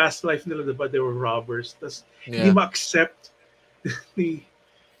kasi yung past life nila, diba, they were robbers. Tas hindi Yeah. ma-accept ni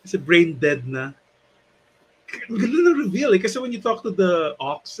kasi brain dead na. Ang ganda ng reveal kasi when you talk to the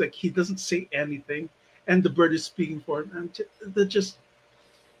ox, like he doesn't say anything and the bird is speaking for him. And that just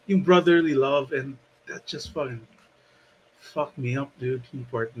yung brotherly love, and that just fucking fucked me up, dude. In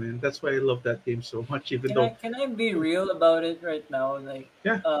part, man. That's why I love that game so much. Even though can I be real about it right now? Like,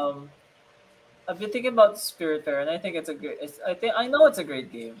 Yeah. I've been thinking about Spiritfarer, and I think I know it's a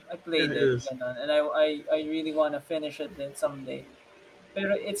great game. I played Yeah, it it, is. and I really want to finish it then someday. But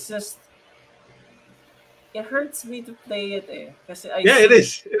it's just it hurts me to play it, eh. Kasi yeah, it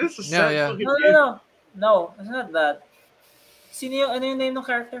is. It is a Yeah, sad yeah. fucking No, game. no, it's not that. Ano yung name ng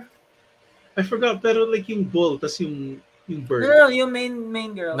character? I forgot, pero like yung bull, tas yung bird. No, yung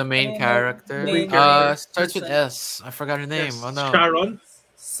main girl. The main Ano yung character. main Starts with person? S. I forgot her name. Yes, Oh no. Sharon.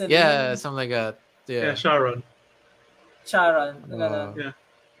 Celine? Yeah, something like that. Yeah, Yeah. Sharon. Sharon. Uh, Yeah.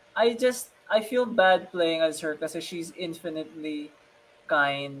 I feel bad playing as her because she's infinitely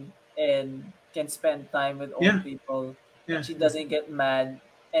kind and can spend time with old Yeah. people. Yeah. She doesn't get mad,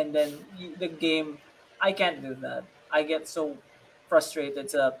 and then the game, I can't do that. I get so frustrated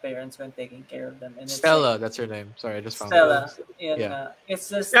to parents when taking care of them. And it's Stella, that's her name. Sorry, I just like, found Stella. it. Yun Yeah. nga. It's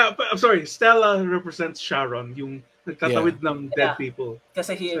just Yeah, but I'm sorry. Stella represents Sharon, yung nagtatawid ng Yeah. dead people. because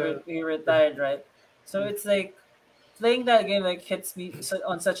So- he retired, right? So it's like playing that game like hits me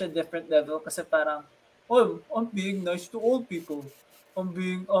on such a different level kasi parang, oh, I'm being nice to old people.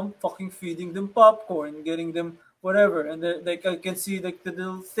 I'm fucking feeding them popcorn, getting them whatever, and like I can see like the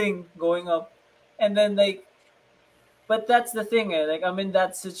little thing going up, and then like, but that's the thing, eh? Like I'm in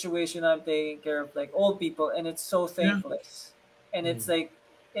that situation, I'm taking care of like old people, and it's so thankless, and it's like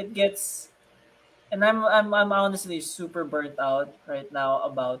it gets And I'm honestly super burnt out right now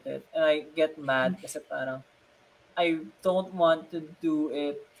about it. And I get mad kasi parang I don't want to do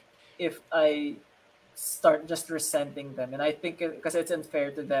it if I start just resenting them. And I think because it's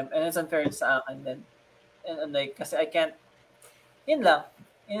unfair to them and it's unfair sa akin then. And like, kasi I can't, yun lang.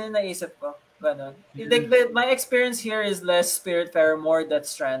 Yun yung naisip ko. Ganon. Like, my experience here is less Spiritfarer, more Death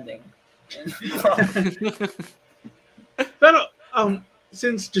Stranding. Pero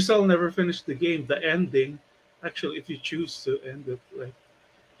since Giselle never finished the game, the ending, actually, if you choose to end it, like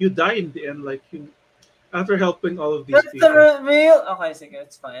you die in the end, like you after helping all of these That's people. the real. Okay, sige,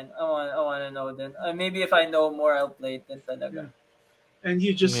 it's fine. I want to know then. Maybe if I know more, I'll play it then talaga. And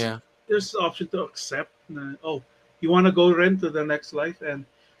you just there's the option to accept. Na, oh, you want to go rent to the next life, and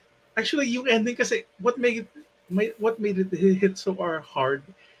actually, you ending kasi what made it hit so hard.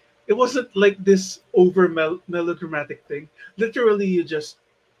 It wasn't like this over melodramatic thing. Literally, you just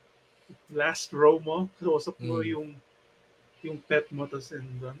last row mo, kausap mo yung pet mo tas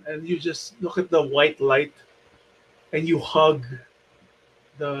and you just look at the white light and you hug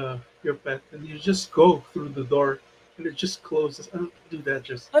your pet and you just go through the door and it just closes. I don't do that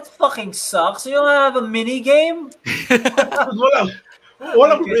just. That fucking sucks. You don't have a mini game?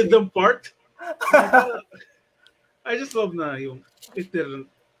 Walang rhythm part. I just love na yung it didn't.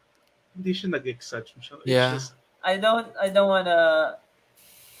 Hindi siya nag-exage masyado. Yeah. I don't wanna.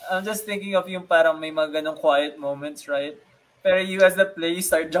 I'm just thinking of yung parang may mga ganong quiet moments, right? Pero you as the player, you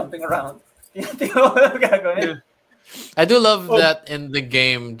start jumping around. I do love that in the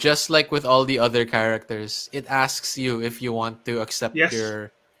game, just like with all the other characters, it asks you if you want to accept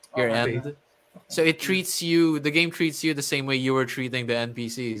your end. So it treats you, the game treats you the same way you were treating the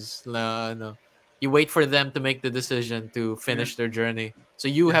NPCs. No. You wait for them to make the decision to finish their journey. So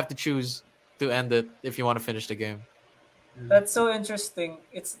you have to choose to end it if you want to finish the game. That's so interesting.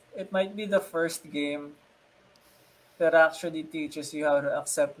 It might be the first game that actually teaches you how to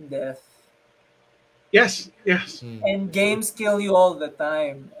accept death. Yes. And games kill you all the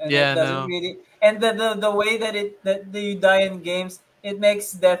time. And it doesn't really. And the way that you die in games, it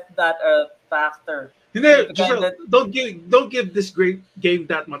makes death that a factor. Don't give this great game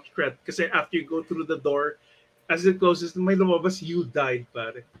that much credit because after you go through the door, as it closes, may lumabas, you died,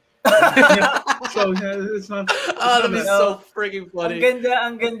 pare. So it's not. That is so freaking funny.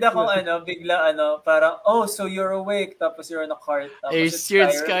 Ang ganda kung bigla parang so you're awake tapos you're in a cart. Tapos you're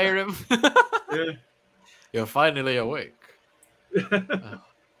in Skyrim. You're finally awake.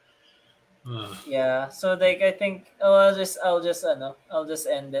 Yeah, so like I think I'll just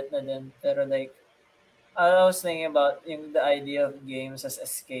end it na din. Pero like I was thinking about the idea of games as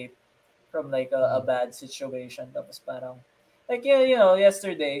escape from like a bad situation. Tapos parang like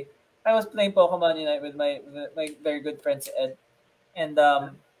yesterday I was playing Pokemon Unite with my very good friend Ed, and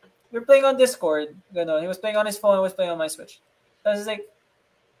we were playing on Discord. He was playing on his phone. I was playing on my Switch. I was like,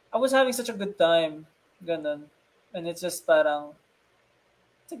 I was having such a good time. And it's just parang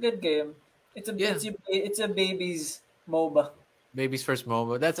it's a good game. It's a baby's MOBA. Baby's first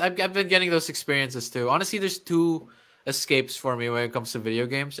MOBA. I've been getting those experiences too. Honestly, there's two escapes for me when it comes to video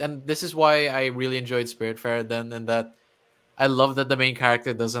games, and this is why I really enjoyed Spiritfarer then, and that I love that the main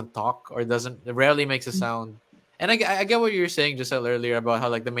character doesn't talk or rarely makes a sound. And I get what you were saying just earlier about how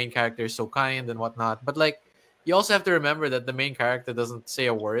like the main character is so kind and whatnot, but like you also have to remember that the main character doesn't say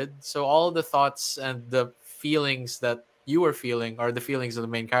a word. So all the thoughts and the feelings that you were feeling are the feelings of the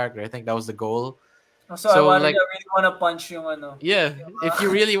main character. I think that was the goal. So I really want to punch yung Yeah, if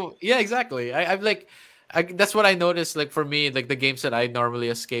you really, exactly. That's what I noticed. Like for me, like the games that I normally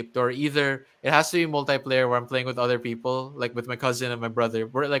escaped, or either it has to be multiplayer where I'm playing with other people, like with my cousin and my brother.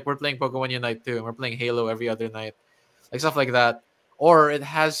 We're playing Pokemon Unite too, and we're playing Halo every other night, like stuff like that. Or it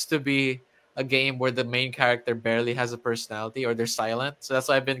has to be a game where the main character barely has a personality or they're silent. So that's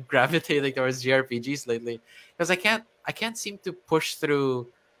why I've been gravitating towards JRPGs lately, because I can't seem to push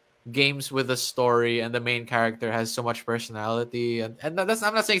through games with a story and the main character has so much personality, and that's,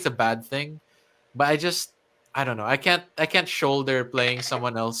 I'm not saying it's a bad thing, but I don't know. I can't shoulder playing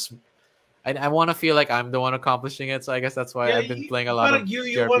someone else. I want to feel like I'm the one accomplishing it. So I guess that's why I've been playing a lot of you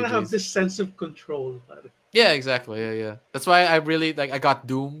JRPGs. want to have this sense of control. Yeah, exactly. Yeah. That's why I really I got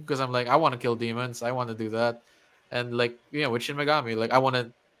Doom, because I'm like, I want to kill demons. I want to do that. And like, with Shin Megami, like I want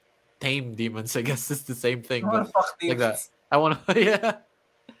to tame demons. I guess it's the same thing. I want to fuck demons. Like that. I want to, yeah.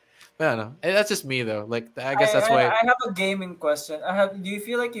 But I don't know. That's just me though. Like I guess that's why. I have a gaming question. Do you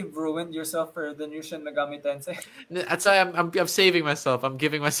feel like you've ruined yourself for the new Shin Megami Tensei? That's why I'm saving myself. I'm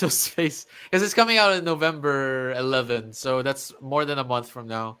giving myself space because it's coming out on November 11th. So that's more than a month from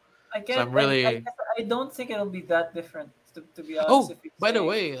now. I don't think it'll be that different. To be honest, Oh, if you're by the saying,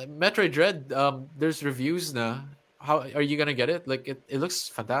 way, Metroid Dread, there's reviews now. How are you gonna get it? Like it looks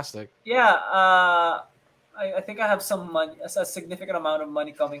fantastic. yeah, I think I have some money, a significant amount of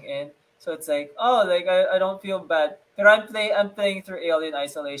money coming in. So it's like, oh, like I don't feel bad. But I'm playing through Alien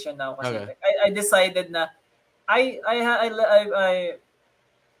Isolation now kasi Okay. like I decided na I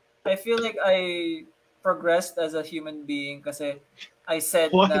feel like I progressed as a human being kasi I said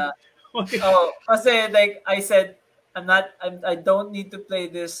Why? na Why? oh, kasi like I said, I don't need to play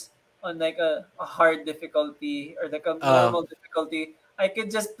this on like a hard difficulty or like a Uh, normal difficulty. I could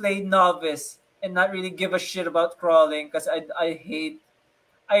just play novice and not really give a shit about crawling because I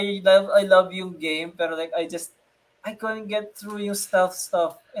love yung game pero like I couldn't get through yung stealth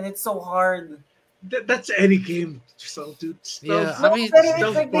stuff and it's so hard. That's any game, so dude. yeah, Stealth, I No, mean, pero it's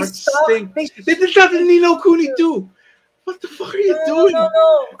stealth like parts stink. they They did that in Nino Kuni too. What the fuck are you doing? No.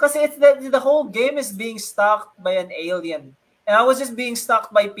 Because it's the whole game is being stalked by an alien. And I was just being stalked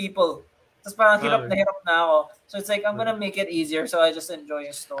by people. Tapos parang hirap na ako. So it's like, I'm gonna make it easier so I just enjoy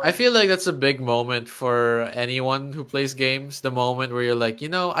a story. I feel like that's a big moment for anyone who plays games. The moment where you're like,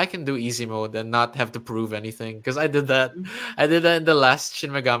 I can do easy mode and not have to prove anything. Because I did that. I did that in the last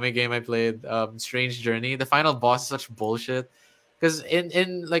Shin Megami game I played, Strange Journey. The final boss is such bullshit. Because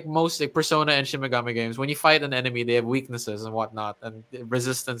in like most like Persona and Shin Megami games, when you fight an enemy, they have weaknesses and whatnot and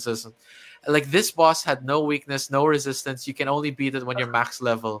resistances. Like this boss had no weakness, no resistance. You can only beat it when you're max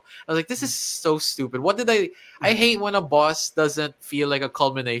level. I was like, this is so stupid. What did I hate when a boss doesn't feel like a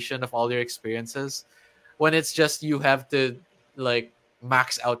culmination of all your experiences. When it's just you have to like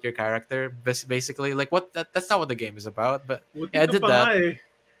max out your character, basically. Like that's not what the game is about. But yeah, I did that.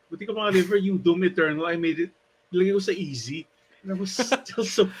 Buti ka pa nga, Liver, yung Doom Eternal, I made it, nilagay ko sa easy. And I was still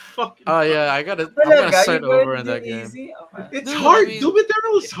so fucking Oh yeah, I'm gonna start over in that game. Easy? Okay. It's Dude, hard. I mean, Doom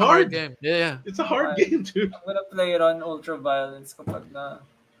Eternal is It's a hard hard. game. Yeah. It's a hard Okay. game, dude. I'm gonna play it on Ultra Violence kapag na.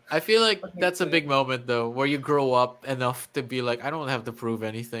 I feel like Okay, that's a good. big moment though, where you grow up enough to be like, I don't have to prove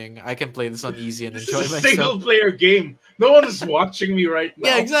anything. I can play this on easy and This enjoy is a myself. single player game. No one is watching me right now.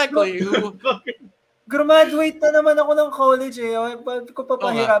 Yeah, exactly. Graduate na naman ako ng college eh. Ba't ko pa Oo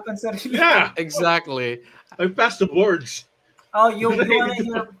nga. pahirapan sarili? Yeah, Exactly. I passed the boards. Oh, you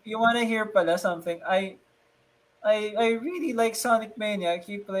wanna hear pala something? I really like Sonic Mania. I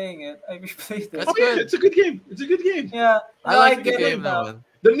keep playing it. I replayed it. That's Oh yeah, good. it's a good game. It's a good game. Yeah. I No, like the get it game now. Man.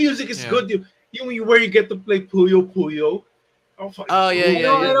 The music is Yeah. good. Where you get to play Puyo Puyo. Oh, fucking Oh, yeah, cool.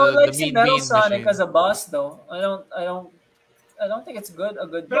 yeah. I don't like the Metal mean Sonic machine. as a boss though. I don't think it's a good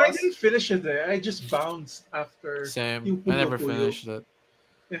But I boss. didn't finish it there. I just bounced after. Same. yung I never Puyo Puyo. finished it.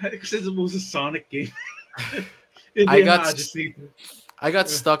 Yeah, because it was a Sonic game. I got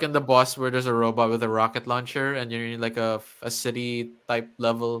stuck in the boss where there's a robot with a rocket launcher and you're in like a city type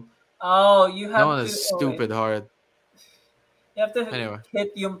level. Oh, you have That one to. is Oh, wait. stupid hard. You have to Anyway.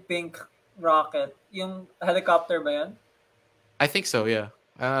 hit yung pink rocket. Yung helicopter ba yan? I think so, yeah.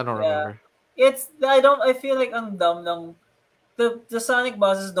 I don't Yeah. remember. I feel like ang dumb ng the Sonic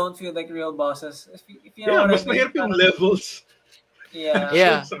bosses don't feel like real bosses. If you know Yeah, what mas I mean. mahirap yung levels. Yeah.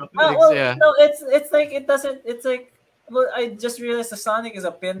 Yeah. Yeah. No, it's like it doesn't. It's like well, I just realized the Sonic is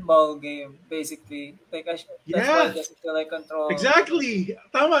a pinball game basically. Like that's why it doesn't feel like control. Exactly.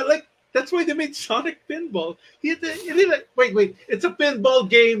 Tama, like that's why they made Sonic Pinball. Wait. It's a pinball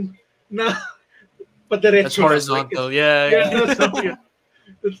game na That's horizontal. Yeah. That's not.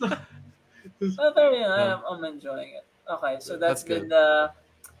 It's not. But yeah, I'm enjoying it. Okay, so that's That's good. good.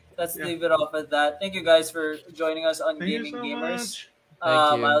 Let's leave it off at that. Thank you guys for joining us on Thank you Gaming so Gamers. much.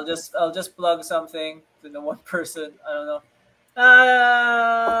 Thank you. I'll just plug something to the one person. I don't know.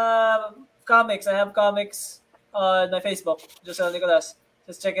 Comics. I have comics on my Facebook. Josel Nicolas.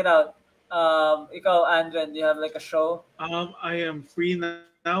 Just check it out. Ikaw, Andren, do you have like a show? I am free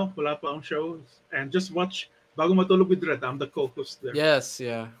now. Wala pa ang shows. And just watch Bago Matulog with Red. I'm the co-host there. Yes,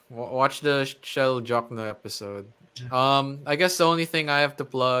 yeah. Watch the Shell Jockna episode. I guess the only thing I have to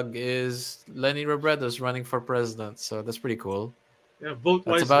plug is Lenny Robredo's running for president, so that's pretty cool. Yeah, vote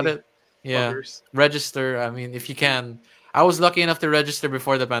That's wisely. about it. Yeah. Fuckers. Register. I mean, if you can. I was lucky enough to register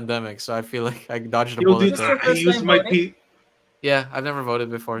before the pandemic, so I feel like I dodged a Yo, bullet dude, there. I used my P. Yeah, I've never voted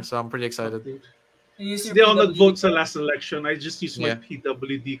before, so I'm pretty excited. Dude. You use your Hindi ako PWD nag-vote sa last election. I just used my Yeah.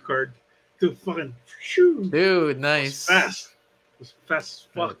 PWD card to fucking shoo. Dude, nice. Fast. It was fast as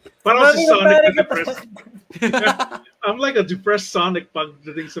fuck. Parang si Sonic na depressed. I'm like a depressed Sonic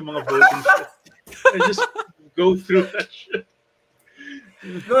pagdating sa mga voting shit. I just go through that shit.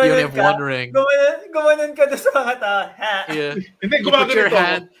 You only have one ring. Gumanon ka doon sa mga tao. Ha? Yeah. Hindi, You put your gumagano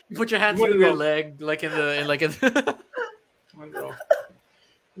hand. You put your hand One through your row. leg, like in the. One row.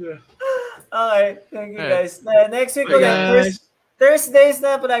 Yeah. Okay, thank you Alright. guys. Next week Bye, ulit, guys. Thursdays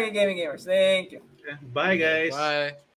na Palagi Gaming Gamers. Thank you. Bye, guys. Bye.